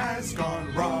everything has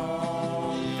gone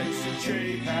wrong. Thanks to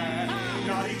J-Pack,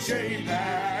 naughty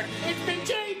J-Pack. It's been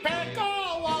J-Pack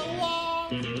all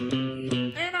along.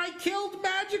 And I killed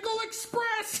Magical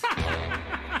Express.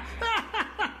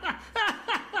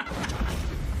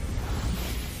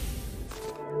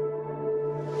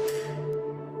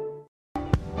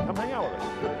 Come hang out with us.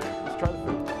 Let's try the food.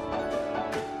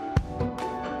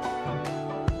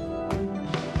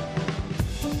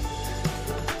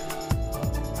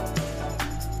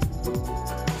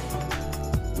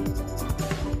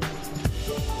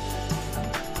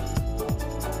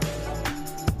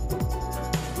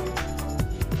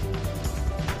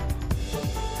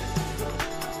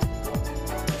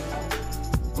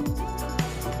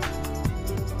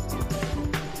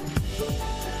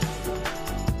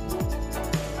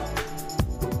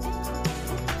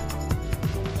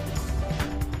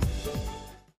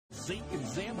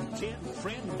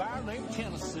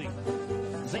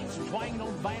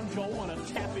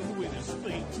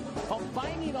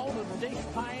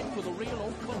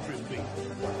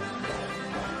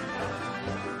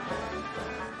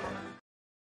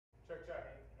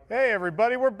 Hey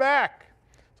everybody, we're back.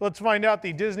 So let's find out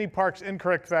the Disney Parks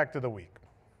Incorrect Fact of the Week.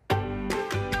 The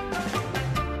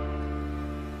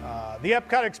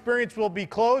Epcot experience will be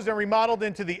closed and remodeled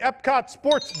into the Epcot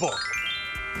Sportsbook.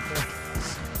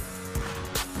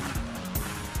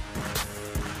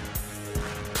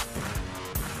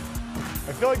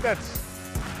 I feel like that's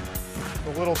a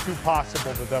little too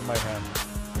possible that might happen.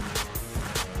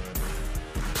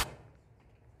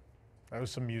 That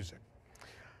was some music.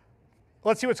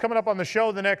 Let's see what's coming up on the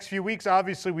show the next few weeks.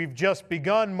 Obviously, we've just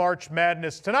begun March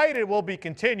Madness tonight. It will be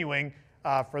continuing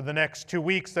for the next 2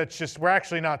 weeks. That's just, we're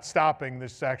actually not stopping.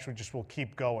 This actually just will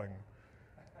keep going.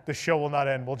 The show will not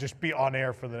end. We'll just be on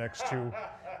air for the next 2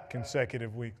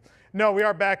 consecutive weeks. No, we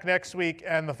are back next week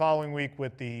and the following week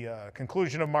with the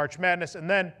conclusion of March Madness. And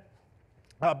then,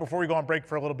 before we go on break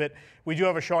for a little bit, we do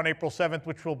have a show on April 7th,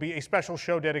 which will be a special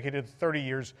show dedicated to 30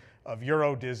 years of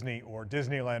Euro Disney, or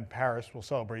Disneyland Paris. We'll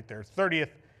celebrate their 30th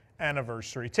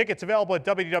anniversary. Tickets available at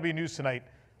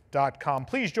www.newstonight.com.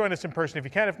 Please join us in person if you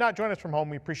can. If not, join us from home.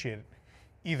 We appreciate it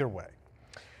either way.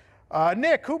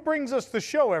 Nick, who brings us the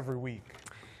show every week?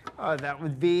 That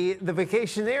would be the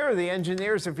Vacationeer, the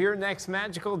engineers of your next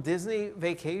magical Disney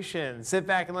vacation. Sit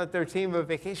back and let their team of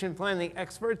vacation planning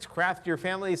experts craft your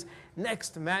family's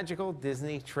next magical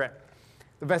Disney trip.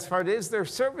 The best part is their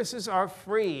services are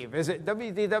free. Visit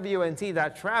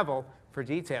wdwnt.travel for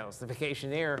details. The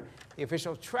Vacationeer, the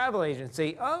official travel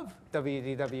agency of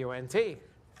WDWNT.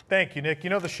 Thank you, Nick. You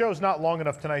know, the show's not long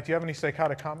enough tonight. Do you have any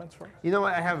psychotic comments for us? You know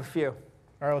what? I have a few.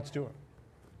 All right, let's do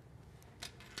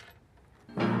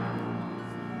it.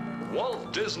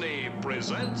 Walt Disney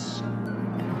presents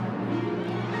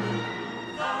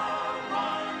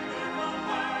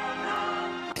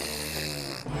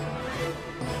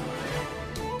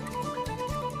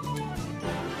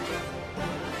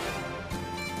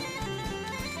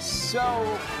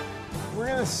So we're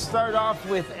going to start off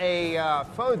with a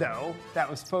photo that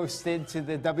was posted to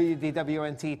the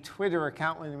WDWNT Twitter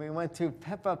account when we went to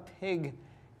Peppa Pig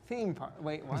theme park.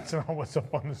 Wait, what? That's not what's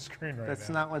up on the screen right That's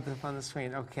now. not what's up on the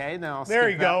screen. Okay, now I'll There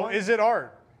skip you that go. one. Is it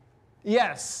art?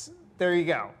 Yes, there you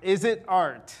go. Is it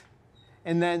art?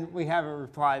 And then we have a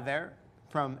reply there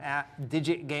from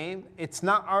 @DigitGame. It's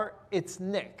not art, it's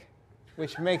Nick,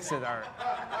 which makes it art.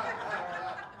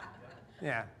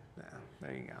 Yeah,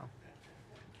 there you go.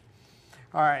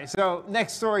 All right, so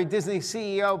next story, Disney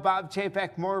CEO Bob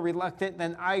Chapek more reluctant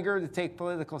than Iger to take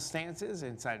political stances,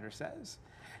 insider says.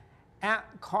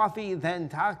 @Coffee Then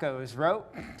Tacos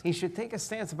wrote, he should take a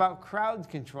stance about crowd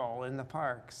control in the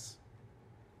parks.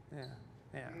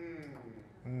 Yeah.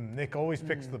 Nick always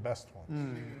picks the best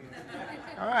ones.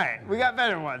 All right, we got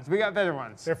better ones.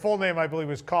 Their full name, I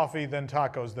believe, is Coffee, then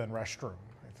Tacos, then Restroom,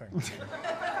 I think. Their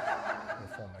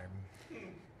full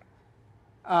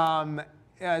name.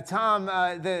 Tom,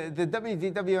 the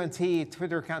WDWNT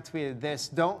Twitter account tweeted this.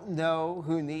 Don't know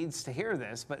who needs to hear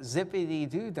this, but Zippity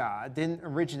Doo-Dah didn't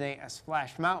originate as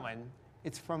Splash Mountain.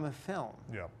 It's from a film.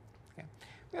 Yeah. Okay.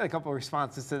 We got a couple of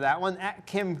responses to that one.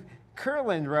 @Kim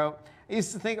Curlin wrote, I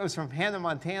used to think it was from Hannah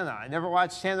Montana. I never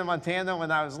watched Hannah Montana when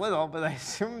I was little, but I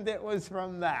assumed it was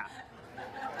from that.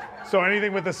 So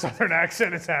anything with a southern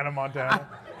accent is Hannah Montana?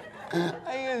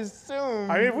 I assume.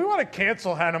 I mean, if we want to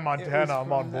cancel Hannah Montana,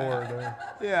 I'm on board.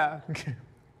 Yeah.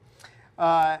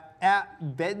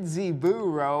 @Betsy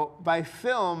Boo wrote, by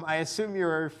film, I assume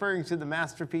you're referring to the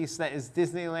masterpiece that is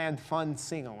Disneyland Fun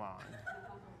Sing-Along.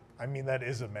 I mean, that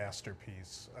is a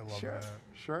masterpiece. I love that.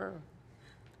 Sure.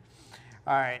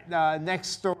 All right, next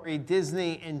story,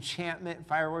 Disney Enchantment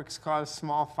fireworks cause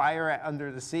small fire at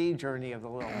Under the Sea, Journey of the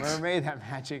Little Mermaid at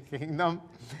Magic Kingdom.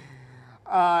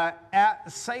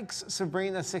 @Sykes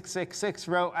Sabrina 666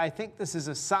 wrote, I think this is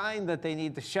a sign that they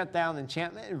need to shut down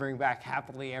Enchantment and bring back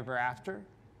Happily Ever After.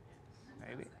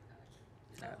 Maybe.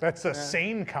 That's a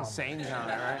sane comment. Sane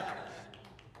comment,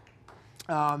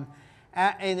 right?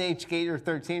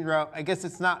 @NHGator13 wrote, I guess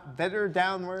it's not better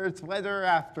down where it's wetter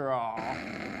after all.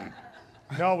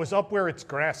 No, it was up where it's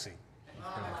grassy.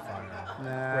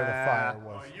 Where the fire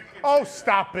was. Oh,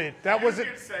 stop it. That wasn't.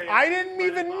 I didn't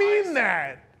even mean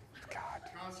that.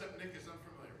 Concept Nick is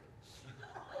unfamiliar.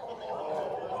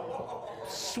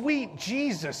 Sweet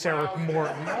Jesus, Eric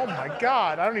Morton. Oh my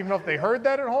God. I don't even know if they heard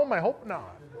that at home. I hope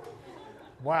not.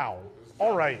 Wow.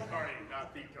 All right.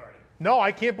 No,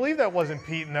 I can't believe that wasn't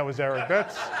Pete and that was Eric.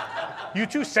 That's you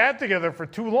two sat together for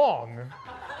too long.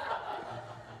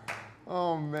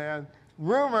 Oh man.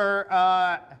 Rumor,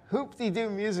 Hoop-Dee-Doo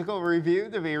musical review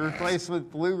to be replaced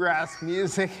with bluegrass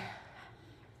music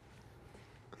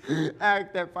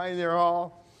act at Pioneer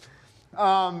Hall.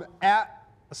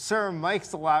 @Sir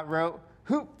Mike's a lot wrote,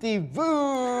 Hoop-Dee-Boo.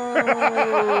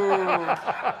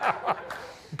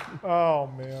 Oh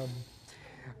man.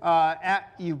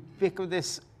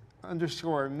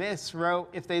 @Ubiquitous_Miss wrote,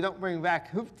 if they don't bring back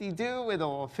Hoop-Dee-Doo,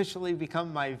 it'll officially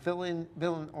become my villain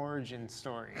origin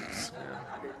stories.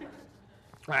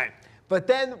 Right. But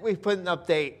then we put an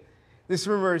update. This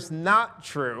rumor is not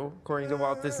true, according to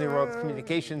Walt Disney World's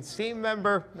communications team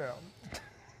member. No.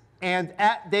 And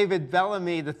 @David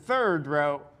Bellamy III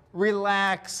wrote,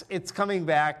 relax, it's coming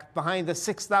back behind a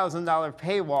 $6,000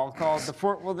 paywall called the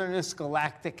Fort Wilderness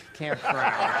Galactic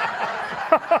Campground.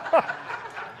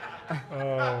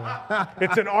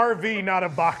 It's an RV, not a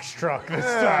box truck this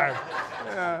time.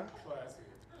 Yeah.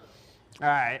 All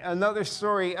right, another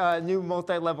story, new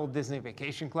multi-level Disney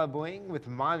Vacation Club wing with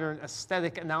modern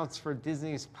aesthetic announced for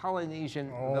Disney's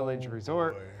Polynesian Village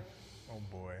Resort. Oh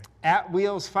boy.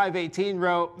 @Wheels518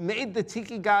 wrote, made the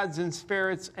tiki gods and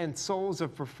spirits and souls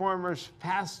of performers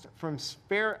passed from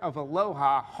Spirit of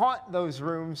Aloha haunt those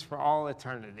rooms for all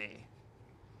eternity.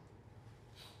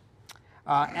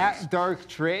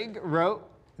 @DarkTrig wrote,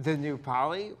 the new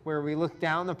Poly, where we look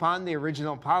down upon the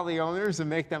original Poly owners and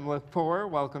make them look poor.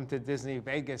 Welcome to Disney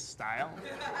Vegas style.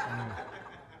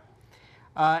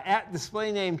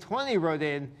 @DisplayName20 wrote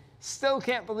in, Still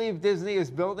can't believe Disney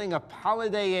is building a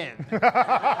Holiday Inn.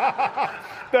 That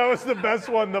was the best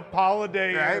one, the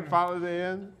Holiday Inn. Right,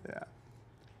 Holiday Inn? Yeah.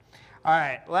 All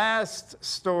right, last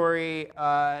story.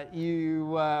 You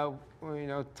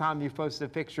know, Tom, you posted a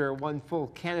picture. One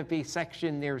full canopy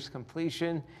section nears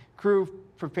completion. Crew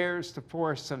prepares to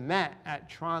pour cement at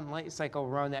Tron Light Cycle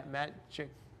Run at Magic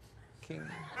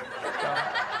Kingdom.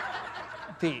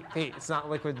 Pete, it's not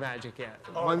Liquid Magic yet.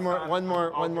 One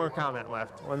more comment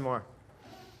left. One more.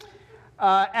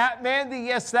 At Mandy,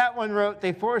 yes, that one wrote,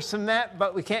 they pour cement,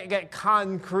 but we can't get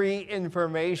concrete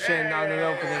information on an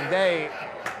opening date.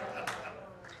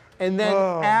 And then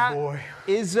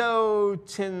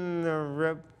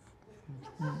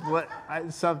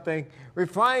something,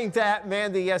 replying to at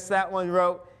Mandy, yes, that one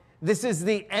wrote, this is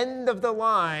the end of the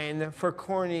line for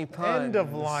corny puns. End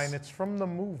of line. It's from the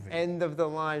movie. End of the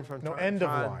line from end of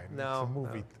Tron. line. No, it's a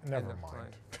movie. Never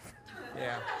mind.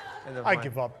 Yeah. I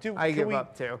give up. I give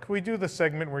up too. Can we do the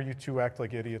segment where you two act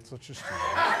like idiots? Let's just do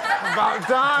that. About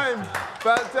time.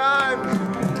 About time.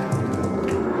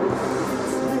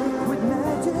 Liquid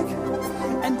magic,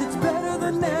 and it's better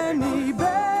than any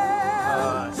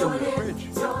bell.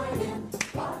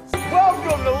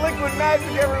 Welcome to Liquid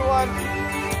Magic, everyone.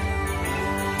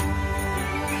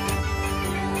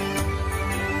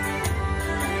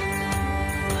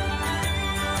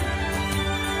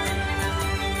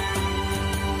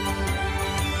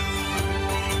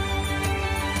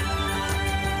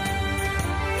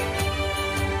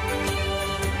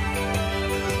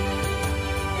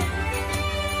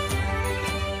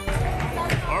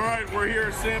 We're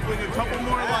here sampling a couple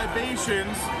more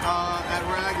libations at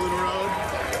Raglan Road.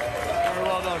 Very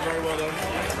well done, very well done.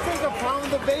 There's a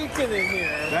pound of bacon in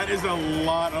here. That is a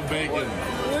lot of bacon.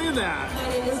 Look at that.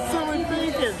 There's so much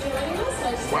bacon.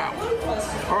 Wow.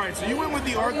 All right, so you went with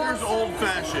the Arthur's Old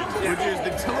Fashioned, which is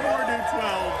the Tullamore Dew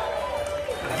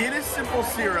 12, Guinness Simple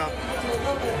Syrup,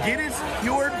 Guinness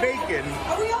Cured Bacon,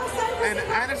 and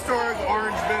Anastorig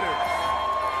Orange Bitter.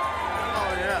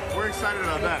 Oh yeah, we're excited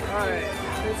about that. All right.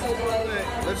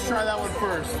 Let's try that one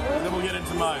first, and then we'll get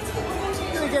into mine.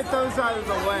 I'm gonna get those out of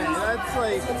the way. That's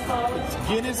like it's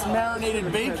Guinness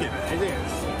marinated bacon. It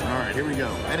is. All right, here we go.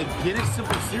 And a Guinness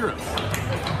Simple Syrup.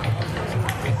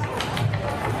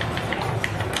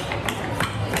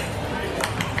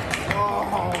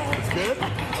 Oh, it's good.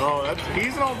 Oh,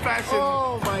 he's an old-fashioned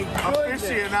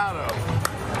aficionado.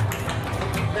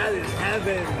 That is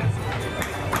heaven.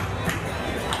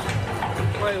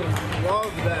 I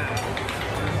love that.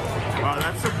 Wow,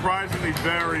 that's surprisingly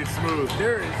very smooth.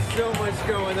 There is so much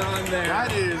going on there.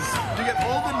 That is, you get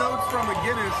all the notes from a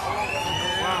Guinness.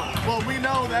 Wow. Well, we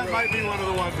know that might be one of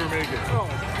the ones we're making. Oh,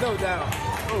 no doubt.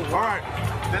 Oh, wow. All right.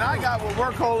 Then I got what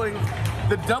we're calling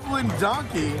the Dublin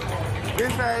Donkey.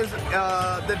 This has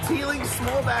the Teeling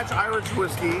Small Batch Irish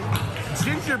Whiskey,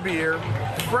 ginger beer,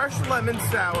 fresh lemon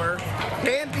sour,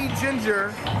 candy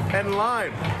ginger, and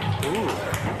lime. Ooh.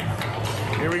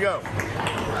 Here we go.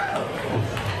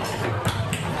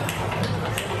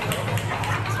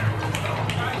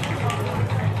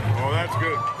 Oh, that's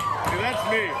good. See, that's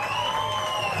me.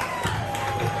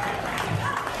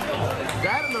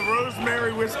 That and the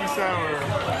rosemary whiskey sour.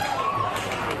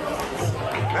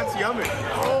 That's yummy.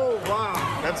 Oh, wow.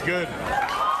 That's good. The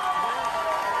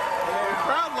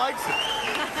crowd likes it.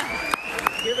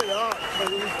 Give it up for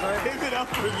these drinks. Give it up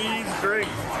for these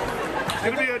drinks. It's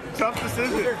going to be a tough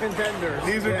decision. These are contenders.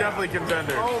 These are definitely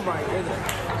contenders. Oh, my goodness.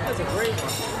 That's a great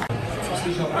one.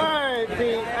 All right,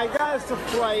 Pete, I got us a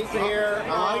flight here.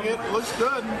 I like it. Looks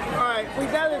good. All right, we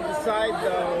got to decide,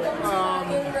 though,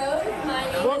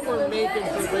 what we're making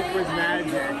for Liquid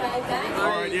Magic.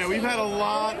 All right, yeah, we've had a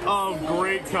lot of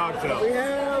great cocktails. We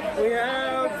have,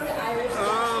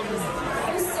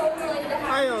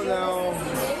 I don't know.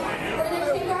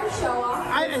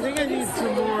 I think I need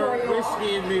some more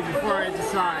whiskey in me before I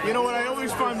decide. You know what? I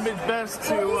always find it best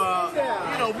to,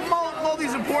 mull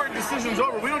these important decisions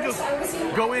over. We don't just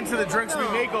go into the drinks we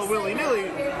make all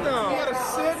willy-nilly. No. You gotta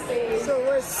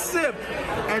sip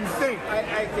and think.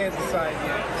 I can't decide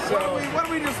yet. So why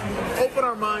don't we just open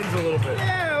our minds a little bit?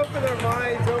 Yeah, open our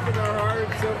minds, open our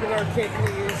hearts, open our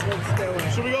kidneys. Let's do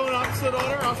it. Should we go in opposite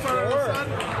order? I'll start on this side.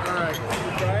 All right.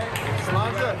 Right?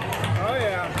 Sláinte. Oh,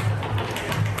 yeah.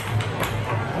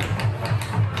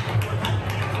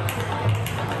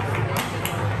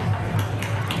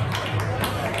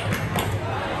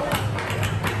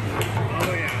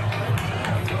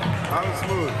 How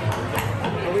smooth.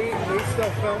 Are we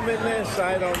still filming this?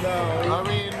 I don't know. I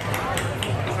mean,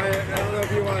 I don't know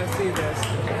if you want to see this.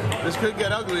 This could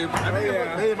get ugly. I think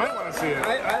they might want to see it.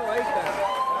 I like that.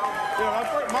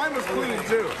 Yeah, mine was clean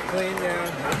too. Clean,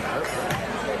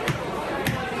 yeah.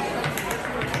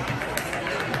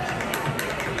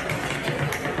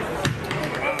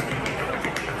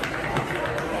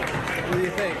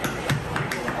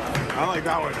 like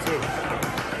that one too.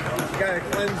 Gotta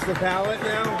cleanse the palate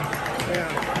now.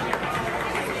 Yeah.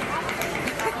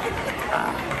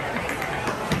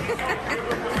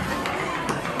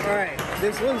 All right,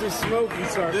 this one's a smoky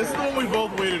sarcasm. This is the one we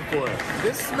both waited for.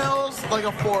 This smells like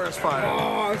a forest fire.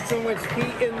 Oh, so much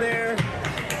heat in there.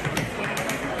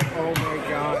 Oh my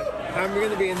God. I'm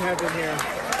gonna be in heaven here.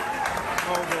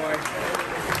 Oh boy.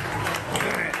 All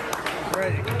right, I'm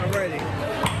ready. I'm ready.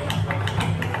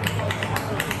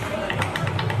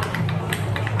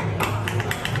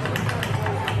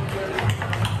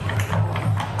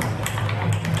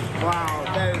 Wow,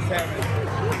 that is heaven.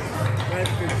 That's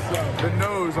good stuff. The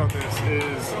nose on this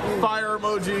is fire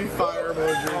emoji, fire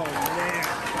emoji. Oh man.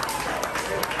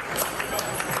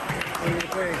 What do you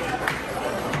think?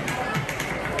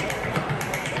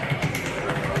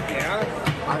 Yeah?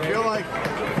 I feel like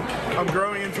I'm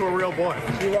growing into a real boy.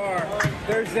 You are.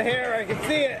 There's the hair. I can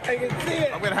see it. I can see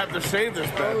it. I'm gonna have to shave this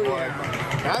bad boy.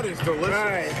 Yeah. That is delicious. All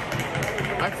right.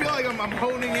 I feel like I'm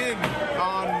honing in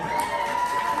on.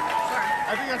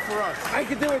 I think that's for us. I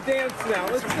can do a dance now.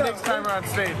 Let's go. Next time we're on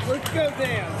stage. Let's go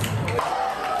dance.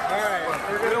 All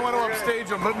right. We don't want to upstage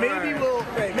them, but maybe we'll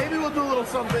do a little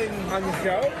something on the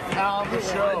show. On the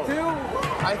show.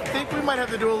 I think we might have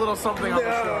to do a little something on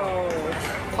the show.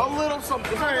 A little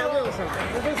something. All right, a little something.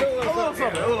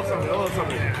 A little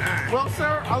something. Well,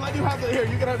 sir, I'll let you have it here.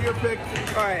 You can have your pick.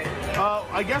 All right.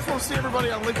 I guess we'll see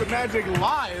everybody on Liquid Magic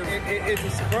live. It's a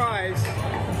surprise.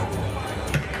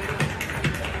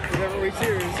 Whatever we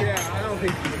choose, yeah. I don't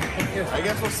think. I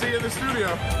guess we'll see you in the studio.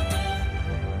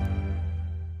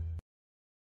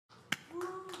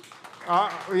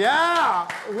 Yeah.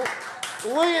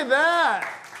 Look at that.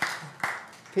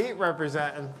 Pete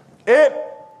representing. It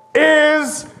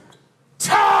is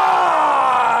time!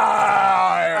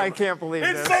 I can't believe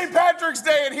it's this. St. Patrick's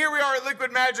Day, and here we are at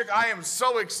Liquid Magic. I am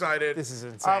so excited. This is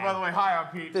insane. By the way, hi, I'm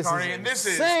Pete Carney, and this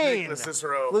is Nicholas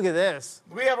Cicero. Look at this.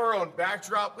 We have our own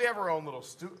backdrop. We have our own little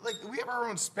we have our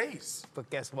own space. But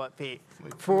guess what, Pete?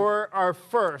 For our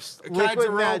first Can I Liquid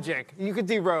derobe? Magic, you could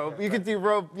derobe. You could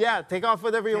derobe. Yeah, take off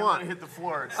whatever you Can't want. let it hit the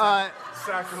floor. It's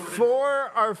sacrilege. For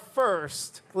our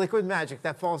first Liquid Magic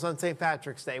that falls on St.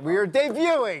 Patrick's Day, we are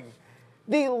debuting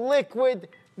the Liquid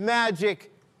Magic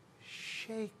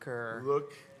Shaker.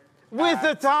 Look. With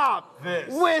a top. This.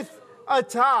 With a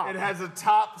top. It has a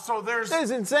top, so there's. This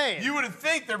is insane. You would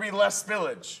think there'd be less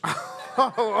spillage.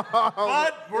 But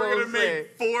we're going to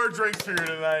make 4 drinks for you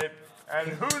tonight. And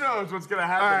who knows what's going to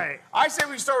happen. All right. I say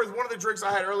we start with one of the drinks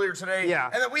I had earlier today. Yeah.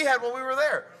 And that we had while we were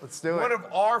there. Let's do it. One of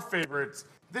our favorites.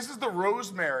 This is the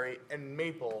rosemary and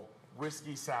maple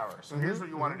whiskey sour. So here's what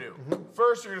you want to do.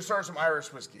 First, you're going to start some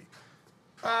Irish whiskey.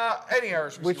 Any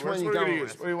Irish whiskey. Which one you going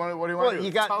with? What do you want to Well, do? you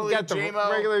got the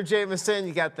JMO. regular Jameson.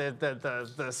 You got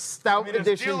the stout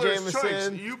edition dealer's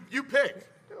Jameson. choice. You pick.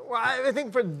 Well, I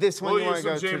think for this one We'll you want use to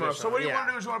go some JMO. traditional. So what you yeah. want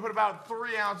to do is you want to put about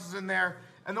 3 ounces in there.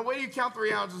 And the way you count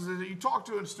 3 ounces is that you talk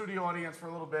to a studio audience for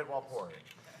a little bit while pouring.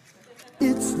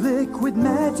 It's Liquid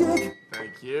Magic.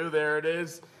 Thank you. There it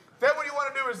is. Then what you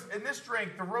want to do is, in this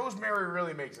drink, the rosemary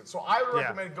really makes it. So I would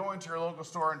recommend going to your local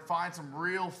store and find some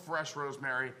real fresh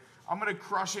rosemary. I'm going to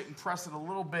crush it and press it a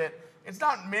little bit. It's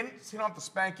not mint, so you don't have to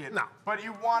spank it. No. But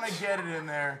you want to get it in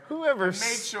there. Whoever and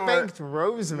make sure spanked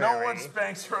rosemary? No one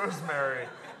spanks rosemary.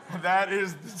 That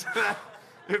is,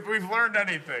 if we've learned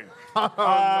anything.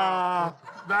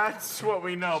 That's what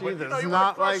we know. She But does you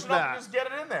not want to crush like it up that. and just get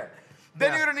it in there.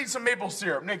 Then Yeah. you're going to need some maple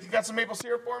syrup. Nick, you got some maple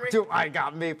syrup for me? Dude, I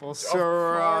got maple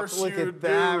syrup. course Look you at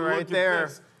that do. right Look at there.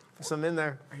 this. Some in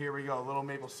there. Here we go, a little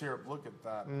maple syrup. Look at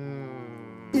that.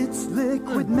 It's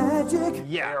Liquid Magic.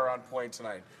 They are on point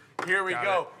tonight. Here we Got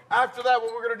go. After that,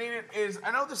 what we're going to need is,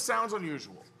 I know this sounds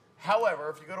unusual. However,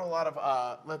 if you go to a lot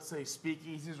of, let's say,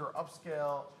 speakeasies or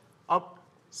uptown.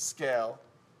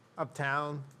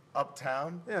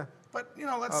 Yeah. But, you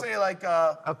know, let's say like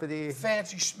uppity.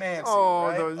 fancy schmancy, Oh,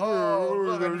 right? those-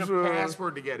 look, I need a those,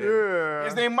 password to get in. yeah.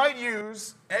 Is they might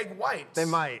use egg whites. They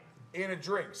might. In a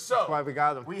drink. So, That's why we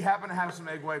got them. we happen to have some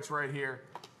egg whites right here.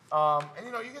 And,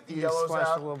 you know, you get the You yellows splash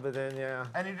out. a little bit in, yeah.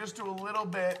 And you just do a little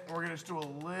bit. We're going to just do a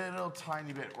little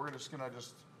tiny bit. We're just going to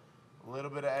a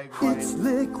little bit of egg white. It's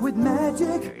Liquid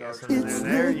Magic. It's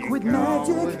Liquid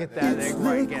Magic. Look at that It's egg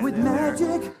white Liquid getting in there.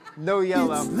 Magic. No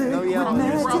yellow. It's No Liquid yellow. You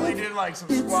Magic. probably did like some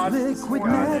It's squash. Liquid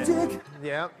Magic.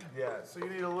 Yep. Yeah, so you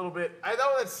need a little bit. I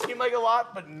know that seemed like a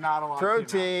lot, but not a lot.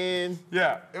 Protein.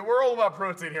 Yeah, and we're all about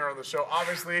protein here on the show.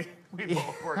 Obviously, we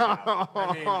both work out.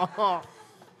 I mean,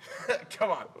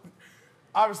 come on.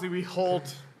 Obviously, we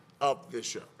hold up this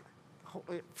show.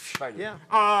 Thank you.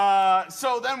 Yeah.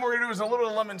 So then what we're gonna do is a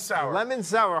little lemon sour. Lemon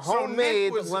sour, So Nick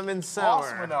homemade was lemon sour.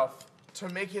 Awesome enough to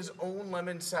make his own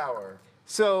lemon sour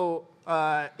So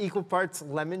equal parts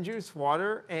lemon juice,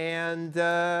 water, and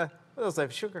what else? I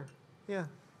have sugar. Yeah,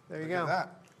 there you go. Look at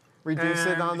that. Reduce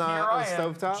it on the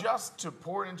stovetop. Just to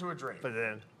pour it into a drink. Put it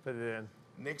in. Put it in.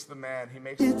 Nick's the man. He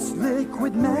makes It's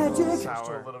liquid magic.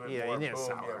 Sour. A little bit Yeah, more. you need a Boom.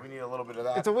 sour. Yeah, we need a little bit of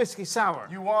that. It's a whiskey sour.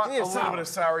 You want You need a little sour. bit of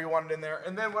sour, you want it in there.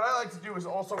 And then what I like to do is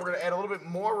also we're going to add a little bit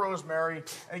more rosemary.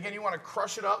 And again, you want to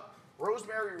crush it up.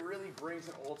 Rosemary really brings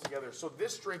it all together. So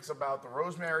this drink's about the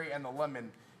rosemary and the lemon.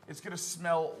 It's going to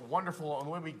smell wonderful. And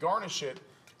the way we garnish it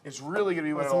is really going to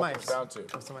be what it all comes down to.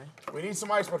 What's some ice? We need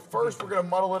some ice, but first we're going to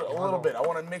muddle it a little bit. I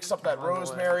want to mix up that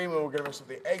rosemary. We're going to mix up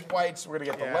the egg whites. We're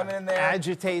going to get the lemon in there.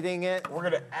 Agitating it. We're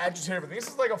going to agitate everything. This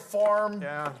is like a farm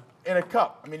in a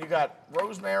cup. I mean, you got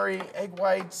rosemary, egg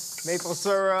whites, maple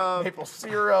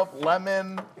syrup,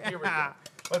 lemon. Here we go.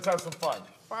 Let's have some fun.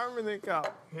 Farm in a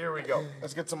cup. Here we go.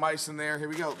 Let's get some ice in there. Here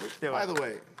we go. By the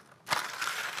way,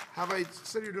 have I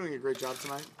said you're doing a great job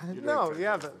tonight? No, you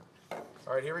haven't.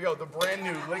 All right, here we go. The brand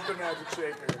new Liquid Magic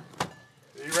Shaker.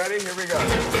 Are you ready? Here we go.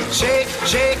 Shake,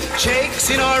 shake, shake,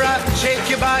 Sinora, shake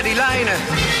your body liner.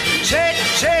 Shake,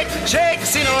 shake, shake,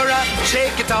 Sinora,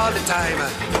 shake it all the time.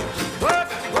 Work,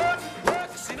 work, work,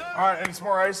 Sinora. All right, any some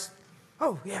more ice?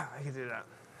 Oh, yeah, I can do that.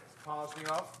 Polish me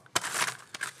off.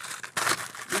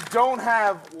 We don't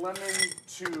have lemon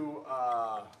to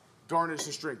garnish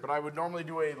this drink, but I would normally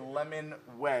do a lemon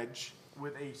wedge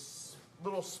with a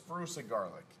little spruce of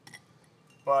garlic.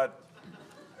 But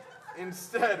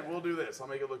instead, we'll do this. I'll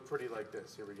make it look pretty like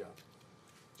this. Here we go.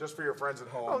 Just for your friends at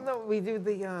home. Oh, no, we do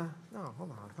the, no,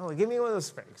 hold on. Give me one of those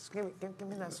sprigs. Give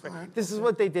me that sprig. This is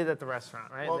what they did at the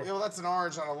restaurant, right? Well, that's an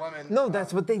orange on a lemon. No,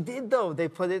 that's what they did, though. They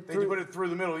put it through. They put it through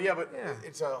the middle. Yeah, but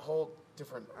it's a whole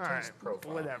different taste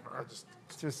profile. Whatever.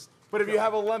 Just. But if you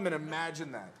have a lemon,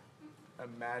 imagine that.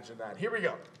 Imagine that. Here we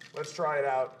go. Let's try it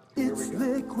out. Here It's we go.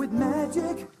 liquid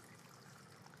magic.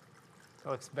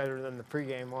 Looks better than the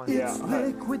pregame one. It's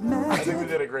liquid I think we magic.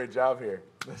 did a great job here.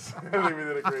 I think we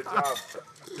did a great job.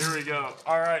 Here we go.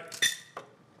 All right.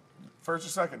 First or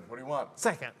second? What do you want?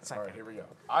 Second. All right, here we go.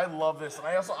 I love this. And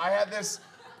I had this.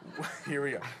 Here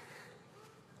we go.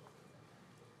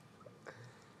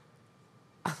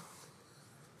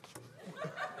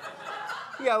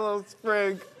 You got a little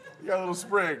sprig. You got a little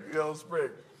sprig. You got a little sprig.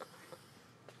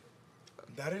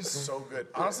 That is so good.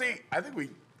 Honestly, I think we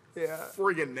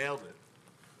friggin' nailed it.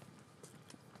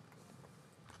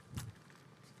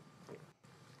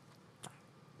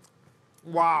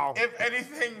 Wow. If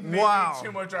anything, maybe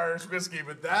too much Irish whiskey,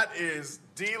 but that is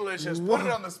delicious. Put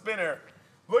it on the spinner.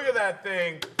 Look at that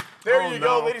thing. There you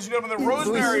go, ladies and gentlemen. The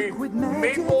rosemary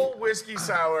maple whiskey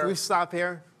sour. We stop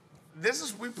here.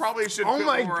 We probably should Oh put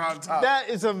my, more on top. that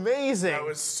is amazing. That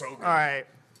was so good. All right.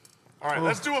 All right,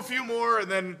 let's do a few more,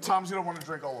 and then Tom's gonna want to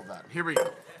drink all of that. Here we go.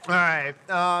 All right.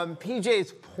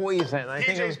 PJ's Poison.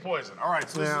 PJ's Poison. All right,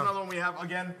 so this is another one we have,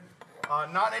 again,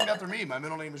 not named after me. My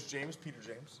middle name is James, Peter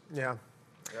James. Yeah.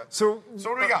 Yep. So what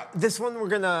do we got? This one we're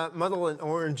gonna muddle an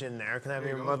orange in there. Can I have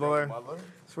your muddler?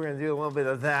 So we're gonna do a little bit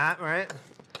of that, right?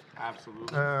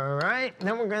 Absolutely. All right.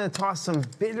 Then we're gonna toss some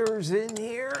bitters in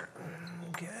here.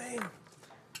 Okay.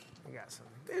 We got some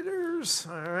bitters.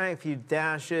 All right. A few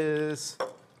dashes.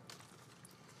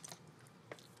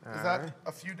 Is that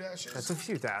a few dashes? That's a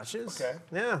few dashes. Okay.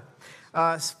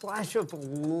 Yeah. Splash of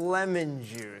lemon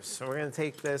juice. So we're gonna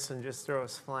take this and just throw a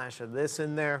splash of this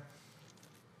in there.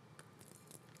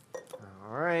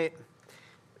 All right.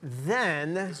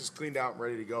 Then. This is cleaned out and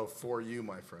ready to go for you,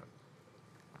 my friend.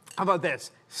 How about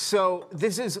this? So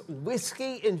this is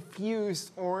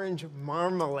whiskey-infused orange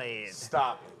marmalade.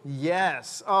 Stop.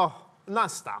 Yes. Oh, I'm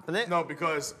not stopping it. No,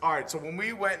 because, all right, so when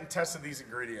we went and tested these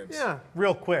ingredients. Yeah.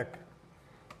 Real quick,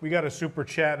 we got a super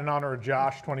chat in honor of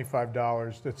Josh,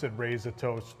 $25, that said raise a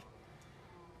toast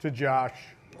to Josh.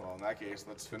 Well, in that case,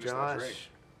 let's finish that drink.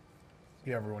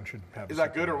 Yeah, everyone should have Is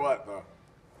that good or what, though?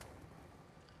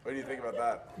 What do you think about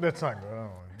that? That's not good. I don't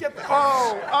know. Get the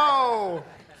Oh!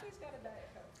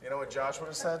 You know what Josh would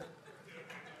have said?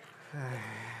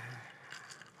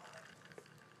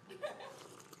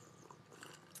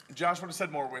 Josh would have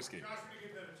said more whiskey.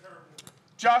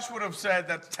 Josh would have said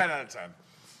that's 10 out of 10.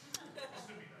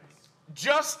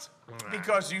 Just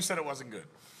because you said it wasn't good.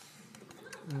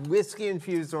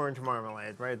 Whiskey-infused orange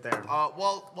marmalade, right there.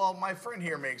 Well, my friend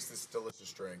here makes this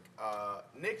delicious drink.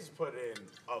 Nick has put in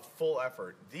a full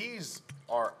effort. These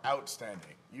are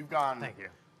outstanding. You've gone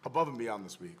above and beyond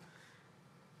this week.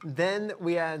 Then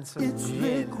we add some It's gin.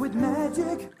 liquid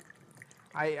magic.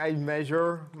 I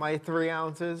measure my 3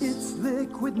 ounces. It's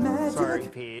liquid magic. Sorry,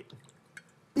 Pete.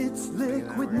 It's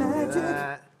liquid We're gonna do magic.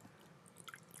 that.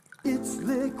 It's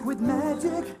liquid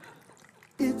magic.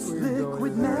 It's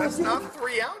liquid magic. That's not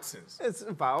 3 ounces. It's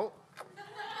about.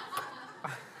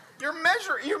 You're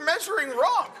measuring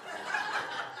wrong.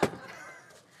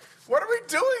 What are we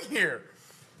doing here?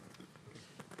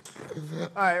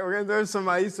 All right, we're gonna throw some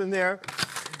ice in there.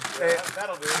 Yeah,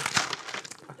 that'll do.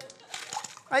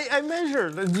 I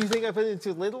measured. Do you think I put it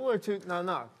too little or too?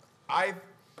 No.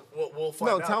 We'll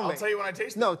find out. No, tell me. I'll tell you when I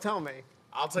taste it. No, tell me.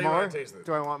 I'll tell you More? when I taste it.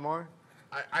 Do I want more?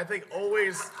 I think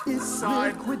always It's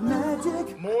liquid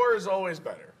magic. more is always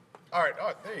better. All right,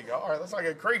 there you go. All right, let's not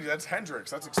get crazy. That's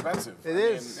Hendrix. That's expensive. It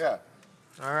is. Yeah.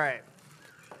 All right.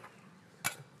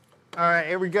 All right,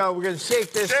 here we go. We're gonna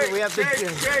shake this. Shake, so we have shake, to.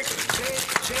 shake.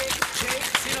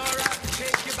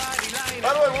 Shake your body line.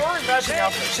 By the way, we're already matching Shake,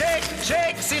 outfits.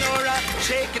 shake, Sinora,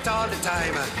 shake it all the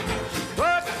time.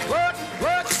 Work,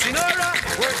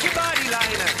 Sinora, work your body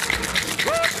line.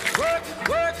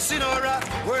 Work,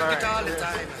 Sinora, work it all the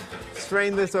time.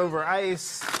 Strain this over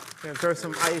ice. Gonna throw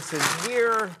some ice in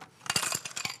here.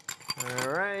 All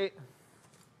right.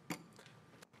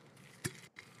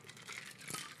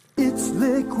 It's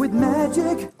liquid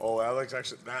magic. Oh, that looks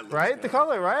Right? good. The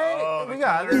color, right? Oh, we the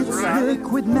got color it. is right.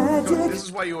 Liquid magic. This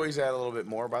is why you always add a little bit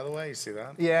more, by the way. You see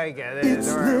that? Yeah, I get it.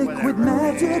 It's All right, liquid whatever.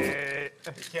 magic.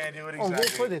 You can't do it Oh,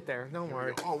 exactly. we'll put it there. Don't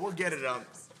worry. Oh, we'll get it on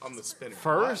the spinner.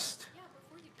 First.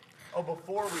 Oh,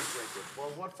 before we drink it. Well,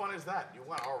 what fun is that? You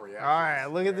want our reaction. All right,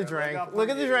 look at the drink. Look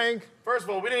at the drink. First of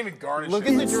all, we didn't even garnish Look it.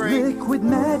 at the It's drink. liquid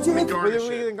magic. What Garnish are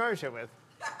we it. gonna garnish it with?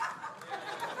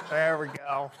 There we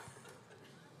go.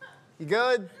 You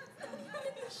good?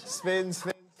 Spin.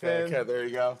 Okay, there you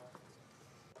go.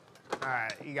 All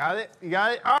right, you got it? You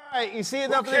got it? All right, you see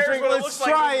enough Who of this cares drink? what it Let's looks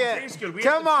like? try It it. tastes good. We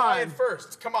Come have to try on. it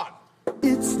first. Come on.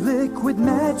 It's liquid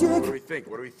magic. What do we think?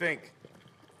 What do we think?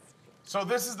 So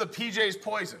this is the PJ's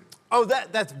Poison. Oh,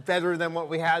 that's better than what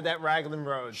we had at Raglan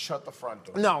Road. Shut the front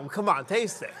door. No, come on,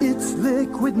 taste it. It's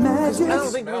liquid magic. I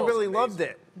don't think we Smells really amazing. loved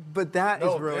it, but that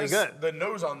is really this- good. The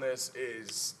nose on this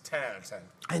is 10 out of 10.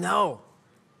 I know.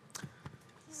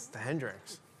 It's the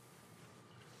Hendrix.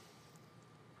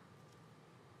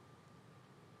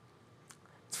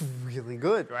 It's really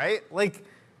good, right? Like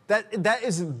that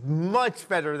is much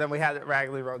better than we had at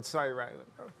Raglan Road. Sorry, Raglan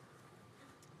Road.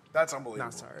 That's unbelievable.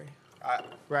 Not sorry.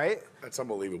 Right? That's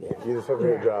unbelievable. You did such a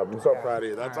good job. I'm so proud of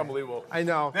you. That's unbelievable. I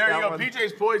know. There you that go. one-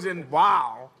 PJ's Poison.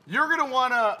 Wow. You're going to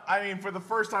want to, I mean, for the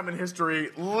first time in history,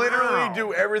 literally Wow.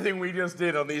 do everything we just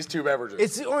did on these two beverages.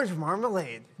 It's the orange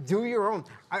marmalade. Do your own.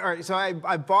 All right, so I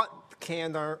bought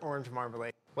canned orange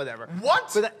marmalade. Whatever.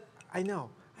 What? But I know.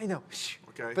 Shh.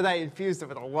 Okay. But I infused it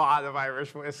with a lot of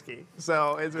Irish whiskey.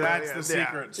 So it's really That's good. the Yeah,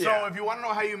 secret. yeah. So if you want to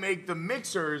know how you make the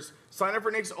mixers, sign up for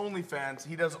Nick's OnlyFans.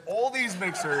 He does all these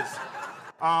mixers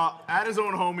at his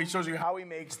own home. He shows you how he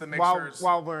makes the mixers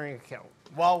while wearing a kilt.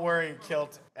 while wearing a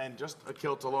kilt and just a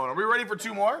kilt alone. Are we ready for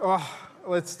 2 more? Oh,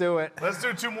 let's do it. Let's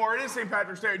do 2 more. It is St.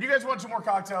 Patrick's Day. Do you guys want 2 more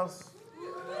cocktails?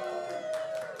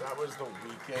 That was the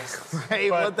weakest. Hey,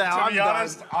 But what the hell? To I'm be done.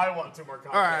 honest, I want 2 more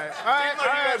cocktails. All right, Seemed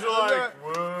like you guys let's do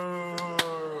were like,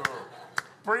 whoa.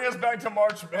 Bring us back to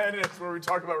March Madness where we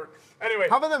talk about. Anyway.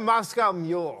 How about the Moscow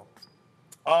Mule?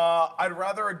 I'd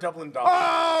rather a Dublin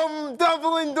Donkey.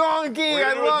 Dublin Donkey. We're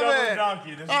I gonna do a love Dublin it.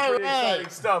 Donkey. This is All pretty right. exciting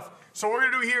stuff. So what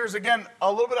we're gonna do here is again a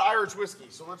little bit of Irish whiskey.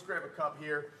 So let's grab a cup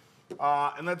here,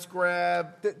 and let's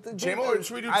grab JMO. Or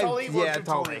should we do Tully? Yeah, do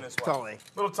Tully. in this one. Tully.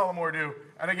 Little Tullamore do.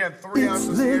 And again, 3 It's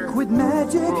ounces here. liquid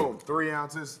magic. Boom, 3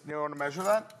 ounces. You want to measure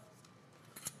that?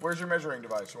 Where's your measuring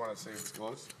device? You want to see if it's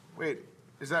close? Wait,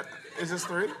 is this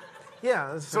 3?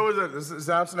 Yeah. So is it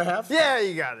an ounce and a half? Yeah,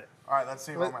 you got it. All right, let's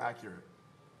see if I'm accurate.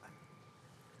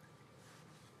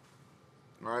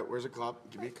 All right, where's a cup?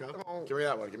 Give me a cup. Give me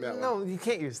that one. Give me that one. No, you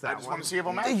can't use that one. I just want to see if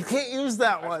I'm You accurate. can't use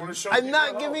that one. wanna show I'm people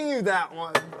not at giving home. you that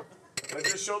one.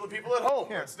 Let's just show the people at home.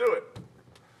 Let's do it.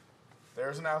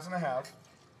 There's an ounce and a half.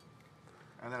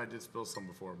 And then I did spill some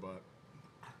before, but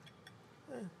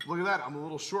look at that. I'm a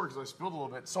little short because I spilled a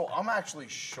little bit. So I'm actually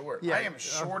short. Yeah. I am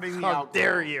shorting the How alcohol.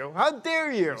 dare you? How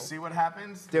dare you? You see what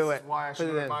happens? Do this it. Is why I Put should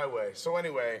it do it in. my way. So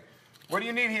anyway, what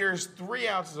you need here is 3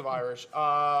 ounces of Irish.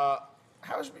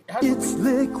 How's It's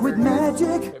liquid magic.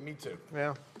 Okay, me too.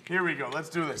 Yeah. Here we go. Let's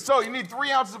do this. So you need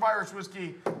 3 ounces of Irish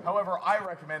whiskey. However, I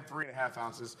recommend 3.5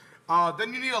 ounces.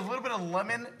 Then you need a little bit of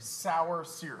lemon sour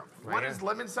syrup. What is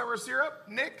lemon sour syrup,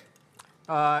 Nick?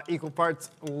 Equal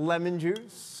parts lemon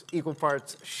juice, equal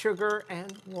parts sugar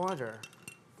and water.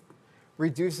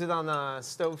 Reduce it on the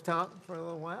stovetop for a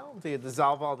little while until you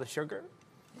dissolve all the sugar.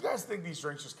 You guys think these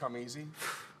drinks just come easy?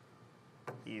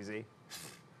 Easy.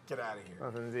 Get out of here.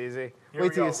 Nothing's easy. Here Wait we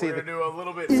till go. you see We're the. gonna do a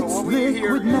little bit. It's So what we need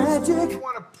here liquid is magic. we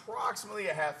want approximately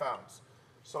a half ounce.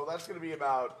 So that's gonna be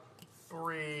about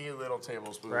 3 little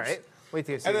tablespoons. Right. Wait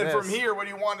till you see And then this. from here, what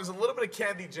you want is a little bit of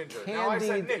candied ginger. Now I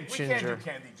said, Candied Nick, we can't do ginger.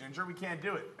 candied ginger. We can't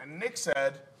do it. And Nick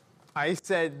said, I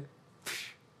said,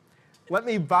 let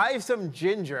me buy some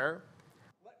ginger,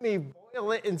 let me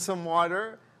boil it in some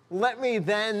water, let me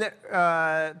then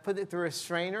put it through a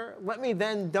strainer, let me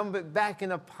then dump it back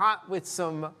in a pot with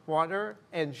some water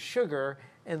and sugar,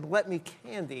 and let me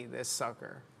candy this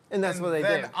sucker. And that's what I did.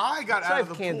 Then I got Try out of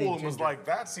the candied pool and was ginger. like,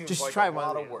 that seems Just like try a one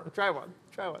lot of later. work. Try one.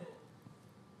 Try one.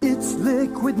 It's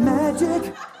liquid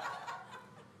magic.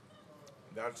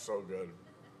 That's so good.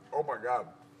 Oh my God.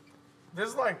 This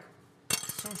is like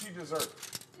sushi dessert.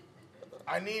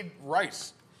 I need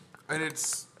rice. And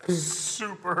it's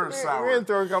super sour. We're gonna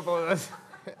throw a couple of those.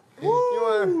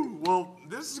 Woo! Well,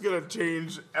 this is gonna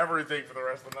change everything for the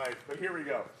rest of the night. But here we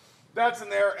go. That's in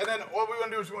there. And then what we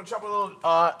want to do is we want to chop a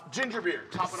little ginger beer.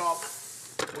 Top it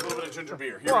off with a little bit of ginger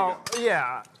beer. Here we go.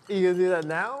 Yeah. You gonna do that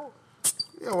now?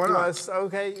 Yeah, why You not? wanna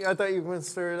okay, I thought you were gonna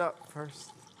stir it up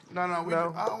first. No, I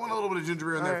want a little bit of ginger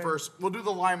beer in there Alright. first. We'll do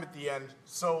the lime at the end.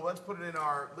 So let's put it in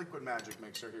our liquid magic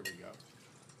mixer. Here we go.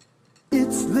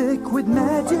 It's liquid I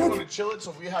just magic. want to chill it,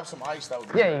 so if we have some ice, that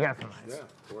would be Yeah, great. you got some ice. Yeah,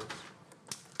 of course.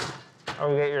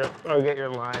 I'll get your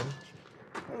lime.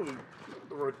 Oh,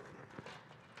 we're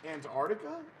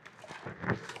Antarctica?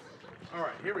 All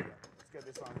right, here we go. Let's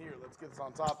get this on here. Let's get this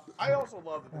on top. I also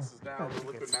love that this is now the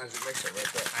liquid magic mixer right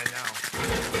there. I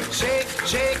know. Shake,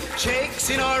 shake, shake,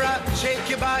 Sinora, shake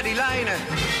your body liner.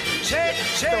 Shake,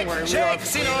 shake, worry, we shake, don't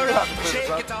have to Sinora, put this shake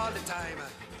up. it all the time.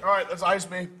 All right, let's ice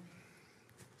me.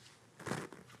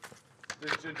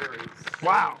 This ginger is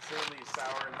Wow. insanely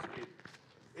sour and sweet.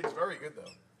 It's very good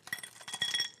though.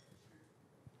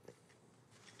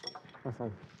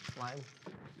 Lime.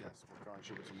 Yes, we're garnish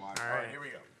it with some lime. All All right, right. here we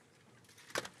go.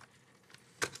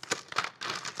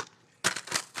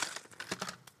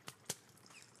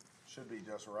 Should be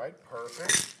just right.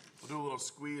 Perfect. We'll do a little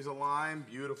squeeze of lime.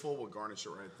 Beautiful. We'll garnish it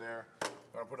right there.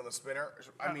 Gonna put it in the spinner.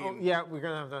 I mean, Yeah, we're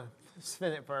gonna have to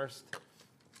spin it first.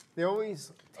 They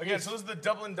always again, so this is the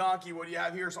Dublin Donkey. What do you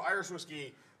have here? So Irish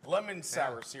whiskey, lemon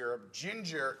sour syrup,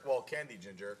 ginger, well, candied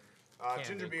ginger,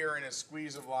 ginger beer, and a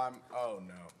squeeze of lime. Oh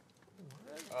no.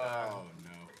 Oh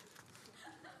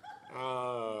no.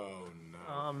 Oh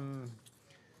no.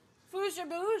 Who's your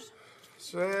booze?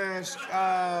 Slash,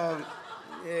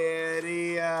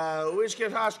 the whiskey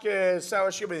haske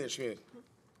sour shibboleth.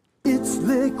 It's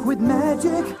liquid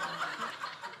magic.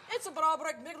 It's a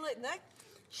Brabrek Miglet neck.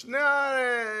 It's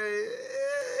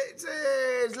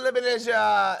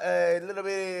a little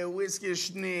bit of whiskey,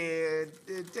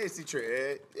 tasty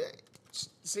treat.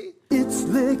 See? It's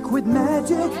liquid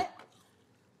magic.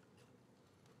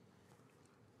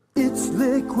 It's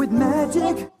liquid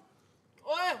magic.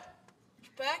 Oh, yeah.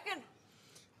 Packing.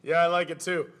 Yeah, I like it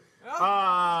too.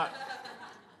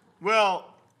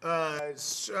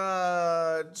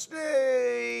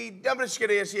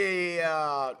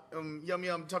 Yum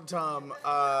yum tum tum.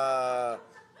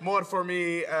 More for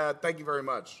me. Thank you very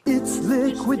much. It's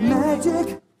liquid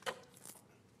magic.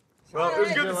 Well, it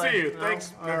was good to see you.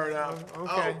 Thanks, Merida.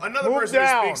 okay. Oh, another Move person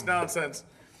down. who speaks nonsense.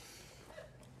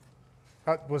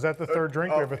 Was that the third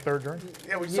drink? We have a third drink?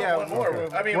 Yeah, we still have one more.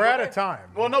 Okay. I mean, We're out of time.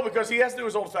 Well, no, because he has to do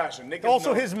his old fashioned. Nick is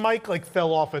Also, no- his mic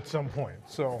fell off at some point,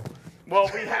 so. Well,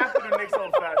 we have to do Nick's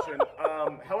old fashioned.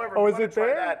 However, Oh, if is you it wanna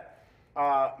try there?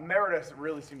 that, Meredith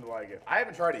really seemed to like it. I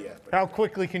haven't tried it yet. But How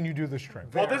quickly can you do this drink?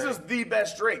 well, this is the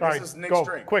best drink. All This right, is Nick's go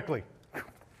drink. quickly.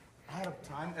 Out of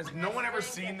time. Has no one ever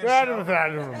seen this show?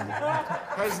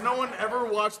 That's Has no one ever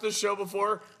watched this show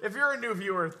before? If you're a new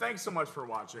viewer, thanks so much for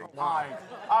watching. Hi,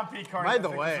 I'm Pete Carney. By the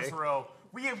Nick way- Cicero.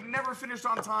 We have never finished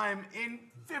on time in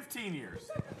 15 years.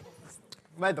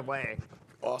 By the way,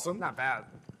 Awesome. not bad.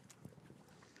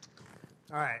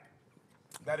 All right,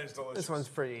 That is delicious. this one's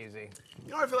pretty easy.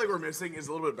 You know what I feel like we're missing is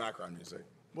a little bit of background music.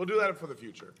 We'll do that for the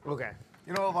future. Okay.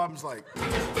 You know, if I'm just like,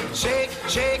 Shake,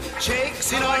 shake, shake,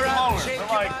 they're like Sinora, lower, shake they're your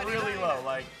like body really liner. low,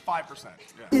 like 5%.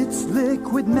 Yeah. It's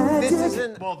liquid magic. This is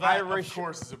an Well, that Irish, of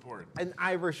course is important. an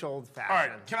Irish old fashioned.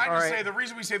 All right, can I just say the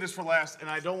reason we say this for last, and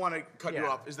I don't want to cut you Yeah,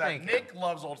 off, is that thank you. Nick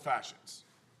loves old fashions.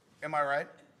 Am I right?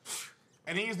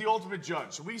 And he's the ultimate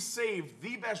judge. So we saved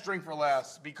the best drink for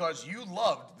last because you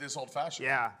loved this old fashioned.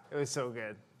 Yeah, it was so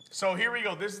good. So here we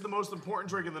go. This is the most important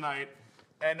drink of the night.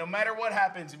 And no matter what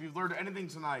happens, if you've learned anything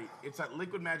tonight, it's that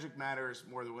liquid magic matters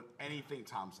more than what anything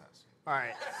Tom says. All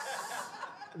right.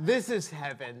 This is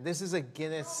heaven. This is a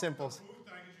Guinness Simple.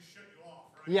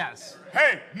 Yes.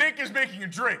 Hey, Nick is making a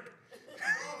drink.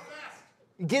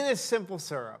 Guinness Simple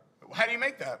Syrup. How do you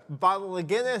make that? Bottle of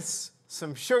Guinness,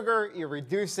 some sugar, you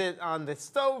reduce it on the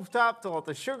stovetop till all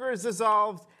the sugar is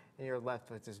dissolved, and you're left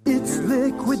with this It's beautiful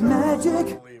liquid syrup.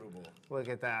 magic. Unbelievable. Look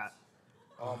at that.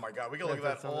 Oh my God, we can look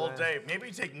at that all day.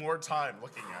 Maybe take more time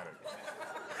looking at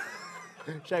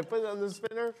it. Should I put it on the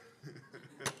spinner?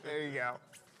 There you go.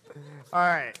 All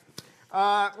right.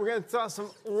 We're going to toss some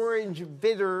orange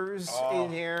bitters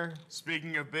in here.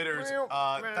 Speaking of bitters,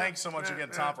 thanks so much again,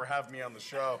 Tom, for having me on the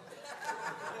show.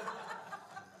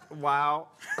 Wow.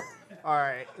 All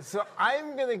right. So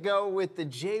I'm going to go with the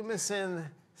Jameson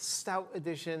Stout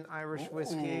Edition Irish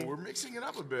whiskey. We're mixing it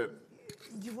up a bit.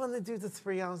 You want to do the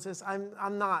 3 ounces?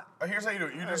 I'm not. Here's how you do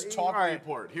it. You just talk to the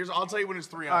port. I'll tell you when it's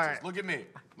 3 ounces. Right. Look at me.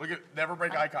 Never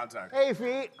break eye contact. Hey,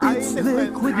 Pete. I need to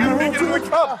You gotta make it in the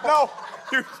cup. No.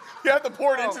 You have to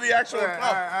pour it into the actual cup.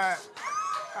 All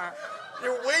right.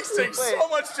 You're wasting so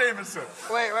much Jameson.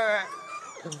 Wait.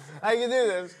 I can do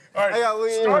this. All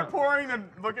right. Start pouring and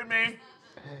look at me.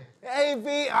 Hey,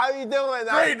 Pete. How you doing?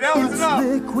 Great. Now it's enough.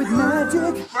 Liquid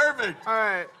magic. Perfect. All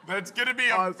right. That's going to be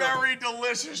a very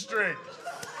delicious drink.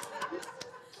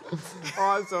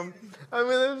 Awesome. I'm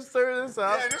going to stir this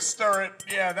up. Yeah, just stir it.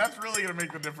 Yeah, that's really going to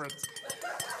make the difference.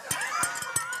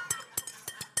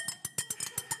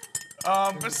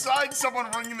 Besides someone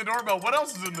ringing the doorbell, what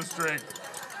else is in this drink?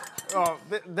 Oh,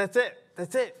 that's it.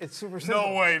 That's it. It's super simple.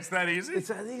 No way. It's that easy? It's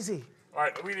that easy. All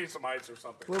right, we need some ice or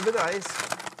something. A little bit of ice.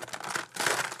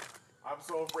 I'm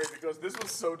so afraid because this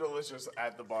was so delicious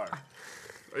at the bar.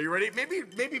 Are you ready?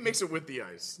 Maybe mix it with the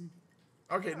ice.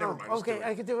 Okay, never mind. Okay,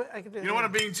 I can do it. You know what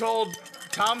I'm being told?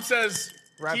 Tom says,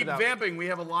 Wrap keep it up. vamping. We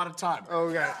have a lot of time.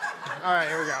 Okay. All right,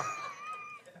 here we go.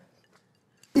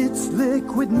 It's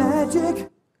liquid magic.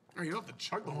 Oh, you don't have to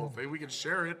chug the whole thing. We can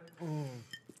share it.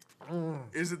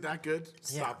 Is it that good?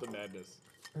 Stop the madness.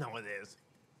 No, it is.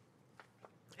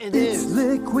 It's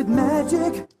liquid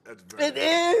magic. That's It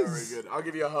is. very good. I'll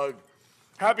give you a hug.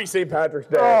 Happy St. Patrick's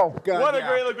Day. Oh, God, What a yeah.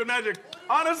 great liquid magic.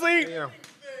 Honestly,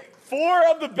 4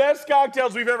 of the best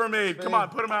cocktails we've ever made. Come on,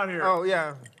 put them out here. Oh,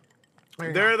 yeah.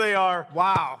 There they are.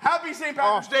 Wow. Happy St.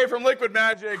 Patrick's Day from Liquid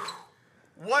Magic.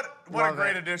 What Love a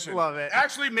great it. addition. Love it.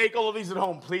 Actually, make all of these at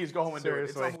home. Please go home and do it.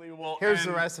 Seriously. It's unbelievable. Here's the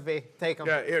And- recipe. Take them.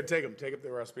 Yeah, here, take them. Take up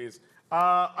the recipes.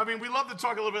 I mean, we love to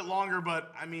talk a little bit longer,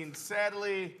 but I mean,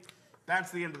 sadly,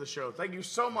 that's the end of the show. Thank you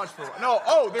so much for.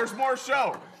 There's more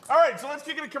show. All right, so let's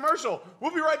kick it a commercial.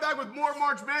 We'll be right back with more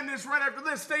March Madness right after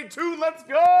this. Stay tuned. Let's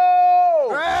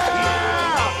go.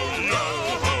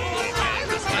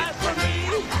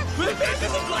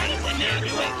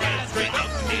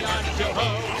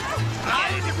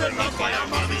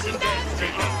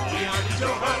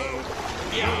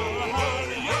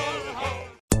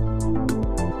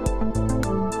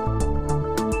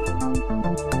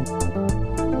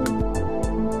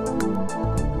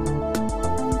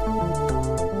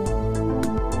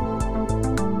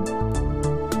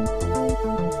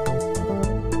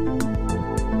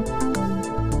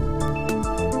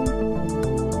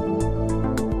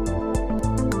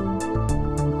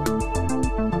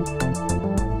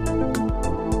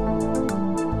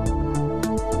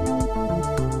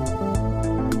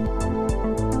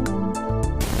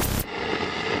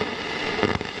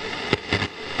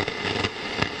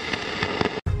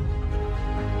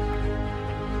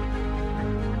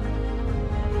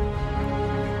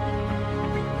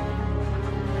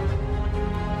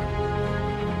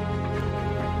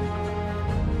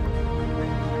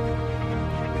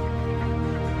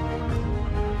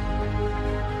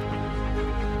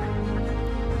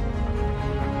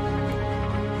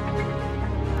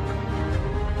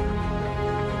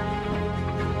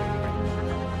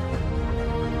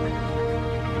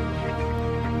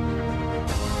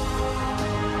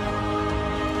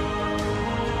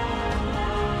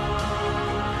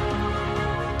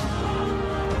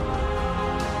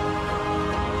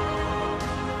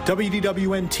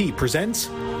 WDWNT presents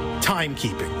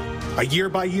Timekeeping, a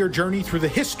year-by-year journey through the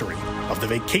history of the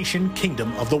vacation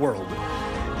kingdom of the world.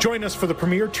 Join us for the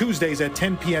premiere Tuesdays at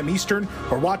 10 p.m. Eastern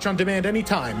or watch on demand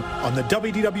anytime on the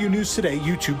WDW News Today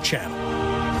YouTube channel.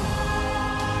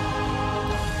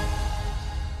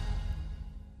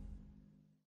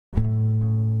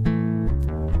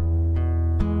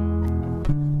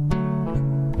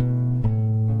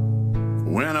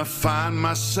 When I find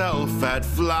myself at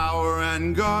Flower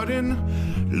and Garden,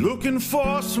 looking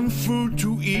for some food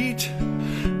to eat,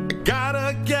 I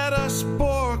gotta get a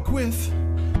spork with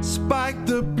Spike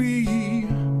the Bee.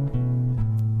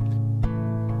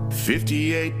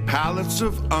 58 pallets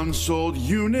of unsold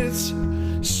units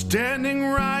standing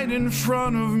right in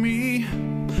front of me.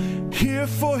 Here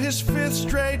for his 5th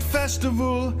straight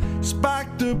festival,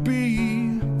 Spike the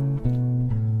Bee.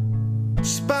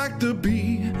 Spike the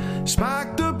Bee,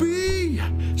 Spike the Bee,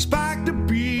 Spike the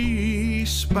Bee,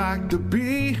 Spike the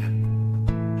Bee.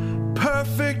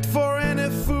 Perfect for any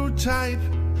food type,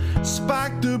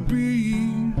 Spike the Bee.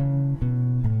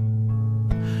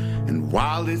 And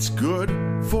while it's good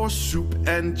for soup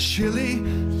and chili,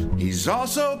 he's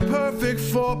also perfect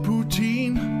for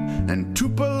poutine and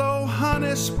Tupelo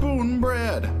honey spoon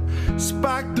bread.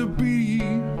 Spike the Bee.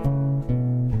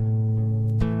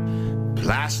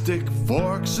 Plastic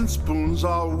forks and spoons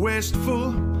are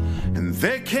wasteful, and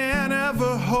they can't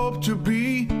ever hope to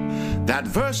be that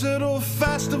versatile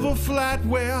festival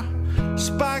flatware.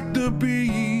 Spike the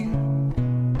Bee.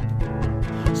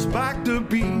 Spike the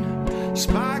Bee.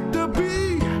 Spike the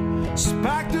Bee.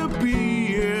 Spike the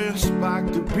Bee. Yeah,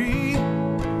 Spike the Bee.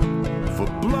 For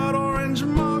blood orange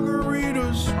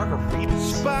margaritas.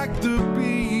 Spike the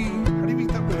Bee. How do you eat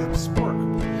that with a spork?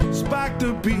 Spike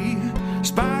the Bee.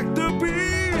 Spike the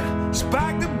Bee.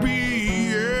 Spike the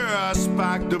Bee. Yeah,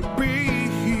 Spike the Bee.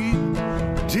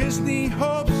 Disney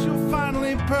hopes you'll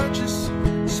finally purchase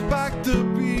Spike the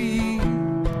Bee.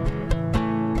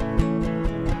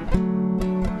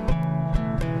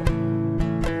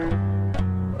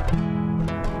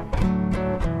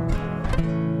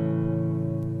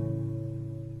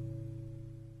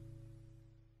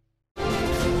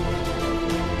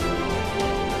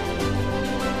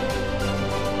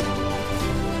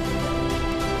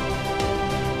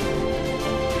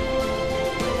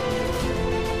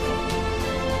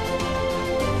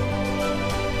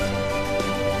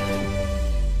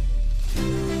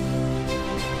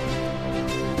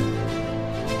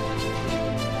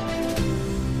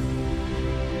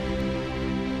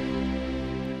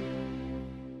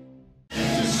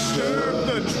 Disturb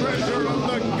the treasure of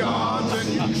the gods, and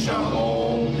you shall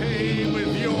all pay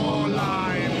with your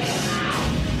lives.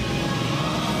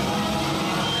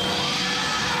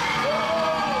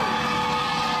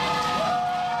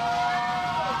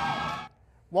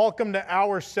 Welcome to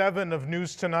Hour 7 of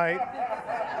News Tonight.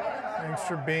 Thanks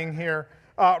for being here.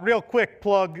 Real quick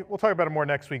plug, we'll talk about it more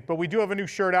next week, but we do have a new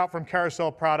shirt out from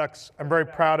Carousel Products. I'm very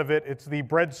proud of it. It's the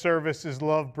Bread Service is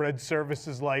Love, Bread Service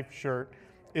is Life shirt.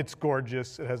 It's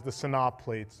gorgeous. It has the Sanaa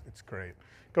plates. It's great.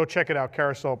 Go check it out,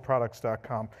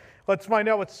 carouselproducts.com. Let's find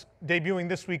out what's debuting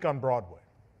this week on Broadway.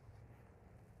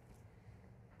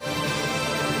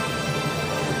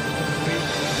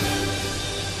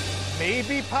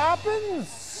 Maybe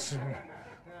Poppins?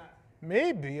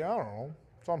 Maybe, I don't know.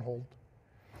 It's on hold.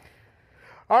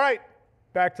 All right,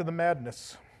 back to the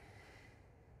madness.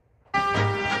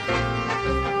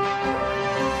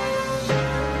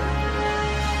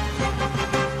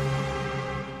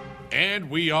 And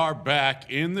we are back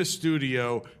in the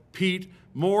studio. Pete,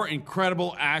 more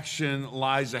incredible action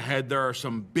lies ahead. There are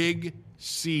some big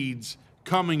seeds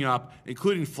coming up,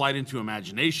 including Flight into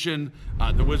Imagination,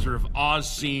 the Wizard of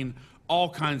Oz scene, all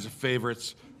kinds of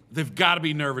favorites. They've got to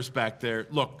be nervous back there.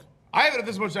 Look, I haven't had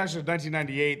this much action in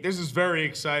 1998. This is very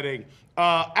exciting.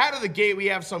 Out of the gate, we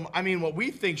have some, what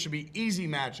we think should be easy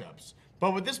matchups.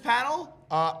 But with this panel,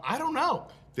 I don't know.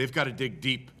 They've got to dig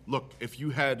deep. Look, if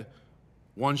you had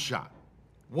one shot.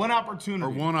 One opportunity. Or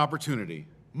one opportunity.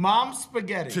 Mom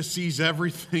spaghetti. To seize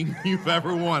everything you've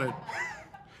ever wanted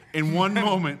in one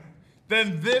moment.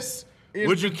 Then this is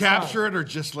would you the capture time. it or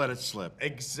just let it slip?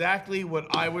 Exactly what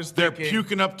I was They're thinking.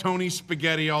 puking up Tony's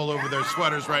spaghetti all over their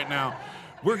sweaters right now.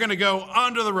 We're going to go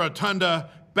under the rotunda,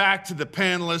 back to the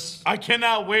panelists. I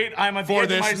cannot wait. I'm at the for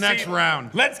edge of my this next seat.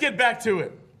 round. Let's get back to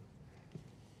it.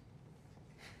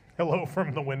 Hello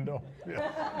from the window.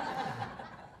 Yeah.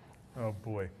 Oh,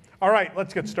 boy. All right,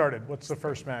 let's get started. What's the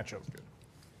first matchup?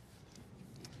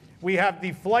 We have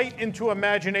the Flight into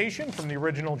Imagination from the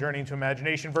original Journey into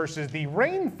Imagination versus the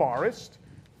Rainforest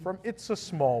from It's a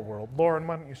Small World. Lauren,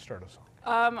 why don't you start us off?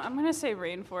 I'm going to say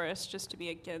Rainforest just to be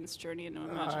against Journey into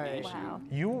Imagination.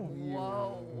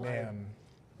 Whoa. Man.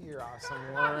 You're awesome,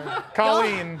 Lauren.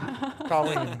 Colleen.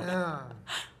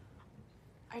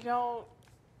 I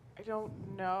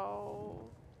don't know.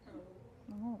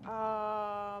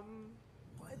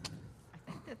 What? I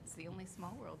think that's the only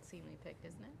Small World scene we picked,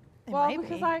 isn't it? Well,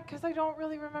 because I don't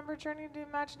really remember Journey into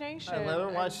Imagination. I never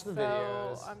watched the so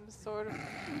videos. I'm sort of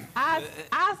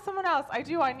ask someone else. I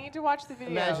need to watch the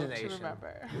video to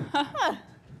remember.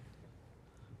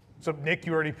 So, Nick,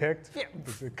 you already picked? Yeah.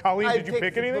 Colleen, did you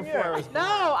pick anything yet?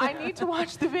 No, I need to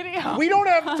watch the video. We don't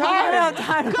have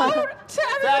time. Go to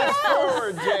Fast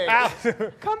forward, Jake.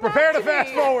 Prepare to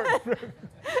fast forward.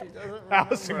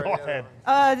 Allison, go ahead.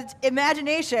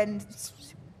 Imagination,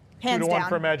 hands 2-1 down.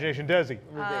 for Imagination. Desi.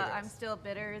 I'm still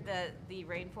bitter that the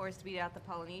Rainforest beat out the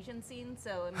Polynesian scene,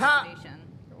 so Imagination.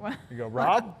 You go,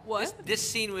 Rob? This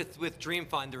scene with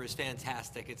Dreamfinder is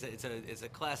fantastic. It's a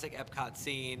classic Epcot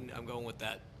scene. I'm going with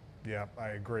that. Yeah, I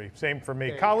agree. Same for me.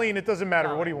 There you Colleen, it doesn't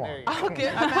matter. What do you want? I'll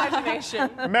get imagination.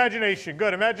 Imagination.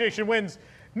 Good. Imagination wins.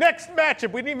 Next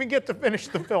matchup. We didn't even get to finish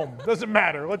the film. Doesn't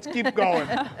matter. Let's keep going.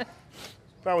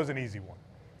 That was an easy one.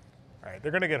 All right,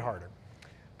 they're going to get harder.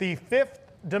 The Fifth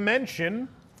Dimension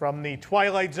from the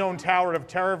Twilight Zone Tower of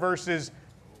Terror versus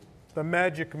the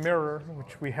Magic Mirror,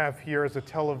 which we have here as a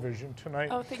television tonight.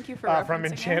 Oh, thank you for from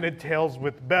referencing Enchanted Tales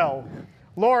with Belle.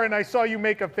 Lauren, I saw you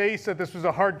make a face that this was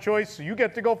a hard choice, so you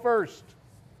get to go first.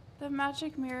 The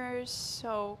Magic Mirror is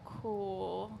so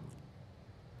cool.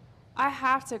 I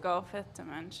have to go Fifth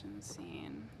Dimension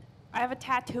scene. I have a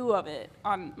tattoo of it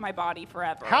on my body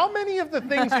forever. How many of the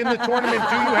things in the tournament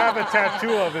do you have a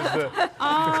tattoo of is the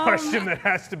question that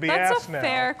has to be asked now. That's a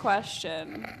fair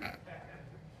question.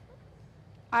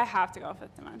 I have to go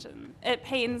Fifth Dimension. It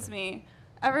pains me.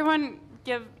 Everyone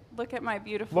look at my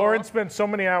beautiful... Lauren spent so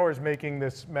many hours making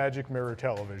this Magic Mirror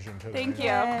television today. Thank you.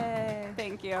 Yay.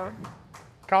 Thank you.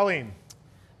 Colleen.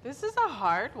 This is a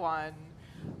hard one.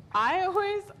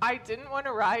 I didn't want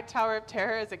to ride Tower of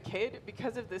Terror as a kid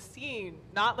because of the scene,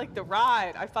 not like the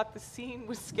ride. I thought the scene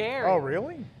was scary. Oh,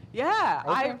 really? Yeah.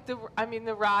 Okay. I mean,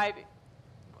 the ride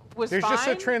was There's fine. just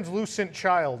a translucent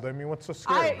child. I mean, what's so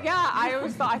scary about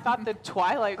it? I thought the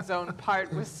Twilight Zone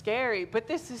part was scary, but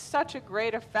this is such a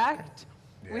great effect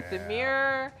with the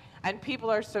mirror, and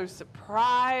people are so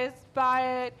surprised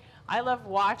by it. I love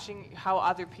watching how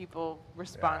other people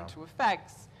respond to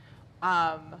effects.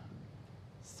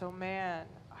 So man,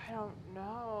 I don't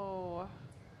know.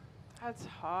 That's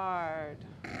hard.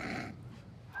 Do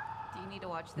you need to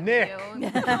watch the Nick.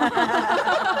 video?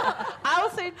 I'll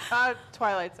say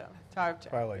Twilight Zone. Tower of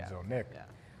Terror. Twilight Zone. Nick.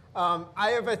 I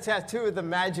have a tattoo of the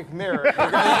Magic Mirror. You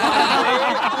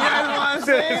guys want to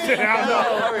see? Sit down.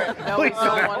 No, we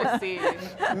don't want to see.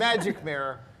 Magic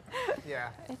Mirror.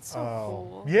 Yeah. It's so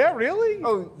cool. Yeah, really?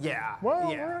 Oh, yeah.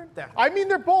 Well, yeah. all right. Definitely. I mean,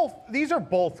 these are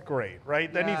both great,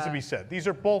 right? That needs to be said. These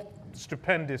are both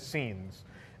stupendous scenes.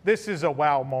 This is a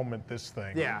wow moment, this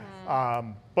thing. Yeah.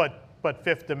 But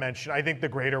Fifth Dimension, I think the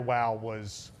greater wow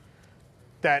was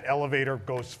that elevator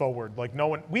goes forward. Like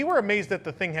we were amazed that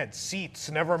the thing had seats,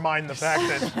 never mind the fact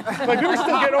that, like we were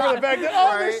still getting over the fact that,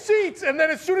 oh, there's seats. And then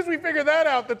as soon as we figure that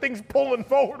out, the thing's pulling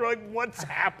forward, we're like, what's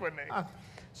happening?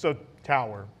 So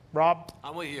Tower. Rob?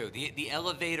 I'm with you. The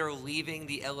elevator leaving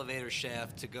the elevator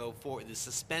shaft to go forward. The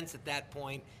suspense at that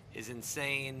point is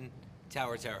insane.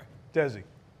 Tower of Terror. Desi.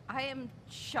 I am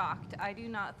shocked. I do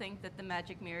not think that the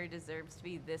Magic Mirror deserves to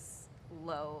be this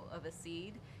low of a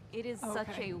seed. It is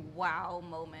such a wow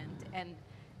moment, and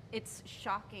it's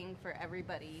shocking for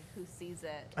everybody who sees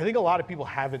it. I think a lot of people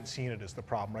haven't seen it is the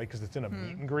problem, right? Because it's in a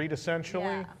meet and greet essentially.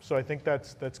 Yeah. So I think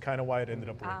that's kind of why it ended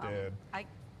up where it did.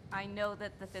 I know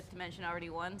that the Fifth Dimension already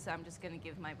won, so I'm just going to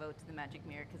give my vote to the Magic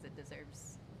Mirror because it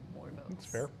deserves more votes. That's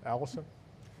fair. Allison?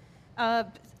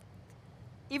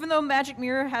 Even though Magic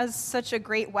Mirror has such a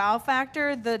great wow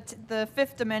factor, the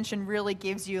Fifth Dimension really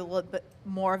gives you a little bit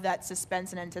more of that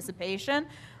suspense and anticipation,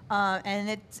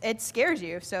 and it scares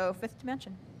you. So Fifth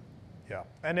Dimension. Yeah.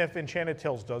 And if Enchanted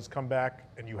Tales does come back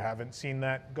and you haven't seen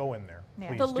that, go in there. Yeah.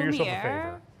 Please The do yourself a Lumiere.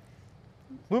 favor.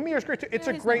 Lumiere's great too. It's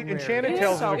a he's great, not Enchanted weird.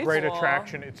 Tales It is is a great so cool.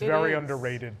 attraction. It's It very is.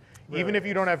 underrated. Really Even if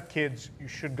you don't have kids, you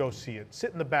should go see it.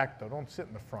 Sit in the back though, don't sit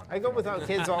in the front. I go without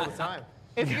kids all the time.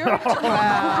 If you're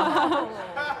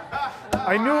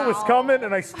I knew it was coming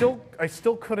and I still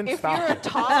couldn't if stop you're a it.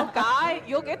 tall guy,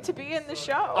 you'll get to be in the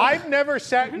show. I've never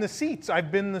sat in the seats.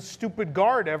 I've been the stupid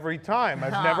guard every time.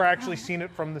 I've never actually seen it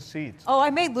from the seats. Oh, I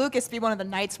made Lucas be one of the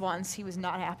knights once. He was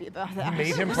not happy about that. You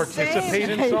made him participate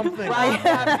in something.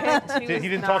 He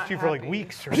didn't talk to you for like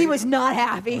weeks, right? He was not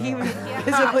happy. He was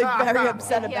visibly very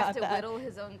upset He has about to that. whittle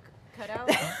his own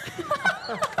cutout.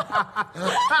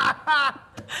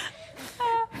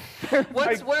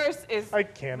 What's worse is I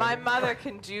can't my anymore. mother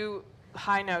can do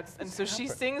high notes, and so she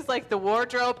sings like the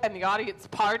wardrobe and the audience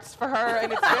parts for her,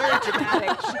 and it's very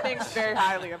dramatic. She thinks very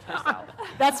highly of herself.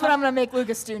 That's what I'm gonna make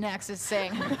Lucas do next, is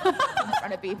sing in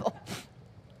front of people.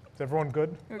 Is everyone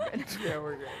good? We're good. Yeah,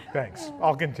 we're good. Thanks.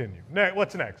 I'll continue.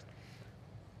 What's next?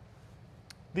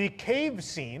 The cave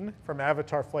scene from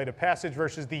Avatar Flight of Passage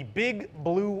versus the Big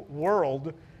Blue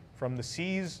World from The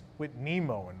Seas with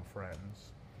Nemo and Friends.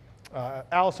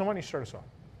 Allison, why don't you start us off?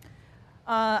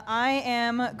 I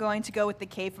am going to go with the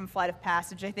cave from Flight of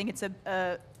Passage. I think it's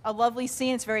a lovely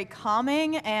scene. It's very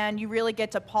calming, and you really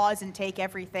get to pause and take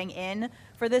everything in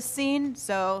for this scene.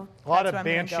 So A lot that's of what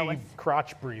I'm gonna go banshee with.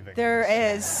 crotch breathing. There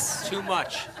is. Too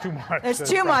much. Too much. There's That's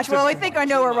too much. Well, I too think much. I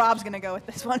know where Rob's going to go with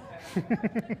this one.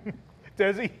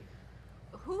 Desi?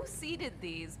 Who seeded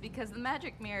these? Because the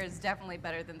Magic Mirror is definitely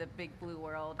better than the Big Blue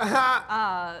World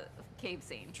cave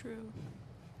scene. True.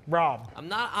 Rob. I'm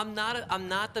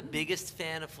not the biggest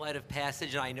fan of Flight of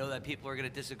Passage, and I know that people are going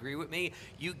to disagree with me.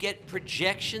 You get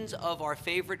projections of our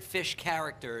favorite fish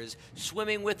characters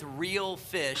swimming with real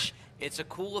fish. It's a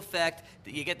cool effect.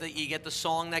 You get the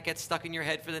song that gets stuck in your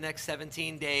head for the next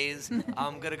 17 days.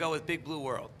 I'm going to go with Big Blue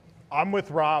World. I'm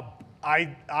with Rob.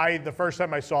 The first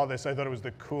time I saw this, I thought it was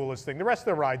the coolest thing. The rest of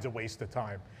the ride's a waste of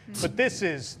time. But this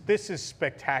is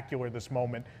spectacular, this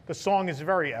moment. The song is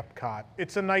very Epcot.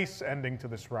 It's a nice ending to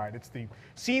this ride. It's the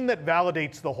scene that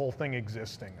validates the whole thing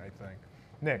existing, I think.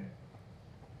 Nick.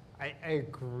 I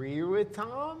agree with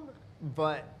Tom,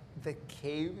 but the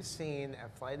cave scene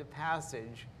at Flight of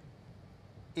Passage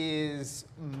is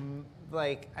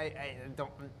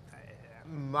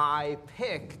my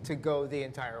pick to go the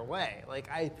entire way. Like,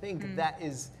 I think that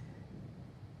is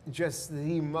just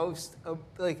the most,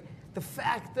 the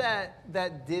fact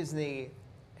that Disney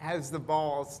has the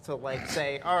balls to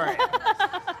say, all right.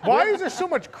 Why is there so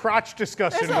much crotch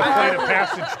discussion with Flight of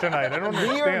Passage tonight? I don't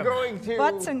understand.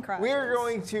 We are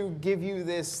going to give you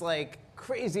this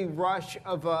crazy rush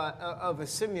of a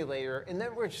simulator, and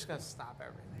then we're just going to stop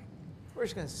everything. We're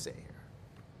just going to sit here.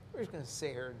 We're just going to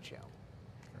sit here and chill.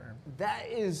 That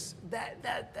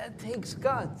takes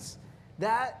guts.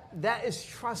 That is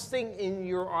trusting in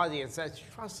your audience. That's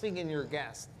trusting in your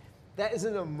guest. That is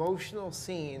an emotional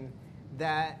scene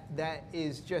that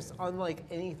is just unlike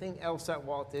anything else at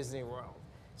Walt Disney World.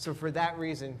 So for that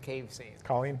reason, cave scene.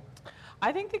 Colleen?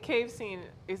 I think the cave scene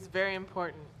is very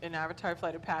important in Avatar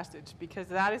Flight of Passage because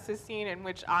that is the scene in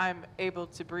which I'm able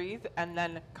to breathe and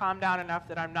then calm down enough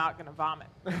that I'm not going to vomit.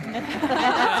 And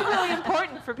that's really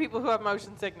important for people who have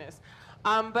motion sickness.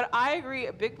 But I agree,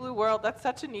 a Big Blue World, that's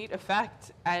such a neat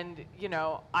effect. And,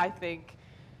 I think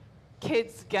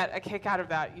kids get a kick out of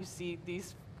that. You see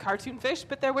these cartoon fish,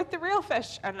 but they're with the real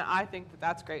fish. And I think that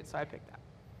that's great, so I picked that.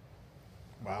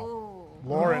 Wow. Ooh.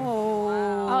 Lauren.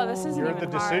 Oh, this isn't You're even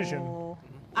the hard. decision.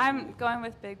 I'm going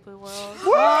with Big Blue World.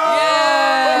 Oh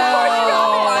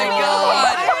my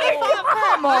God!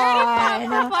 Come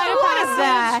on. What is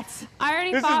that? I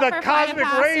already This is fought the for Flight of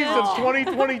cosmic rays of Passage.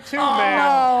 2022,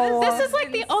 man. This is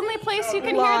the only place you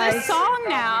can hear this song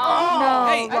now.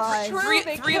 Hey,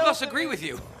 three of us agree with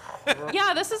you.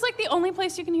 Yeah, this is the only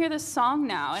place you can hear this song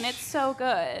now, and it's so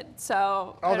good.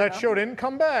 So. I Oh, don't that know. show didn't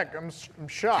come back. I'm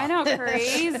shocked. I know,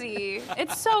 crazy.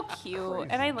 It's so cute,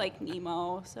 and I like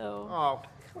Nemo, so. Oh,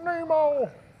 Nemo.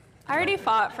 I already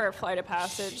fought for Flight of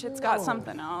Passage. It's got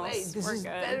something else. Wait, this We're is good.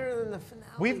 better than the finale.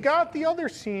 We've got the other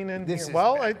scene in This here. is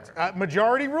Well,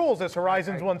 majority rules, as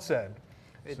Horizons once said.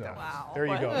 So, Wow. there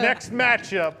you go. What? Next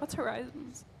matchup. What's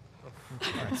Horizons?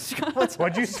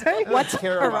 What'd you say? What's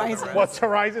Horizons? What's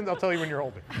Horizons? I'll tell you when you're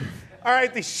older. All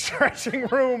right, the stretching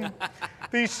room.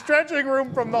 The stretching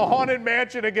room from the Haunted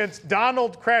Mansion against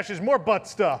Donald Crashes. More butt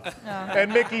stuff.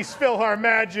 And Mickey's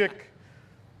PhilharMagic.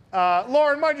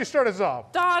 Lauren, why'd you start us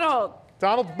off?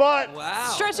 Donald's butt. Wow.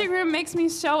 Stretching room makes me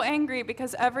so angry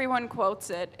because everyone quotes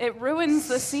it. It ruins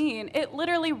the scene. It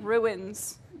literally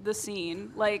ruins the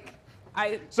scene.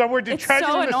 So we're it's detracting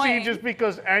so from the annoying. scene just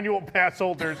because annual pass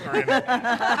holders are in it.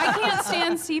 I can't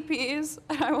stand CPs.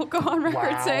 I will go on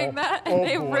record Wow. saying that. Oh, And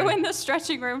they boy. ruin the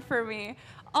stretching room for me.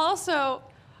 Also,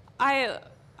 I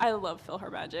love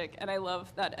PhilharMagic, and I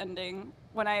love that ending.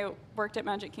 When I worked at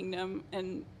Magic Kingdom,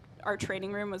 and our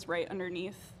training room was right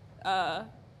underneath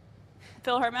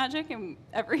PhilharMagic, and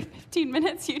every 15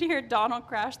 minutes you'd hear Donald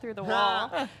crash through the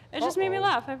wall. It just made me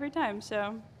laugh every time.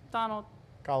 So, Donald.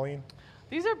 Colleen.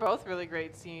 These are both really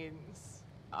great scenes,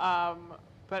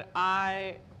 but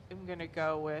I am going to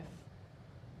go with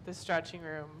the stretching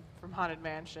room from Haunted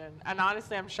Mansion. And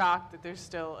honestly, I'm shocked that there's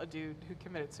still a dude who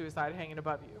committed suicide hanging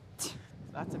above you.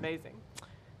 That's amazing.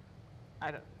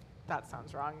 That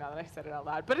sounds wrong now that I said it out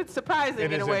loud, but it's surprising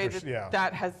It in is a way interest- yeah.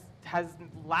 that has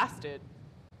lasted.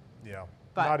 Yeah.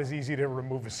 But- Not as easy to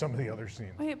remove as some of the other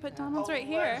scenes. Wait, but Donald's right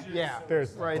here. Yeah,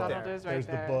 There's right the butt. Donald is right There's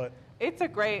there. the butt. It's a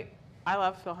great. I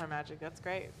love PhilharMagic. That's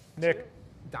great. Nick.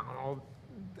 Donald.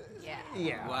 Yeah.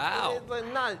 Yeah. Wow.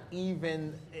 Not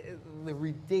even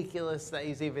ridiculous that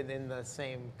he's even in the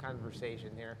same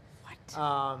conversation here.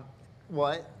 What?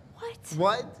 What? What?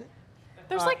 What?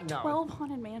 There's No. 12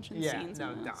 Haunted Mansion scenes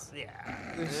No, in no, this.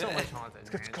 yeah. There's so much haunted.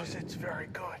 It's because it's very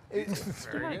good. It's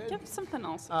very Yeah, good. give something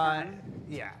else. a try.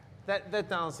 Yeah. That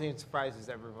Donald scene surprises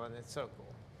everyone. It's so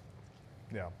cool.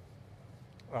 Yeah.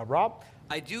 Rob?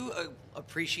 I do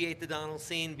appreciate the Donald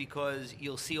scene because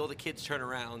you'll see all the kids turn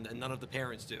around and none of the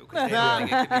parents do because they really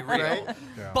think it could be real. Right?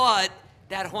 Yeah. But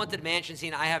that Haunted Mansion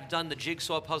scene, I have done the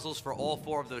jigsaw puzzles for all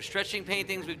 4 of those stretching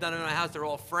paintings we've done in our house. They're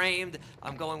all framed.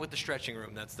 I'm going with the stretching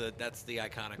room. That's the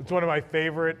iconic It's one of my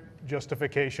favorite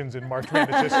justifications in March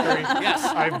Madness history. Yes.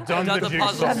 I've done the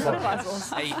jigsaw puzzles.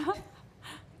 Hey,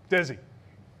 Desi.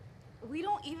 We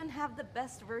don't even have the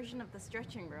best version of the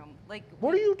stretching room. Like,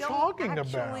 What we are you don't talking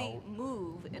actually about?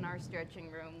 move in our stretching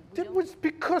room. It was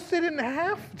because they didn't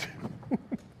have to.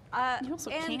 You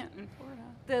also and can't in Florida.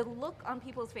 The look on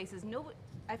people's faces,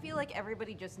 I feel like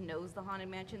everybody just knows the Haunted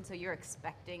Mansion, so you're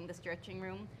expecting the stretching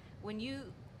room. When you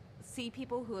see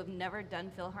people who have never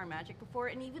done PhilharMagic before,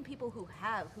 and even people who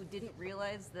have, who didn't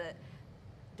realize that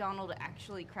Donald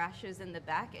actually crashes in the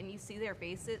back, and you see their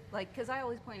faces, like, because I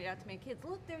always pointed out to my kids,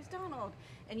 look, there's Donald.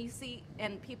 And you see,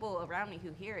 and people around me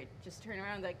who hear it just turn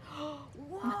around like,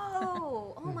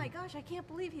 whoa, oh my gosh, I can't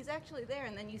believe he's actually there.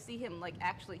 And then you see him like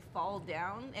actually fall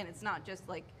down, and it's not just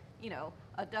like,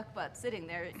 a duck butt sitting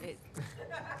there. It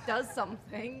does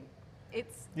something.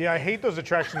 Yeah, I hate those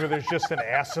attractions where there's just an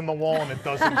ass in the wall and it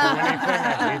doesn't do anything.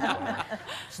 I hate that.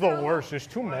 It's the worst. There's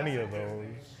too many of those.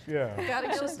 Yeah. Gotta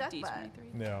go with duck butt.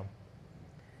 Yeah.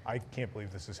 I can't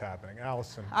believe this is happening.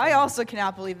 Allison. I also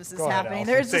cannot believe this is Go ahead, happening.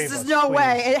 Allison. There's Save just us, no please.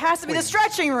 way. It has to be the Please.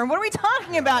 stretching room. What are we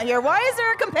talking about here? Why is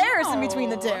there a comparison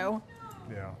between the two?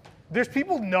 Yeah. There's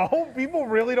people, people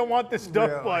really don't want this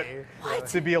duck butt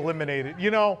to be eliminated.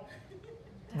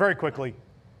 Very quickly.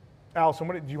 Allison,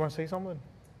 do you want to say something?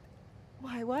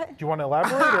 Why, what? Do you want to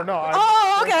elaborate or no?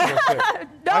 Okay.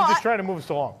 No, I'm just trying to move us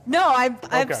along. No, I've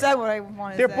Okay. said what I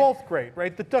wanted They're to say. both great,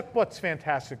 right? The duck butt's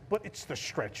fantastic, but it's the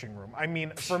stretching room. I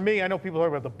mean, for me, I know people talk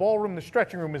about the ballroom. The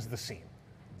stretching room is the scene.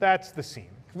 That's the scene.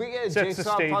 Can we get a Sets the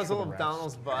jigsaw stage for puzzle the of rest.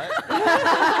 Donald's butt?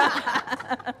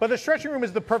 But the stretching room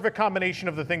is the perfect combination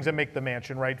of the things that make the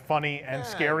mansion, right? Funny and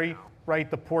scary,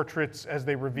 right? The portraits as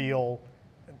they reveal.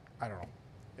 I don't know.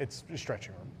 It's a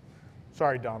stretching room.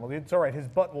 Sorry, Donald. It's all right. His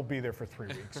butt will be there for 3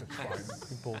 weeks. It's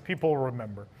fine. People will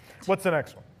remember. What's the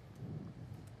next one?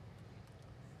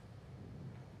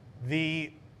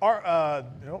 The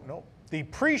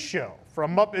pre-show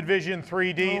from Muppet Vision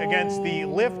 3D against the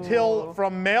Lift Hill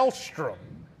from Maelstrom.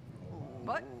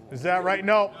 What? Is that right?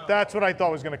 No, that's what I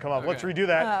thought was going to come up. Let's redo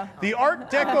that. The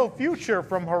Art Deco Future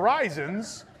from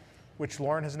Horizons, which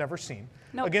Lauren has never seen,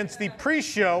 against the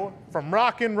pre-show from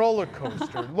Rock and Roller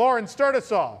Coaster. Lauren, start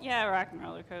us off. Yeah, Rock and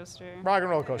Roller Coaster. Rock and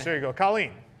Roller Coaster. There you go.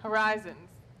 Colleen. Horizons.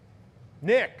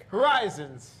 Nick.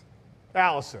 Horizons.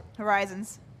 Allison.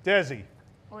 Horizons. Desi.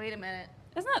 Wait a minute.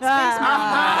 Isn't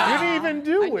that Space You didn't even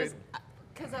do it.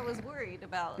 Because I was worried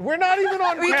about. We're not even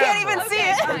on We camera. can't even see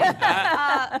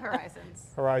it. Horizons.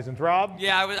 Horizons. Rob?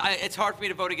 Yeah, it's hard for me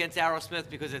to vote against Aerosmith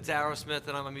because it's Aerosmith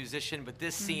and I'm a musician, but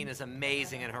this scene is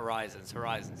amazing in Horizons.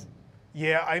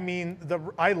 Yeah, I mean,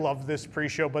 I love this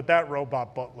pre-show, but that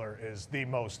robot butler is the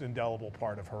most indelible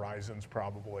part of Horizons,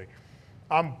 probably.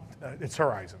 It's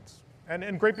Horizons.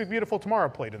 And Great Big Beautiful Tomorrow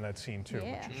played in that scene, too,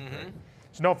 Yeah. which is great.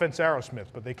 So no offense to Aerosmith,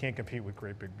 but they can't compete with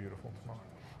Great Big Beautiful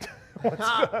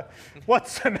Tomorrow.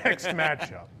 What's the next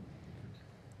matchup?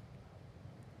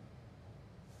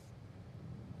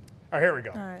 All right, here we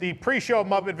go. All right. The pre-show of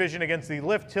Muppet Vision against the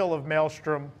Lift Hill of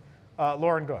Maelstrom.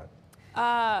 Lauren, go ahead.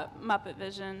 Muppet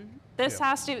Vision. This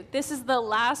is the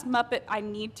last Muppet, I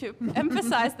need to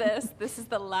emphasize this. This is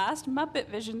the last Muppet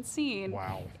Vision scene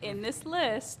in this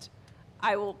list.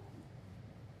 I will,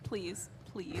 please.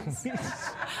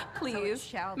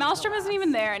 Maelstrom isn't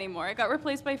even there anymore. It got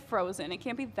replaced by Frozen. It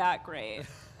can't be that great.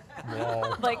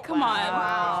 Whoa. Like, come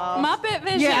on. Muppet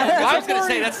Vision. Yeah, I was going to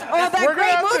say that's that We're gonna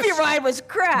great have to movie ride was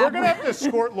crap. We're going to have to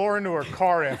escort Lauren to her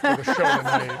car after the show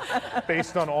tonight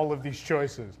based on all of these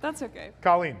choices. That's okay.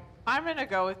 Colleen. I'm going to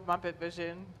go with Muppet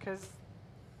Vision because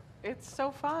it's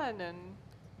so fun and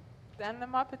the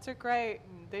Muppets are great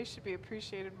and they should be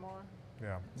appreciated more.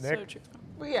 Yeah. Nick? So true.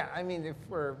 Well, yeah, I mean, if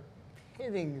we're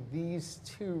hitting these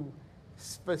two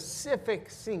specific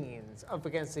scenes up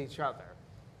against each other,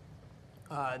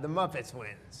 the Muppets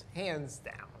wins, hands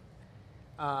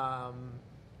down.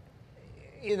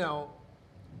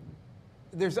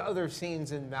 There's other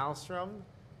scenes in Maelstrom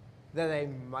that I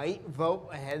might vote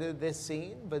ahead of this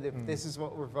scene, but if this is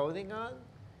what we're voting on,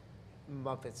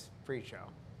 Muppets pre-show.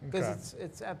 Because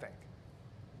it's epic.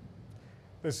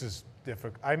 This is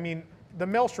difficult. I mean, the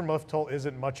Maelstrom Lift Hill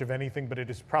isn't much of anything, but it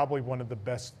is probably one of the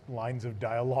best lines of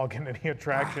dialogue in any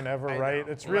attraction ever, right?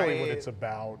 It's really what it's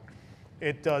about.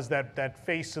 It does that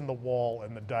face in the wall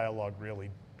and the dialogue really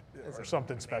are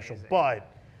something special.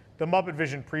 But the Muppet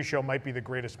Vision pre-show might be the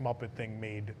greatest Muppet thing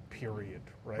made, period,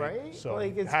 right? Right? So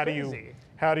Like, it's how crazy.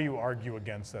 do you argue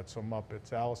against that? So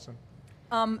Muppets, Allison?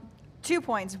 2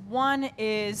 points. One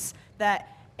is that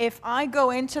if I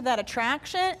go into that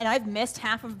attraction and I've missed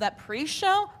half of that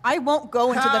pre-show, I won't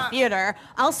go into the theater.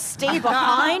 I'll stay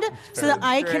behind so that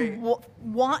I can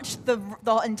watch the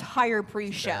entire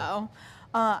pre-show.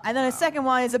 And then the second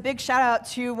one is a big shout out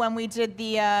to when we did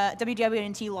the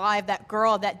WWNT Live, that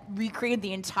girl that recreated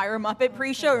the entire Muppet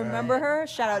pre-show. Remember her?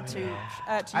 Shout out to you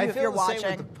if you're watching. I feel the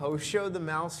same with the post-show, The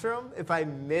Maelstrom. If I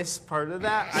miss part of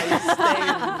that, I stay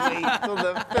and wait till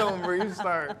the film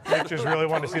restarts. I just really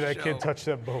wanted to see that kid touch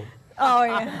that boat. Oh,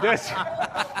 yeah. Yes.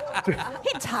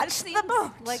 He touched the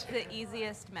boat. Like the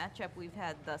easiest matchup we've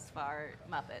had thus far,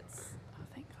 Muppets.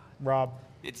 Rob.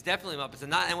 It's definitely Muppets,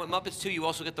 and with Muppets too, you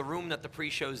also get the room that the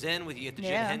pre-show's in. With you get the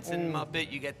Jim Henson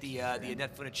Muppet, you get the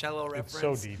Annette Funicello reference. It's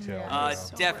so detailed.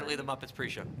 It's definitely the Muppets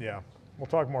pre-show. Yeah, we'll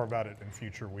talk more about it in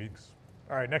future weeks.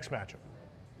 All right, next matchup.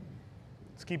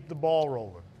 Let's keep the ball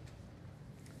rolling.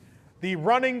 The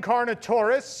Running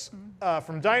Carnotaurus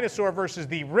from Dinosaur versus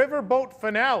the Riverboat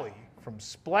Finale from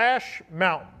Splash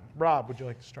Mountain. Rob, would you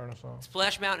like to start us off?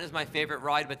 Splash Mountain is my favorite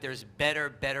ride, but there's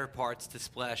better parts to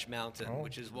Splash Mountain,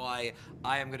 which is why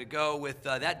I am going to go with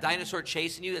that dinosaur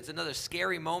chasing you. That's another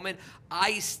scary moment.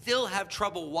 I still have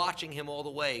trouble watching him all the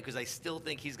way because I still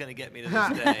think he's going to get me to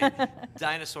this day.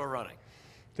 Dinosaur running.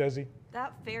 Desi?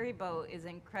 That ferry boat is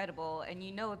incredible, and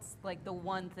you know it's like the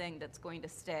one thing that's going to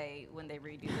stay when they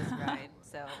redo this ride.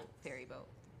 So, ferry boat.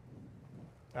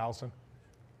 Allison?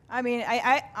 I mean,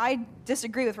 I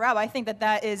disagree with Rob. I think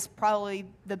that is probably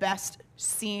the best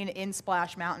scene in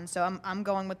Splash Mountain. So I'm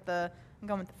going with the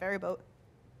ferry boat.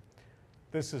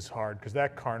 This is hard because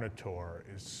that Carnotaur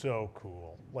is so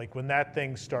cool. Like when that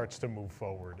thing starts to move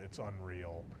forward, it's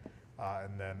unreal.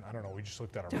 And then I don't know. We just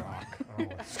looked at a rock. I don't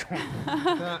know what's going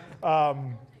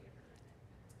on.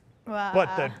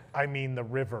 But the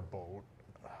riverboat.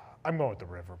 I'm going with the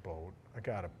riverboat. I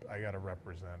gotta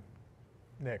represent.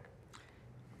 Nick.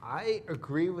 I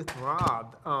agree with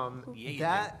Rob.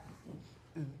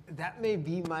 That may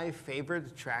be my favorite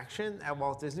attraction at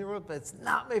Walt Disney World, but it's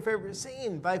not my favorite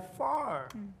scene by far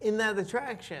in that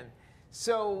attraction.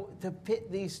 So to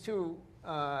pit these two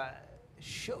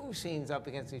show scenes up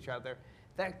against each other,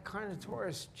 that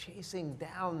Carnotaurus chasing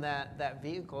down that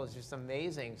vehicle is just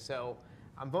amazing. So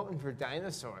I'm voting for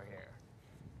Dinosaur here.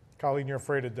 Colleen, you're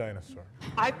afraid of dinosaur.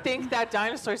 I think that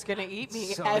dinosaur's gonna eat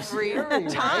me So every scary,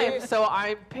 time, right? so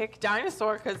I pick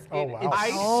dinosaur because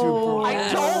I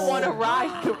super don't want to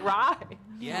ride the ride.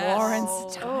 Yes.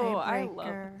 Lawrence I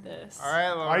love this. All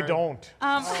right, Lauren. I don't.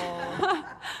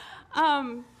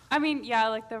 I mean, yeah,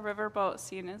 like the riverboat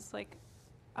scene is like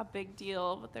a big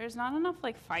deal, but there's not enough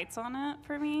like fights on it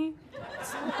for me.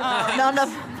 Not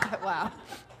enough. Wow.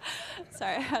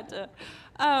 Sorry, I had to.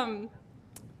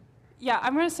 Yeah,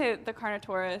 I'm going to say the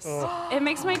Carnotaurus. It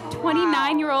makes my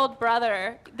 29-year-old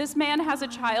brother, this man has a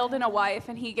child and a wife,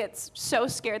 and he gets so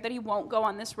scared that he won't go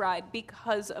on this ride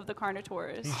because of the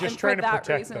Carnotaurus. He's just trying to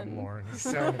protect them, Lauren. He's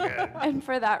so good. And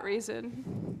for that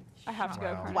reason, I have to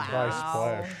go Carnotaurus. Nice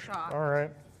splash. All right.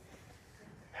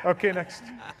 Okay, next.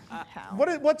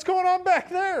 What's going on back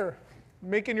there?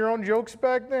 Making your own jokes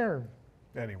back there?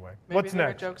 Anyway, Maybe what's their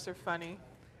next? jokes are funny.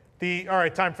 All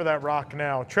right, time for that rock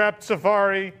now. Trapped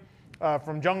Safari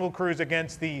from Jungle Cruise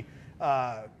against the,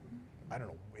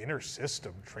 Inner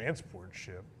System Transport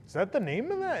Ship. Is that the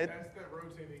name of that? That's the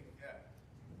rotating,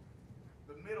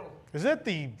 the middle. Is that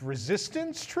the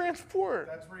Resistance Transport?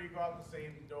 That's where you go out the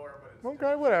same door, but it's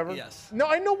Okay, whatever. Yes. No,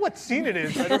 I know what scene it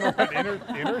is. I don't know about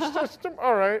inner system.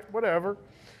 All right, whatever.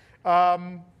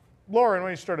 Lauren, why don't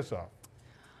you start us off?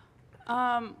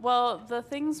 Well, the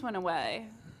things went away.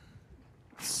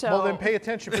 So Well, then pay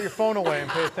attention. Put your phone away and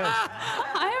pay attention.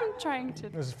 I am trying to.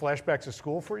 This is flashbacks to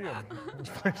school for you?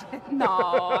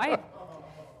 No,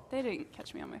 they didn't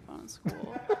catch me on my phone in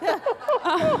school.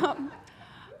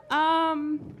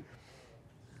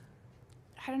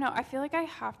 I don't know. I feel like I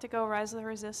have to go Rise of the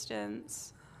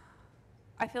Resistance.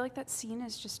 I feel like that scene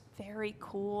is just very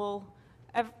cool.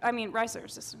 I mean, Rise of the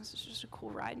Resistance is just a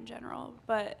cool ride in general.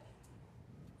 But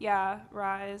yeah,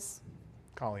 Rise.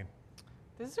 Colleen.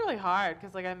 This is really hard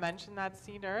because, like I mentioned that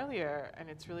scene earlier, and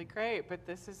it's really great. But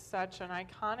this is such an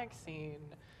iconic scene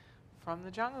from the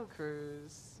Jungle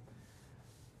Cruise.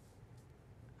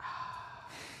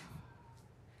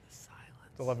 It's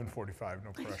 11:45.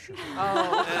 No pressure.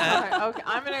 Oh, okay.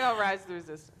 I'm gonna go Rise of the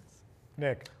Resistance.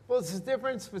 Nick. Well, it's the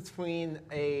difference between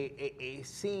a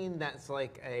scene that's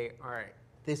like all right,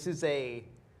 this is a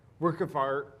work of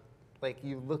art. Like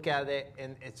you look at it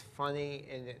and it's funny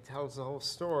and it tells the whole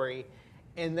story.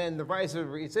 And then the Rise of the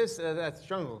Resistance, that's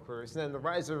Jungle Cruise. And then the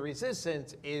Rise of the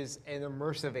Resistance is an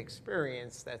immersive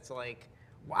experience that's like,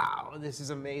 wow, this is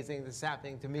amazing. This is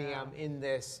happening to me. I'm in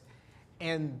this.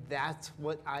 And that's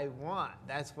what I want.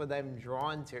 That's what I'm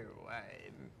drawn to.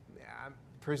 I'm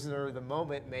prisoner of the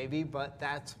moment, maybe, but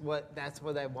that's what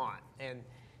I want. And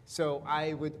so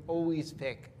I would always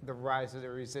pick the Rise of the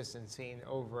Resistance scene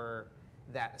over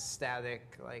that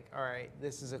static, like, all right,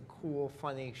 this is a cool,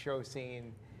 funny show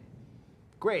scene.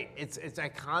 Great. It's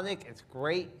iconic. It's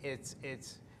great. It's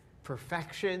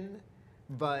perfection,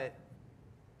 but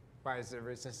Rise of the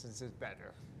Resistance is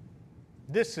better.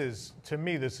 This is, to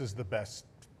me, this is the best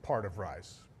part of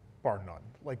Rise, bar none.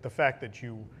 Like the fact that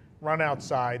you run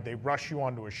outside, they rush you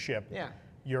onto a ship. Yeah.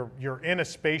 You're in a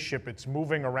spaceship, it's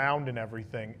moving around and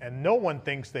everything, and no one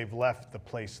thinks they've left the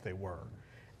place they were.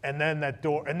 And then that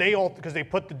door, and they all, because they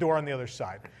put the door on the other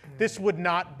side. This would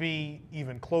not be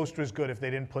even close to as good if they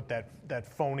didn't put that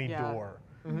phony door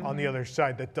on the other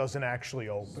side that doesn't actually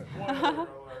open.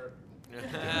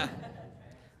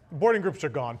 Boarding groups are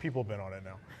gone. People have been on it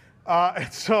now.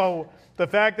 And so the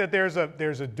fact that there's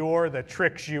a door that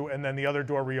tricks you and then the other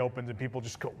door reopens and people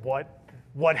just go,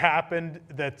 what happened?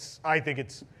 I think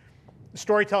it's,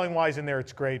 storytelling wise in there,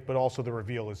 it's great, but also the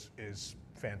reveal is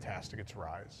fantastic. It's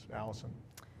Rise. Allison?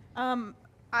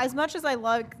 As much as I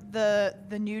like the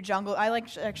new Jungle, I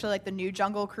actually like the new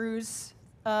Jungle Cruise,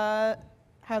 how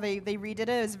they redid it.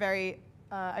 It was very,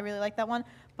 I really like that one.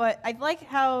 But I like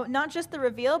how, not just the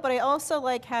reveal, but I also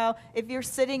like how if you're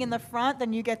sitting in the front,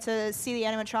 then you get to see the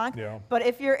animatronic. Yeah. But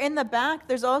if you're in the back,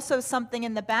 there's also something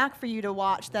in the back for you to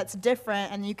watch that's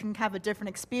different, and you can have a different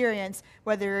experience,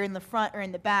 whether you're in the front or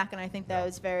in the back. And I think that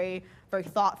was very, very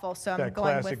thoughtful. So I'm That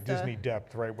going classic with Disney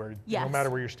depth, right? Where no Yes.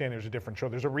 matter where you're standing, there's a different show.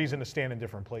 There's a reason to stand in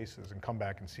different places and come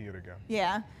back and see it again.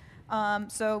 Yeah.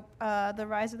 So the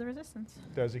Rise of the Resistance.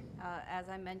 Desi? As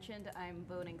I mentioned, I'm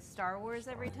voting Star Wars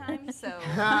every time, so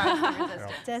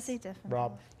Desi, definitely.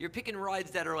 Rob? You're picking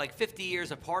rides that are like 50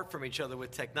 years apart from each other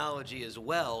with technology as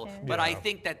well. Yeah. But Yeah. I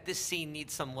think that this scene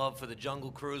needs some love for the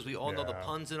Jungle Cruise. We all know the Yeah.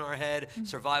 puns in our head.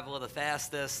 Survival of the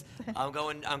fastest. I'm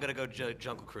gonna go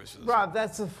Jungle Cruise. Rob,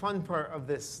 that's the fun part of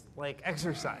this, like,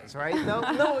 exercise, right? No,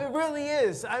 it really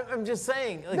is. I'm just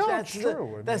saying. Like, No, that's it's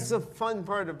true. That's the fun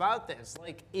part about this.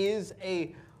 Like, is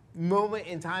a moment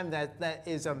in time that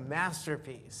is a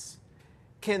masterpiece.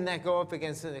 Can that go up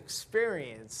against an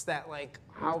experience that, like,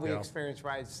 how we Yeah. experience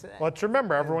rides today? Let's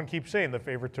remember, everyone keeps saying the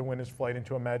favorite to win is Flight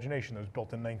into Imagination that was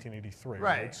built in 1983.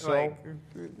 Right, So like,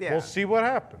 yeah. we'll see what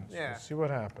happens. Yeah. We'll see what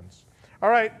happens. All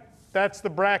right, that's the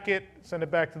bracket. Send it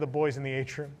back to the boys in the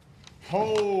atrium.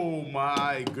 Oh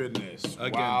my goodness.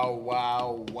 Again.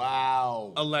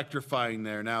 Wow. Electrifying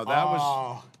there. Now, that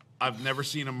was, I've never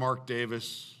seen a Mark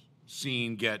Davis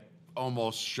scene get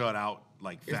almost shut out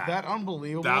like Is that. that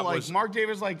unbelievable? That like, was- Mark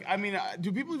Davis, like, I mean,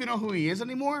 do people even know who he is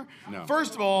anymore? No.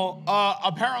 First of all,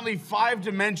 apparently 5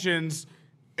 Dimensions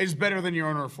is better than your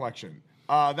own reflection.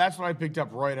 That's what I picked up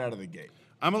right out of the gate.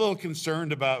 I'm a little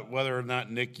concerned about whether or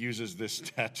not Nick uses this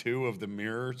tattoo of the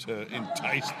mirror to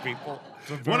entice people.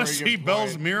 Want Very to see good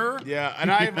Bell's point. mirror? Yeah,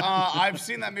 and I've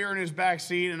seen that mirror in his back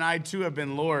seat, and I too have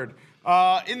been lured.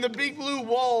 In the Big Blue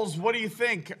Walls, what do you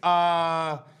think?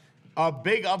 A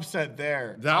big upset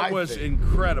there. That I was think.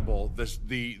 incredible.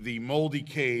 The moldy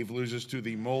cave loses to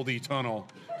the moldy tunnel.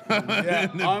 Yeah, in the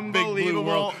Big Blue unbelievable.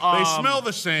 world. They smell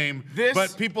the same, this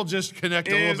but people just connect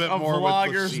a is little bit a more with the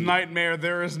vlogger's scene. nightmare.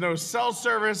 There is no cell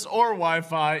service or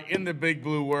Wi-Fi in the Big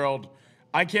Blue world.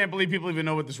 I can't believe people even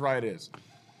know what this ride is.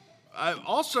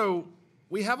 Also,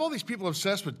 we have all these people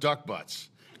obsessed with duck butts.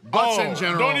 Butts in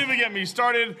general. Don't even get me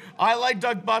started. I like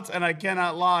duck butts, and I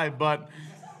cannot lie, but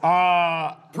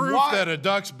Proof that a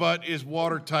duck's butt is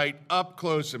watertight, up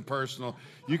close and personal.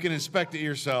 You can inspect it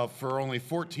yourself for only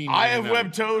 $14.99. I have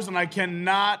webbed toes, and I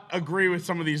cannot agree with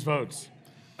some of these votes.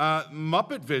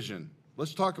 Muppet Vision.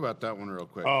 Let's talk about that one real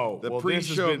quick. Oh, the well, this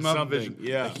has pre-show been Muppet something, Vision.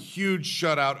 yeah. A huge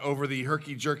shutout over the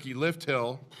herky-jerky lift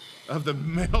hill of the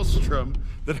Maelstrom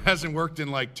that hasn't worked in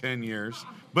like 10 years.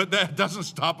 But that doesn't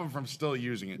stop them from still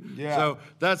using it. Yeah. So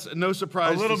that's no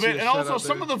surprise. A little to see bit, and also shutout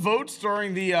some there. of the votes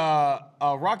during the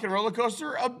Rock and Roller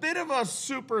Coaster, a bit of a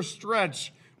super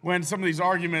stretch when some of these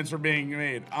arguments are being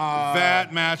made.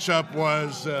 That matchup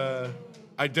was,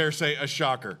 I dare say, a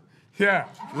shocker. Yeah.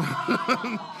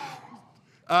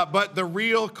 But the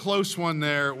real close one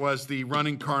there was the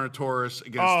running Carnotaurus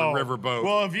against the Riverboat.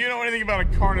 Well, if you know anything about a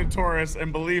Carnotaurus,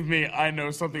 and believe me, I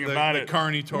know something about the it.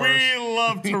 Carnitaurus. We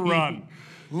love to run.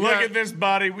 Look Yeah. at this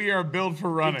body. We are built for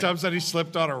running. Tom said he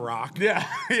slipped on a rock. Yeah,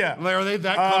 yeah. Are they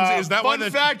that clumsy? Is that why fun the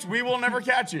fact, we will never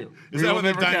catch you. Is We that will why the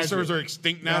never catch dinosaurs you. are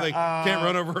extinct now? Yeah, They can't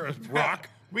run over a rock?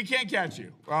 We can't catch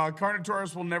you.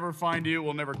 Carnotaurus will never find you.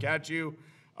 We'll never catch you.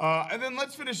 And then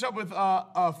let's finish up with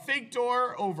a fake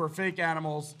door over fake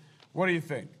animals. What do you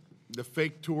think? The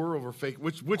fake tour over fake.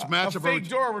 Which matchup? A fake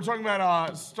door. We're talking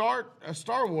about Star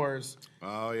Wars.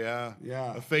 Oh yeah,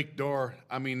 yeah. A fake door.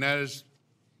 I mean, that is.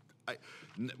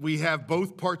 We have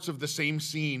both parts of the same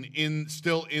scene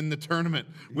still in the tournament.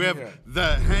 We have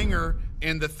the hangar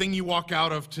and the thing you walk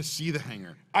out of to see the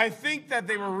hangar. I think that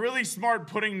they were really smart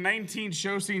putting 19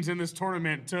 show scenes in this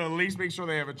tournament to at least make sure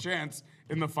they have a chance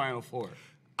in the Final Four.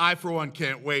 I, for one,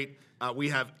 can't wait. We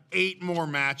have 8 more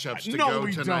matchups to No, go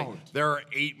we tonight. don't. There are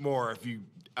 8 more.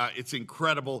 It's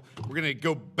incredible. We're gonna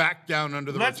go back down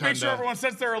under the Let's rotunda. make sure everyone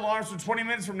sets their alarms for 20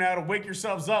 minutes from now to wake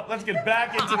yourselves up. Let's get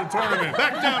back into the tournament.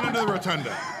 Back down under the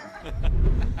rotunda.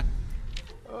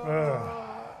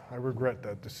 I regret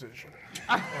that decision.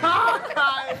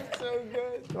 It's so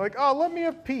good. Like, oh, let me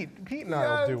have Pete. Pete and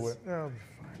I will do it. That'll be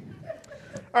fine.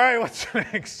 All right, what's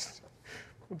next?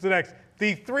 What's the next?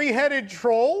 The three-headed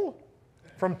troll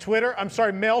from Twitter. I'm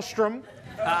sorry, Maelstrom.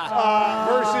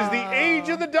 Versus the Age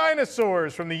of the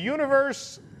Dinosaurs from the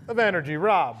Universe of Energy.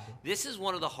 Rob. This is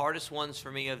one of the hardest ones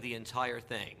for me of the entire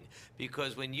thing,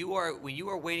 because when you are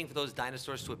waiting for those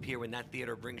dinosaurs to appear, when that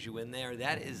theater brings you in there,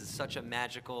 that is such a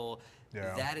magical.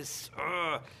 Yeah.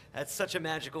 That's such a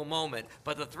magical moment.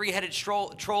 But the three-headed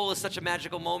troll is such a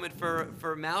magical moment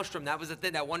for Maelstrom. That was the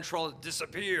thing. That one troll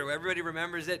disappeared. Everybody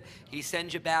remembers it. He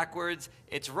sends you backwards.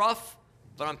 It's rough,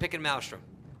 but I'm picking Maelstrom.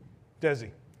 Desi.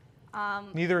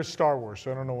 Neither is Star Wars,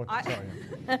 so I don't know what to tell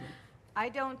you. I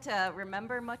don't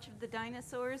remember much of the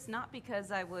dinosaurs, not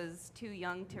because I was too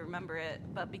young to remember it,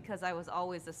 but because I was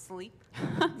always asleep.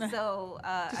 So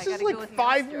I This gotta is go like with 5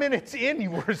 Maelstrom. minutes in,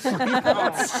 you were asleep.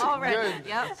 Already,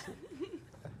 yep.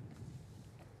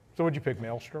 So would you pick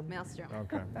Maelstrom? Maelstrom.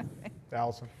 Okay.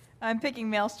 Allison. I'm picking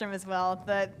Maelstrom as well.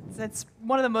 That's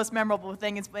one of the most memorable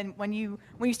things when you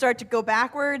start to go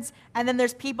backwards, and then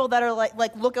there's people that are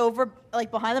like look over like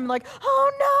behind them and like,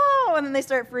 oh no, and then they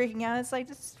start freaking out. It's like,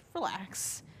 just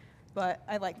relax. But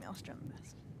I like Maelstrom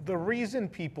best. The reason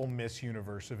people miss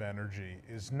Universe of Energy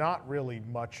is not really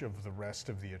much of the rest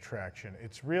of the attraction.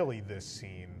 It's really this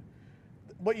scene.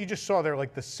 What you just saw there,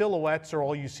 like the silhouettes are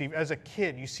all you see. As a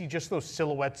kid, you see just those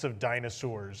silhouettes of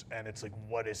dinosaurs, and it's like,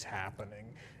 what is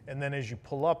happening? And then as you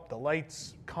pull up, the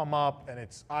lights come up, and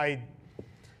it's, I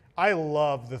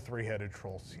love the three-headed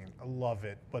troll scene. I love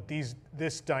it. But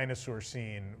this dinosaur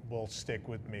scene will stick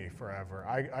with me forever.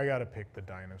 I gotta pick the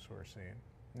dinosaur scene.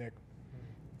 Nick?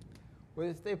 What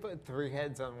if they put 3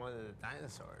 heads on one of the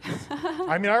dinosaurs?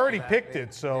 I mean, I already picked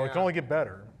it, so it can only get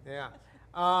better. Yeah.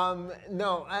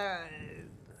 No,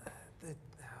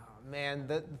 man,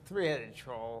 the three-headed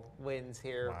troll wins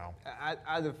here. Wow.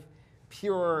 Out of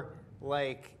pure,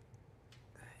 like,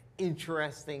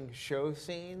 interesting show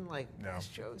scene, like,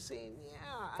 best show scene,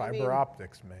 yeah. Fiber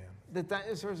optics, man. The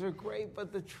dinosaurs are great,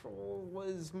 but the troll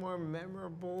was more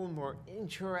memorable, more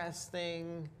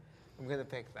interesting. I'm going to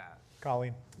pick that.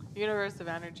 Colleen? Universe of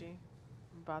Energy.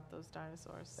 About those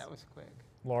dinosaurs. That was quick.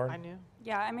 Lauren? I knew.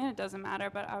 Yeah, I mean, it doesn't matter,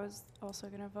 but I was also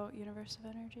going to vote Universe of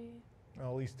Energy. Well,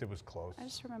 at least it was close. I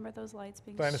just remember those lights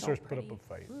being Dinosaurs so put pretty. up a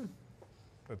fight.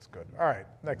 That's good. All right,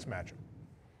 next matchup.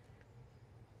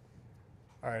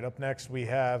 All right, up next we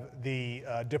have the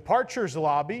Departures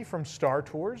Lobby from Star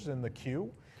Tours in the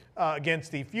queue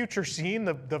against the future scene,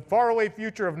 the faraway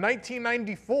future of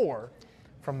 1994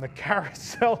 from the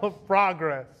Carousel of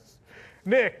Progress.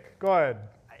 Nick, go ahead.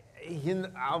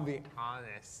 I'll be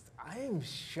honest. I am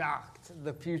shocked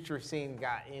the future scene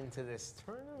got into this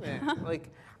tournament. Like,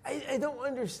 I don't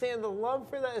understand the love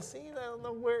for that scene. I don't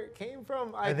know where it came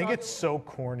from. I think it's so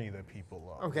corny that people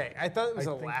love. Okay, I thought it was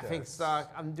a think laughing that's-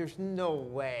 stock. There's no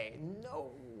way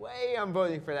I'm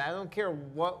voting for that. I don't care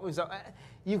what was up.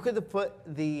 You could have put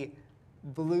the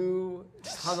blue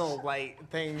tunnel light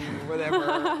thing,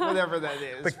 whatever that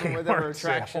is, The from whatever Kmart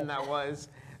attraction sale. that was,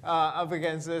 up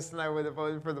against this, and I would have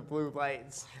voted for the blue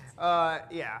lights. No,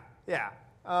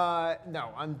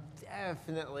 I'm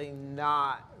definitely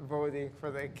not voting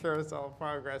for the Carousel of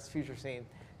Progress future scene.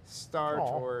 Star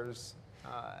Aw. Tours,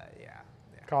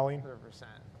 Colleen? 100%.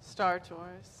 Star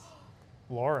Tours.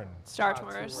 Lauren? Star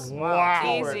Tours.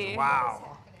 Wow. Easy.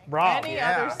 Wow. Rob? Any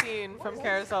other scene from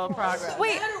Carousel of Progress.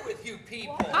 Wait, with you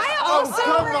people? I come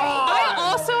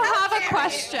also have a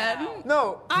question.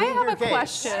 No, I plead have your a case.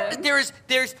 question. There's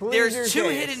Plead your 2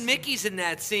 case. hidden Mickeys in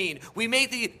that scene. We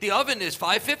make the oven is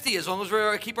 550 as long as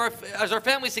we keep our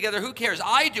families together. Who cares?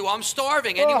 I do. I'm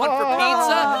starving. Anyone for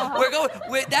pizza? We're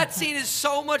going. That scene is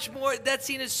so much more. That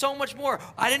scene is so much more.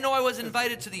 I didn't know I was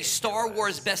invited to the Star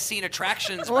Wars Best Scene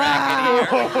Attractions bracket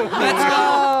here. Let's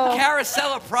go.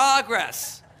 Carousel of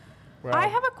Progress. Well, I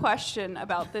have a question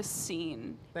about this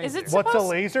scene. Is it What's a supposed?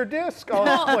 laser disc? I'll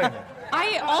explain it.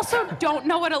 I also don't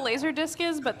know what a laser disc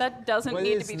is, but that doesn't What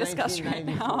need to is be discussed right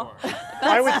now.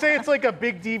 I would say it's like a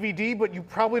big DVD, but you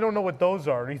probably don't know what those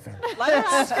are either. Let her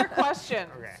ask her question.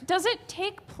 Does it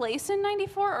take place in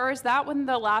 '94, or is that when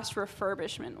the last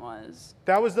refurbishment was?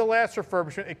 That was the last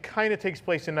refurbishment. It kind of takes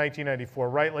place in 1994,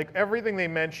 right? Like everything they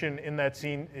mention in that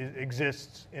scene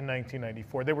exists in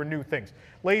 1994. There were new things.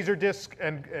 Laserdisc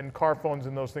and car phones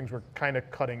and those things were kind of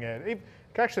cutting edge.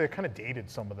 Actually, they kind of dated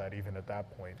some of that even at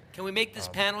that point. Can we make this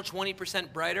panel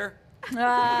 20% brighter?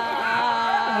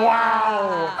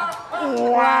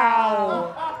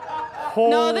 Wow.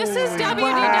 No, this is Holy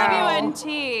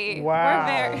WDWNT. Wow. We're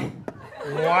very.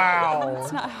 Wow.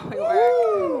 That's not how we work.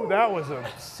 Woo, that was a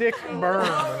sick burn.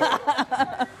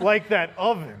 Like that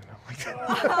oven.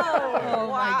 Oh,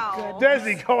 wow.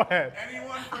 Desi, go ahead.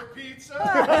 Anyone for pizza?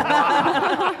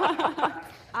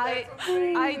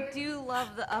 I do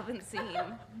love the oven scene.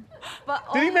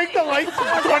 But Did he make the lights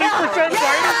 20% brighter?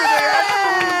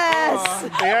 Yes!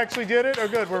 They actually did it? Oh,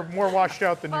 good. We're more washed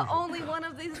out than But usual. only one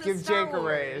of these is Give Star Jake a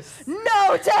Wars. raise.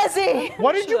 No, Desi!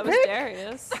 What did you That was pick?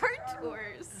 Darius. Star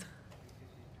Tours.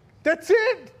 That's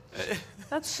it.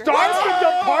 That's Start with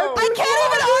the part. I can't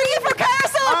even argue for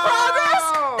Carousel of Progress.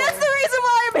 That's the reason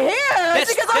why I'm here. Best-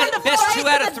 because I'm best- the best fight 2 to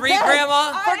out of the 3, death Grandma?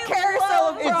 For Carousel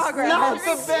of It's Progress. not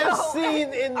the best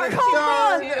scene in the Come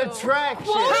darn on.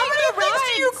 attraction. How many things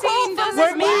do you quote from When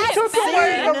this we Mad took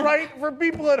away scene? the right for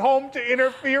people at home to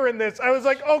interfere in this, I was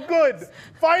like, oh, good.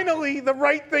 Finally, the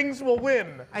right things will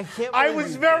win. I can't I believe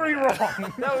was you very did that.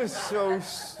 wrong. That was so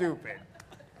stupid.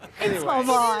 Come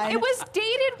on. It was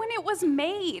dated when it was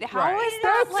made. How Right. is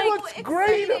that That's like? what's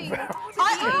great about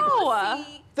How?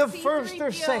 The first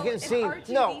or second scene.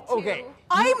 No, okay.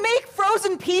 I make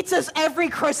frozen pizzas every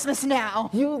Christmas now.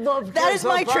 You love That is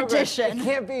Carousel my of Progress. tradition. It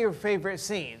can't be your favorite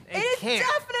scene. It can't.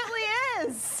 definitely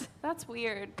is. That's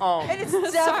weird. Oh. It is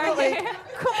definitely.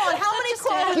 Come on, how many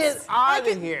quotes? Get out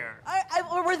of here.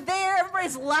 We're there.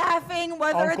 Everybody's laughing.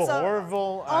 Whether Uncle it's a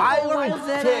Orville. I Uncle would Orville's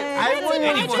in pick. it. I would have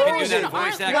Anyone can do voted. that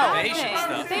voice No. activation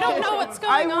stuff. They don't know what's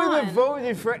I going would on. have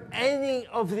voted for any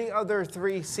of the other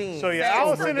 3 scenes. So yeah, over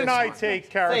Allison this and I one. take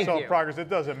Thank Carousel you. of Progress. It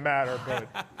doesn't matter, but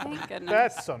Thank goodness.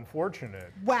 that's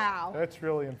unfortunate. Wow. That's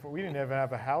really unfortunate. We didn't even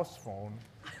have a house phone.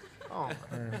 Oh,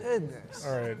 goodness.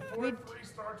 All right.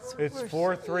 It's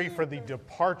 4-3 for the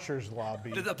departures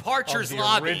lobby. The departures of the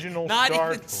lobby. Original Not Star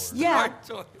even Tours. Yeah.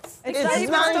 Star Tours. It's not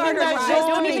even not starter even that rides. zone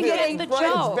Don't even get getting the but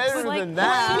jokes. It's better Like, than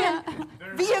that.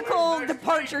 Vehicle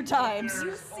departure times.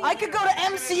 I could go to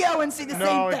MCO and see the No,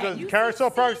 same it thing. doesn't. Carousel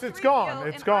of Progress, it's gone.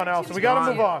 It's gone, Allison. We got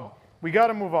to move on. We got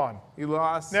to move on. You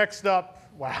lost. Next up,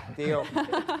 wow. Deal.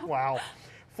 Wow.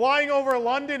 Flying over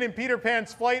London in Peter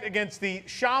Pan's flight against the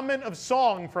Shaman of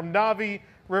Song from Na'vi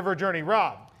River Journey.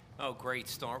 Rob. Oh, great.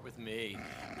 Start with me.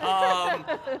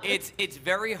 It's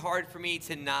very hard for me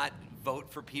to not vote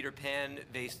for Peter Pan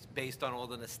based on all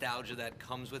the nostalgia that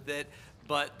comes with it.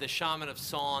 But the Shaman of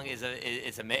Song it's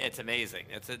amazing.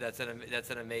 That's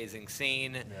an amazing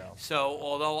scene. Yeah. So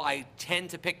although I tend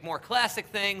to pick more classic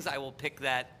things, I will pick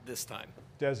that this time.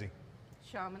 Desi.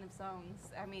 Shaman of Songs.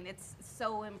 I mean, it's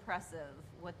so impressive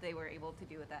what they were able to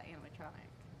do with that animatronic.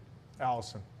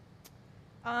 Allison.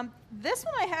 This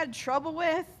one I had trouble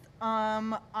with.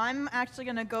 I'm actually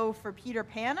gonna go for Peter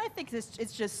Pan. I think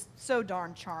it's just so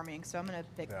darn charming, so I'm gonna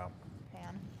pick Pan.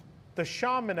 The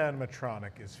Shaman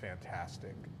animatronic is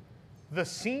fantastic. The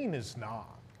scene is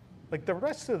not. Like the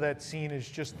rest of that scene is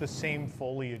just the same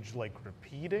foliage, like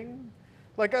repeating.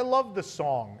 Like I love the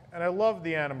song and I love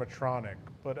the animatronic,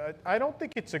 but I don't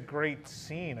think it's a great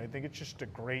scene. I think it's just a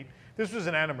great. This was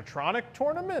an animatronic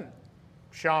tournament.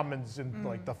 Shaman's in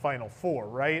like the final 4,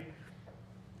 right?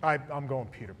 I'm going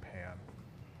Peter Pan.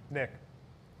 Nick.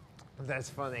 That's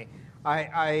funny.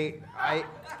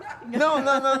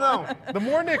 No. The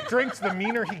more Nick drinks, the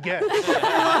meaner he gets.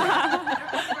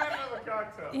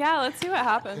 Yeah, let's see what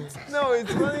happens. No,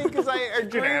 it's funny because I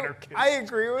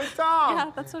agree with Tom.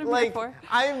 Yeah, that's what I'm like, here for.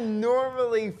 I'm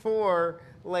normally for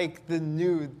like the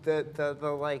new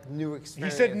experience. He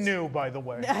said new, by the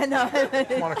way. I know.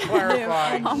 Want to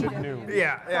clarify? He said new.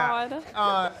 Yeah.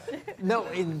 No,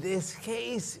 in this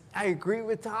case, I agree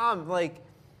with Tom. Like,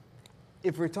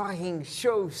 if we're talking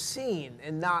show scene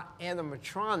and not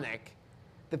animatronic,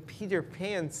 the Peter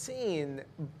Pan scene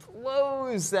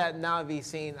blows that Na'vi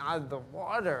scene out of the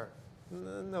water.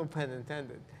 No pun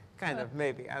intended. Kind of,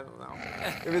 maybe. I don't know.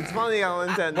 If it's funny, I'll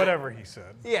intend it. Whatever he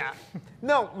said. Yeah.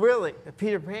 No, really.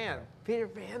 Peter Pan. Peter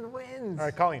Pan wins. All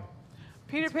right, Colleen.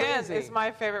 Peter It's Pan crazy. is my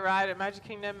favorite ride at Magic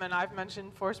Kingdom, and I've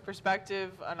mentioned Forced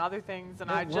Perspective and other things, and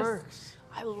It I just, works.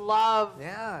 I love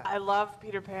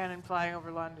Peter Pan and flying over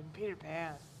London. Peter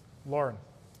Pan. Lauren.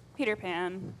 Peter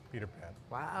Pan. Peter Pan.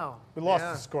 Wow. We lost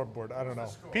the scoreboard. I don't know.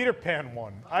 Peter Pan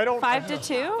won. I don't.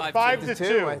 5-2?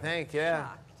 5-2. I think. Yeah.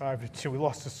 5-2. We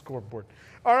lost the scoreboard.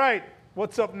 All right.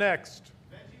 What's up next?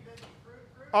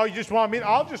 Oh, you just want me?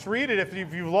 I'll just read it if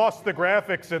you've lost the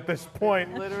graphics at this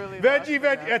point. Literally. Veggie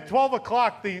at 12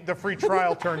 o'clock, the free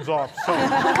trial turns off. So.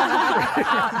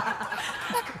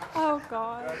 Oh,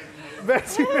 God.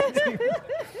 Veggie.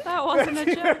 That wasn't a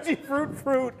joke. Veggie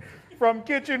Fruit from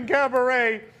Kitchen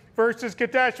Cabaret versus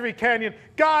Catastrophe Canyon.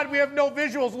 God, we have no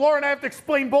visuals. Lauren, I have to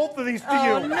explain both of these to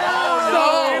Oh, you. no.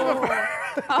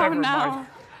 So, Oh, Never no. mind.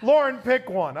 Lauren, pick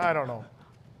one. I don't know.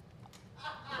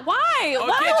 Why? Oh, it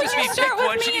Why can't would just you be start pick with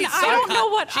one. She me? And needs I some don't know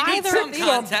what she needs either some of these.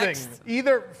 context. Something.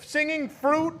 Either singing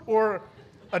fruit or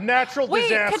a natural Wait,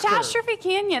 disaster. Catastrophe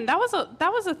Canyon. That was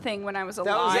a thing when I was was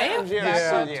alive.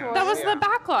 MGM. That was the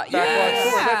backlot. Backlot Yeah.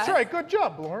 tour. That's right. Good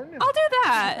job, Lauren. I'll do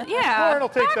that. Yeah. Lauren will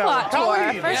take that one. Backlot tour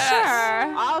Colleen. for Yes.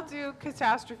 sure. I'll do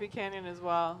Catastrophe Canyon as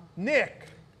well. Nick.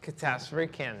 Catastrophe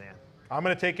Canyon. I'm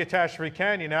going to take Catastrophe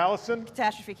Canyon. Allison.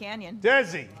 Catastrophe Canyon.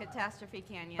 Desi. Catastrophe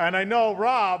Canyon. And I know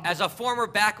Rob. As a former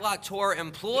Backlot Tour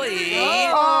employee,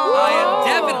 Oh. I am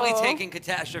definitely taking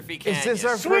Catastrophe Canyon. Is this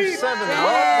our Sweet. first 7?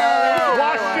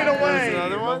 Washed it away.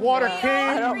 Another The one? water Read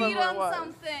came. on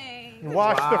something.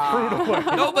 Washed the fruit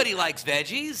away. Nobody likes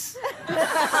veggies.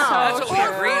 That's what we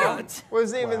agreed on.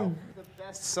 Wasn't even the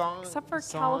best song. Except for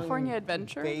song California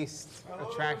Adventure. Based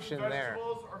attraction there.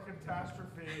 Vegetables or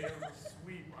catastrophe or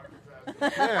sweet are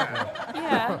catastrophe.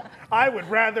 Yeah. I would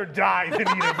rather die than eat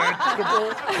a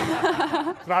vegetable.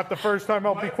 It's not the first time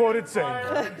I'll be quoted saying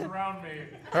that. Around me.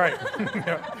 All right.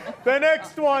 The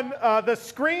next one, the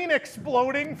screen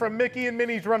exploding from Mickey and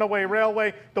Minnie's Runaway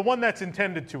Railway, the one that's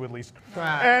intended to at least.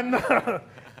 Right. And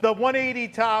the 180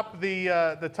 top,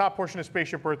 the top portion of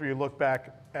Spaceship Earth where you look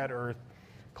back at Earth.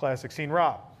 Classic scene.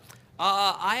 Rob.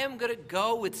 I am going to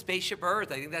go with Spaceship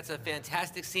Earth. I think that's a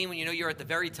fantastic scene when you know you're at the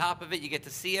very top of it. You get to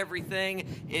see everything.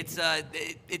 It's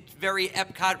very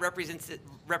Epcot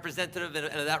representative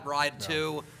of that ride,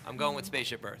 too. I'm going with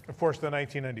Spaceship Earth. Of course, the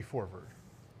 1994 version.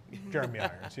 Jeremy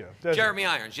Irons, yeah. Desert. Jeremy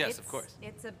Irons, yes, of course.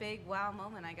 It's a big wow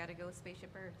moment. I got to go with Spaceship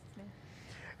Earth.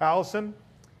 Allison.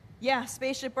 Yeah,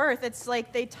 Spaceship Earth. It's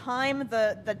like they time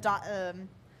the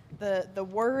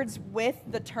words with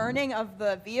the turning of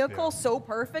the vehicle so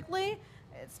perfectly.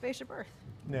 It's Spaceship Earth.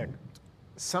 Nick.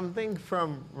 Something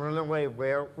from Runaway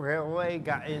Railway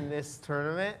got in this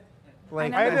tournament.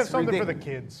 Like I had to have that's something for the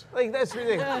ridiculous. kids. Like that's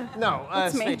ridiculous. No,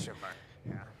 That's me. Spaceship Earth.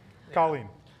 Yeah. Colleen.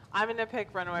 I'm gonna pick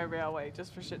Runaway Railway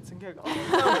just for shits and giggles. Hey,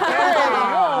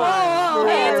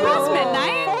 it's past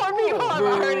midnight. For me, while I'm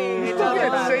already. You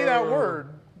can't say that word.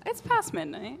 It's past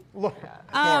midnight. Look.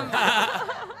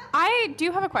 I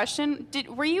do have a question.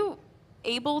 Were you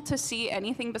able to see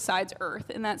anything besides Earth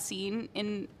in that scene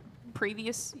in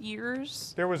previous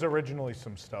years? There was originally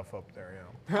some stuff up there,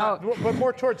 yeah. Oh. But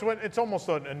more towards when it's almost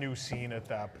a new scene at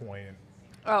that point.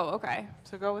 Oh, okay.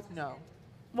 So go with no.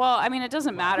 Well, I mean, it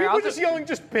doesn't matter. People I'll just yelling,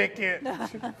 just pick it.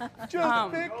 Just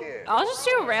pick it. I'll just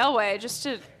do Railway just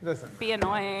to be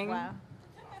annoying. Wow.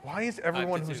 Why is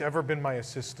everyone who's ever been my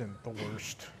assistant the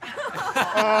worst?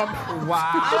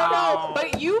 I don't know,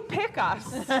 but you pick us.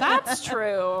 That's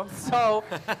true. So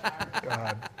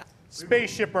God.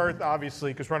 Spaceship Earth,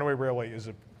 obviously, because Runaway Railway is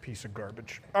a piece of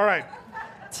garbage. All right.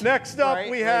 Next up, Right,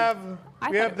 we like- have I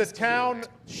we thought have it the was town.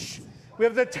 We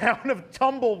have the town of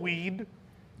Tumbleweed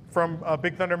from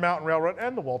Big Thunder Mountain Railroad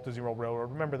and the Walt Disney World Railroad.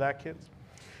 Remember that, kids?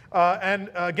 And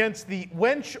against the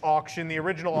Wench auction, the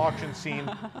original auction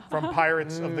scene from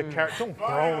Pirates of the Caribbean. Don't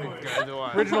groan.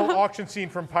 Original auction scene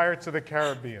from Pirates of the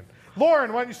Caribbean.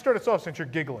 Lauren, why don't you start us off since you're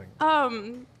giggling?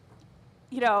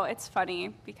 You know, it's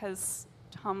funny because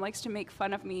Tom likes to make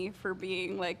fun of me for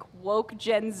being like woke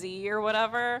Gen Z or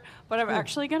whatever, but I'm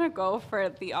actually gonna go for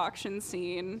the auction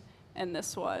scene in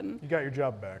this one. You got your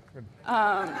job back.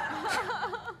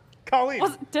 Colleen.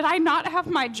 Did I not have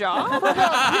my job?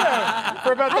 Yeah,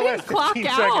 for about the I last didn't clock 15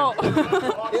 out.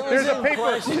 seconds. There's a paper.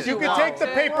 question. You can take the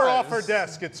It paper off her was.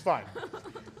 desk. It's fine. All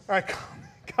right,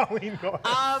 Colleen, go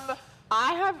ahead.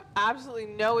 I have absolutely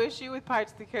no issue with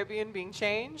Pirates of the Caribbean being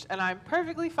changed, and I'm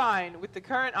perfectly fine with the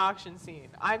current auction scene.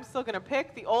 I'm still gonna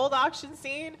pick the old auction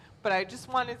scene, but I just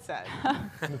want it said.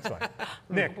 It's fine.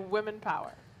 Nick. Women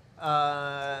power.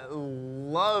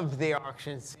 Love the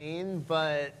auction scene,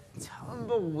 but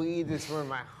Tumbleweed is where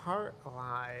my heart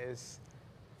lies.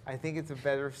 I think it's a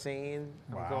better scene.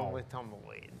 I'm Wow. going with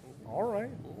Tumbleweed. All right.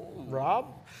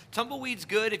 Rob? Tumbleweed's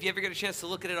good. If you ever get a chance to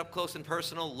look at it up close and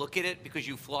personal, look at it because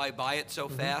you fly by it so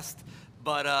fast.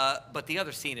 But the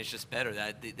other scene is just better.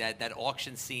 That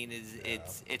auction scene is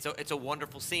it's a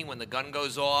wonderful scene when the gun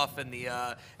goes off and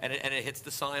it hits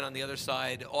the sign on the other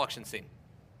side. Auction scene.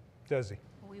 Desi.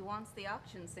 We wants the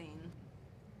auction scene.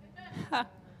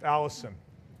 Allison.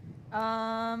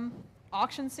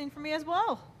 Auction scene for me as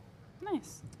well.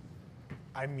 Nice.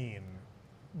 I mean,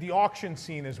 the auction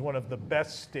scene is one of the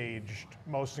best staged,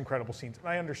 most incredible scenes. And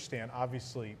I understand,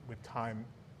 obviously, with time,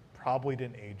 probably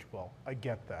didn't age well. I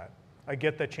get that. I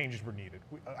get that changes were needed.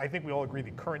 I think we all agree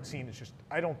the current scene is just,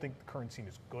 I don't think the current scene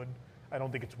is good. I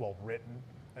don't think it's well written.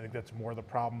 I think that's more the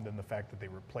problem than the fact that they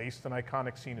replaced an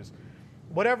iconic scene. Is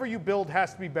whatever you build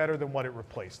has to be better than what it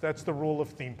replaced. That's the rule of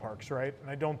theme parks, right? And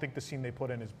I don't think the scene they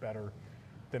put in is better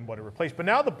than what it replaced. But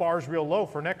now the bar's real low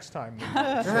for next time.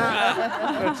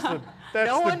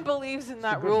 No one believes in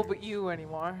that rule but you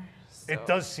anymore. So. It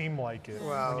does seem like it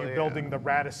Well, when you're yeah. building the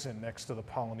Radisson next to the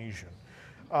Polynesian.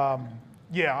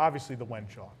 Yeah, obviously the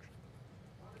Wench auction.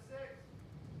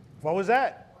 What was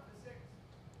that?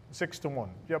 6-1.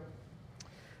 Yep.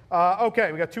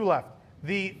 Okay, we got 2 left.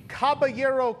 The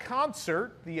Caballero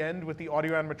concert, the end with the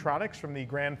audio animatronics from the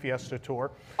Grand Fiesta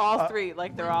Tour. All 3,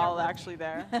 like they're all actually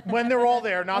there. When they're all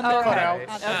there, not the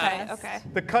cutouts. Okay.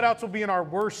 The cutouts will be in our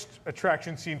worst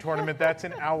attraction scene tournament. That's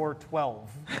in hour 12.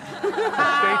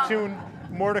 Stay tuned.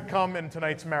 More to come in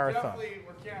tonight's marathon.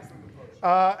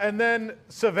 And then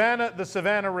the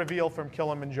Savannah reveal from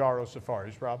Kilimanjaro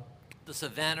Safaris, Rob. The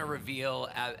Savannah reveal,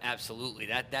 absolutely.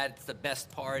 That's the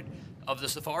best part of the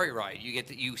safari ride.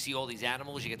 You see all these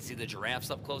animals. You get to see the giraffes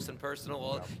up close and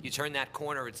personal. You turn that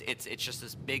corner, it's just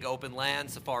this big open land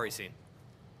safari scene.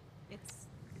 It's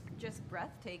just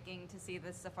breathtaking to see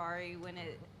the safari when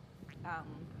it,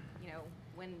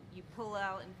 when you pull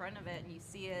out in front of it and you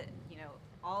see it,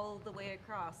 all the way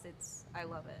across. I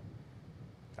love it.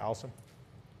 Allison?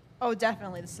 Oh,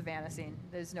 definitely the Savannah scene.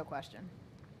 There's no question.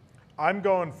 I'm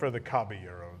going for the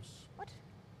Caballeros.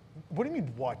 What do you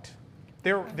mean, what?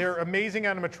 They're amazing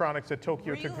animatronics that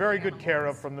Tokyo took very good care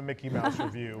of from the Mickey Mouse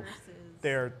review.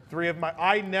 They're 3 of my.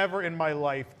 I never in my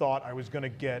life thought I was going to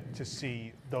get to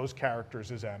see those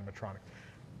characters as animatronics.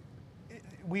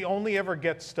 We only ever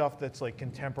get stuff that's like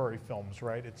contemporary films,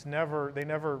 right? They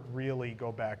never really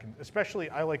go back, and especially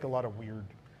I like a lot of weird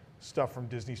stuff from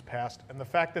Disney's past. And the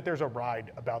fact that there's a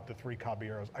ride about the 3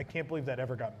 Caballeros, I can't believe that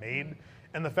ever got made.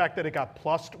 And the fact that it got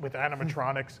plussed with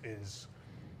animatronics is,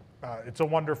 it's a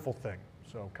wonderful thing.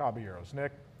 So Caballeros.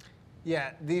 Nick?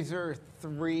 Yeah, these are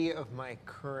 3 of my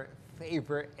current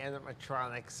favorite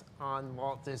animatronics on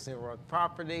Walt Disney World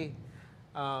property.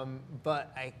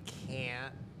 But I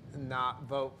can't not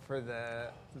vote for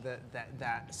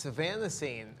that Savannah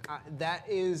scene. That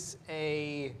is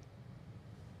a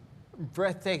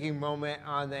breathtaking moment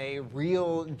on a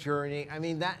real journey. I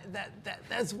mean,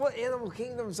 that's what Animal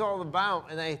Kingdom's all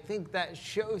about, and I think that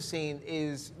show scene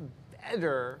is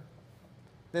better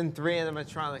than 3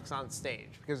 animatronics on stage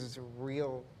because it's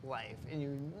real life, and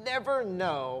you never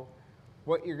know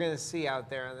what you're going to see out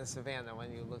there on the Savannah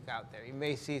when you look out there. You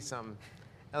may see some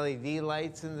LED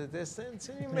lights in the distance,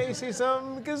 and you may see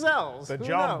some gazelles. The Who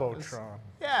Jumbotron. knows?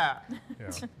 Yeah.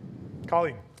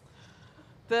 Colleen?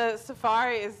 The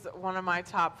safari is one of my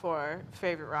top 4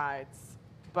 favorite rides,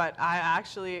 but I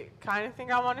actually kind of think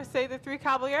I want to say the 3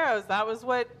 Caballeros. That was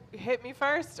what hit me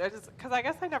first, because I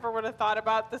guess I never would have thought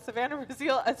about the Savannah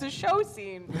reveal as a show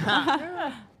scene.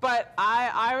 But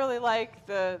I really like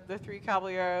the 3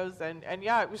 Caballeros, and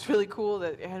yeah, it was really cool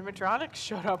that animatronics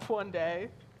showed up one day.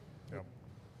 Yep.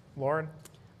 Lauren?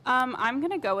 I'm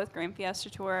gonna go with Grand Fiesta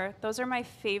Tour. Those are my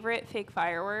favorite fake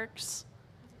fireworks.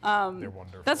 They're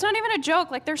wonderful. That's not even a joke.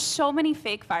 Like, there's so many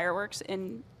fake fireworks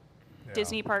in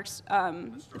Disney parks,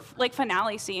 like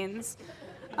finale scenes.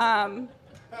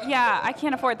 Yeah, I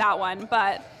can't afford that one,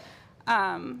 but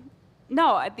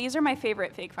no, these are my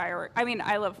favorite fake fireworks. I mean,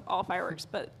 I love all fireworks,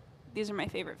 but these are my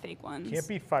favorite fake ones. Can't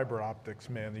beat fiber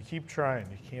optics, man. You keep trying,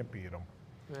 you can't beat them.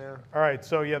 Yeah. All right,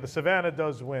 so yeah, the Savannah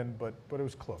does win, but it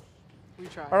was close. We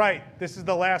tried. All right, this is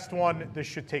the last one. This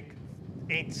should take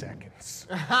 8 seconds.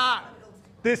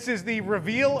 This is the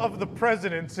reveal of the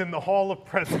presidents in the Hall of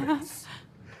Presidents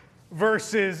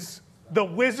versus the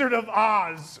Wizard of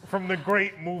Oz from the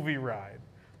Great Movie Ride.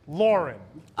 Lauren.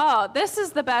 Oh, this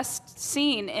is the best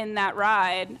scene in that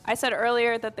ride. I said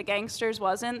earlier that the Gangsters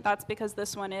wasn't. That's because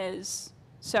this one is.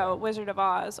 So Wizard of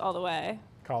Oz all the way.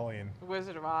 Colleen.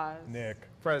 Wizard of Oz. Nick.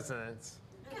 Presidents.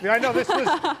 Yeah, I know this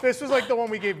was like the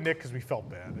one we gave Nick because we felt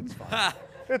bad. It's fine.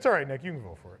 It's all right, Nick. You can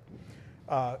vote for it.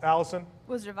 Allison?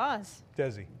 Wizard of Oz.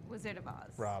 Desi? Wizard of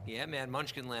Oz. Rob? Yeah, man,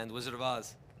 Munchkinland, Wizard of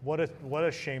Oz. What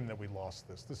a shame that we lost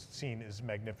this. This scene is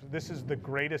magnificent. This is the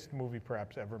greatest movie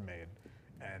perhaps ever made,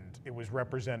 and it was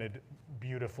represented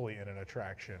beautifully in an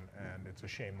attraction, and it's a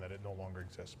shame that it no longer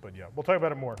exists. But yeah, we'll talk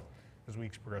about it more as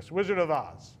weeks progress. Wizard of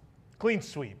Oz, clean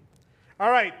sweep. All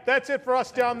right, that's it for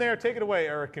us down there. Take it away,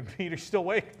 Eric and Peter. Still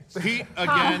waiting. Pete,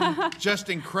 again,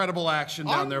 just incredible action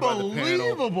down there by the panel.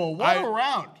 Unbelievable. What a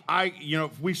round.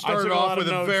 We started off with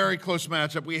a very close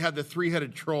matchup. We had the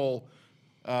three-headed troll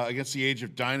against the Age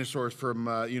of Dinosaurs from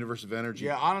Universe of Energy.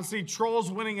 Yeah, honestly,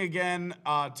 trolls winning again.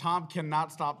 Tom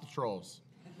cannot stop the trolls.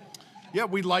 Yeah,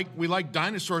 we like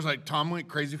dinosaurs. Like Tom went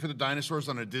crazy for the dinosaurs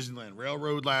on a Disneyland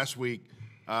Railroad last week.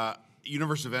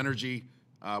 Universe of Energy,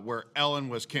 where Ellen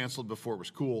was canceled before it was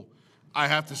cool. I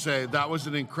have to say that was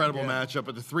an incredible matchup.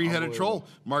 But the three-headed troll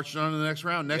marched on to the next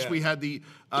round. Next, we had the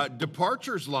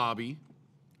Departures Lobby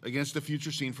against the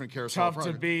Future Scene from Carousel. Tough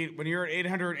to beat. When you're at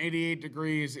 888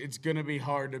 degrees, it's going to be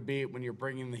hard to beat when you're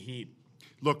bringing the heat.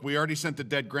 Look, we already sent the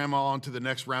dead grandma on to the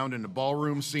next round in the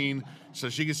ballroom scene, so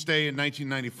she could stay in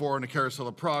 1994 in the Carousel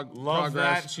of Progress. Love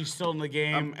that. She's still in the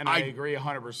game, and I agree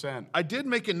 100%. I did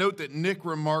make a note that Nick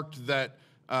remarked that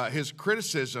his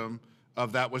criticism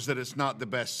of that was that it's not the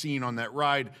best scene on that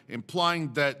ride,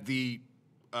 implying that the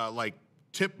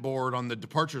tip board on the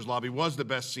Departures Lobby was the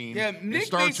best scene in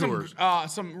Star Tours.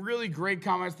 Some really great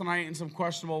comments tonight and some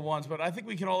questionable ones, but I think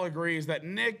we can all agree is that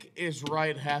Nick is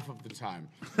right half of the time.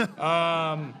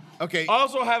 Okay. I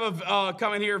also have a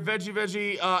comment here,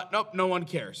 veggie. Nope, no one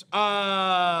cares.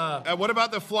 What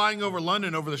about the flying over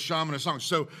London over the Shaman of Songs?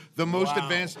 So the most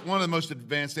advanced, one of the most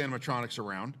advanced animatronics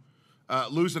around,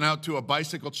 losing out to a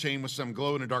bicycle chain with some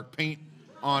glow-in-the-dark paint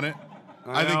on it.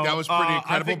 I think that was pretty incredible.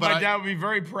 I think my dad would be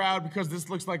very proud because this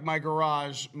looks like my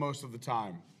garage most of the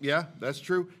time. Yeah, that's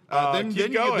true. Then you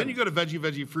go to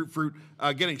veggie, fruit,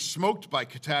 getting smoked by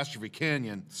Catastrophe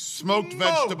Canyon. Smoked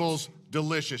vegetables,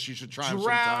 delicious. You should try them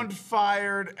sometime. Drowned,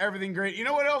 fired, everything great. You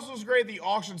know what else was great? The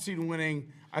auction scene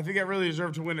winning. I think that really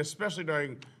deserved to win, especially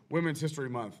during Women's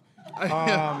History Month.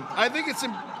 I think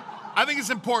it's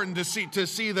important to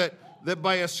see that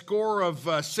by a score of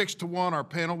 6-1, our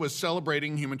panel was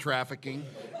celebrating human trafficking,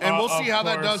 and we'll see how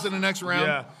that does in the next round.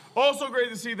 Yeah. Also great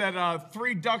to see that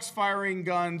 3 ducks firing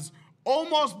guns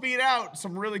almost beat out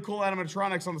some really cool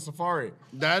animatronics on the safari.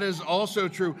 That is also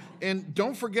true. And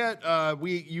don't forget,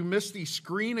 you missed the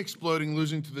screen exploding,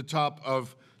 losing to the top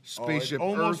of Spaceship I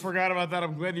almost Earth. forgot about that.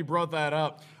 I'm glad you brought that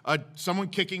up. Someone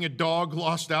kicking a dog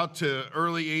lost out to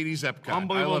early 80s Epcot.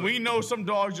 Unbelievable. We know some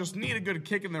dogs just need a good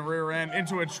kick in the rear end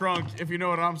into a trunk, if you know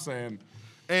what I'm saying.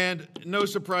 And no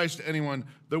surprise to anyone,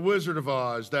 the Wizard of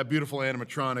Oz, that beautiful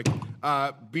animatronic,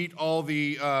 beat all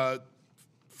the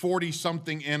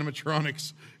 40-something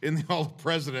animatronics in the Hall of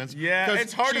Presidents. Yeah,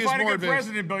 it's hard to find a good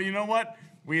president, but you know what?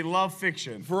 We love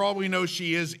fiction. For all we know,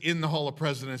 she is in the Hall of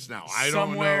Presidents now. I don't know.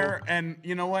 Somewhere, and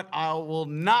you know what? I will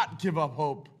not give up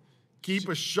hope. Keep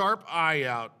a sharp eye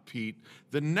out, Pete.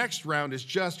 The next round is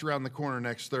just around the corner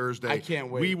next Thursday. I can't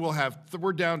wait. We will have,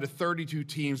 we're down to 32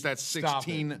 teams. That's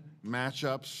 16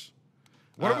 matchups.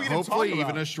 What are we going to talk hopefully about?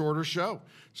 even a shorter show.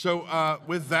 So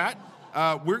with that,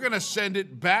 we're going to send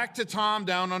it back to Tom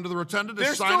down under the rotunda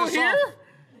to sign us here? off.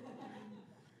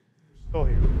 Still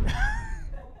here.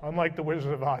 Unlike the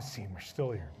Wizard of Oz team, we're still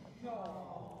here.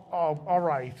 Oh, all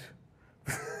right.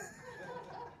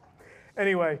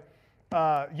 Anyway,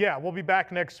 yeah, we'll be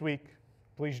back next week.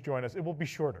 Please join us. It will be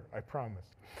shorter, I promise.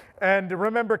 And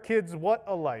remember, kids, what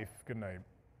a life. Good night.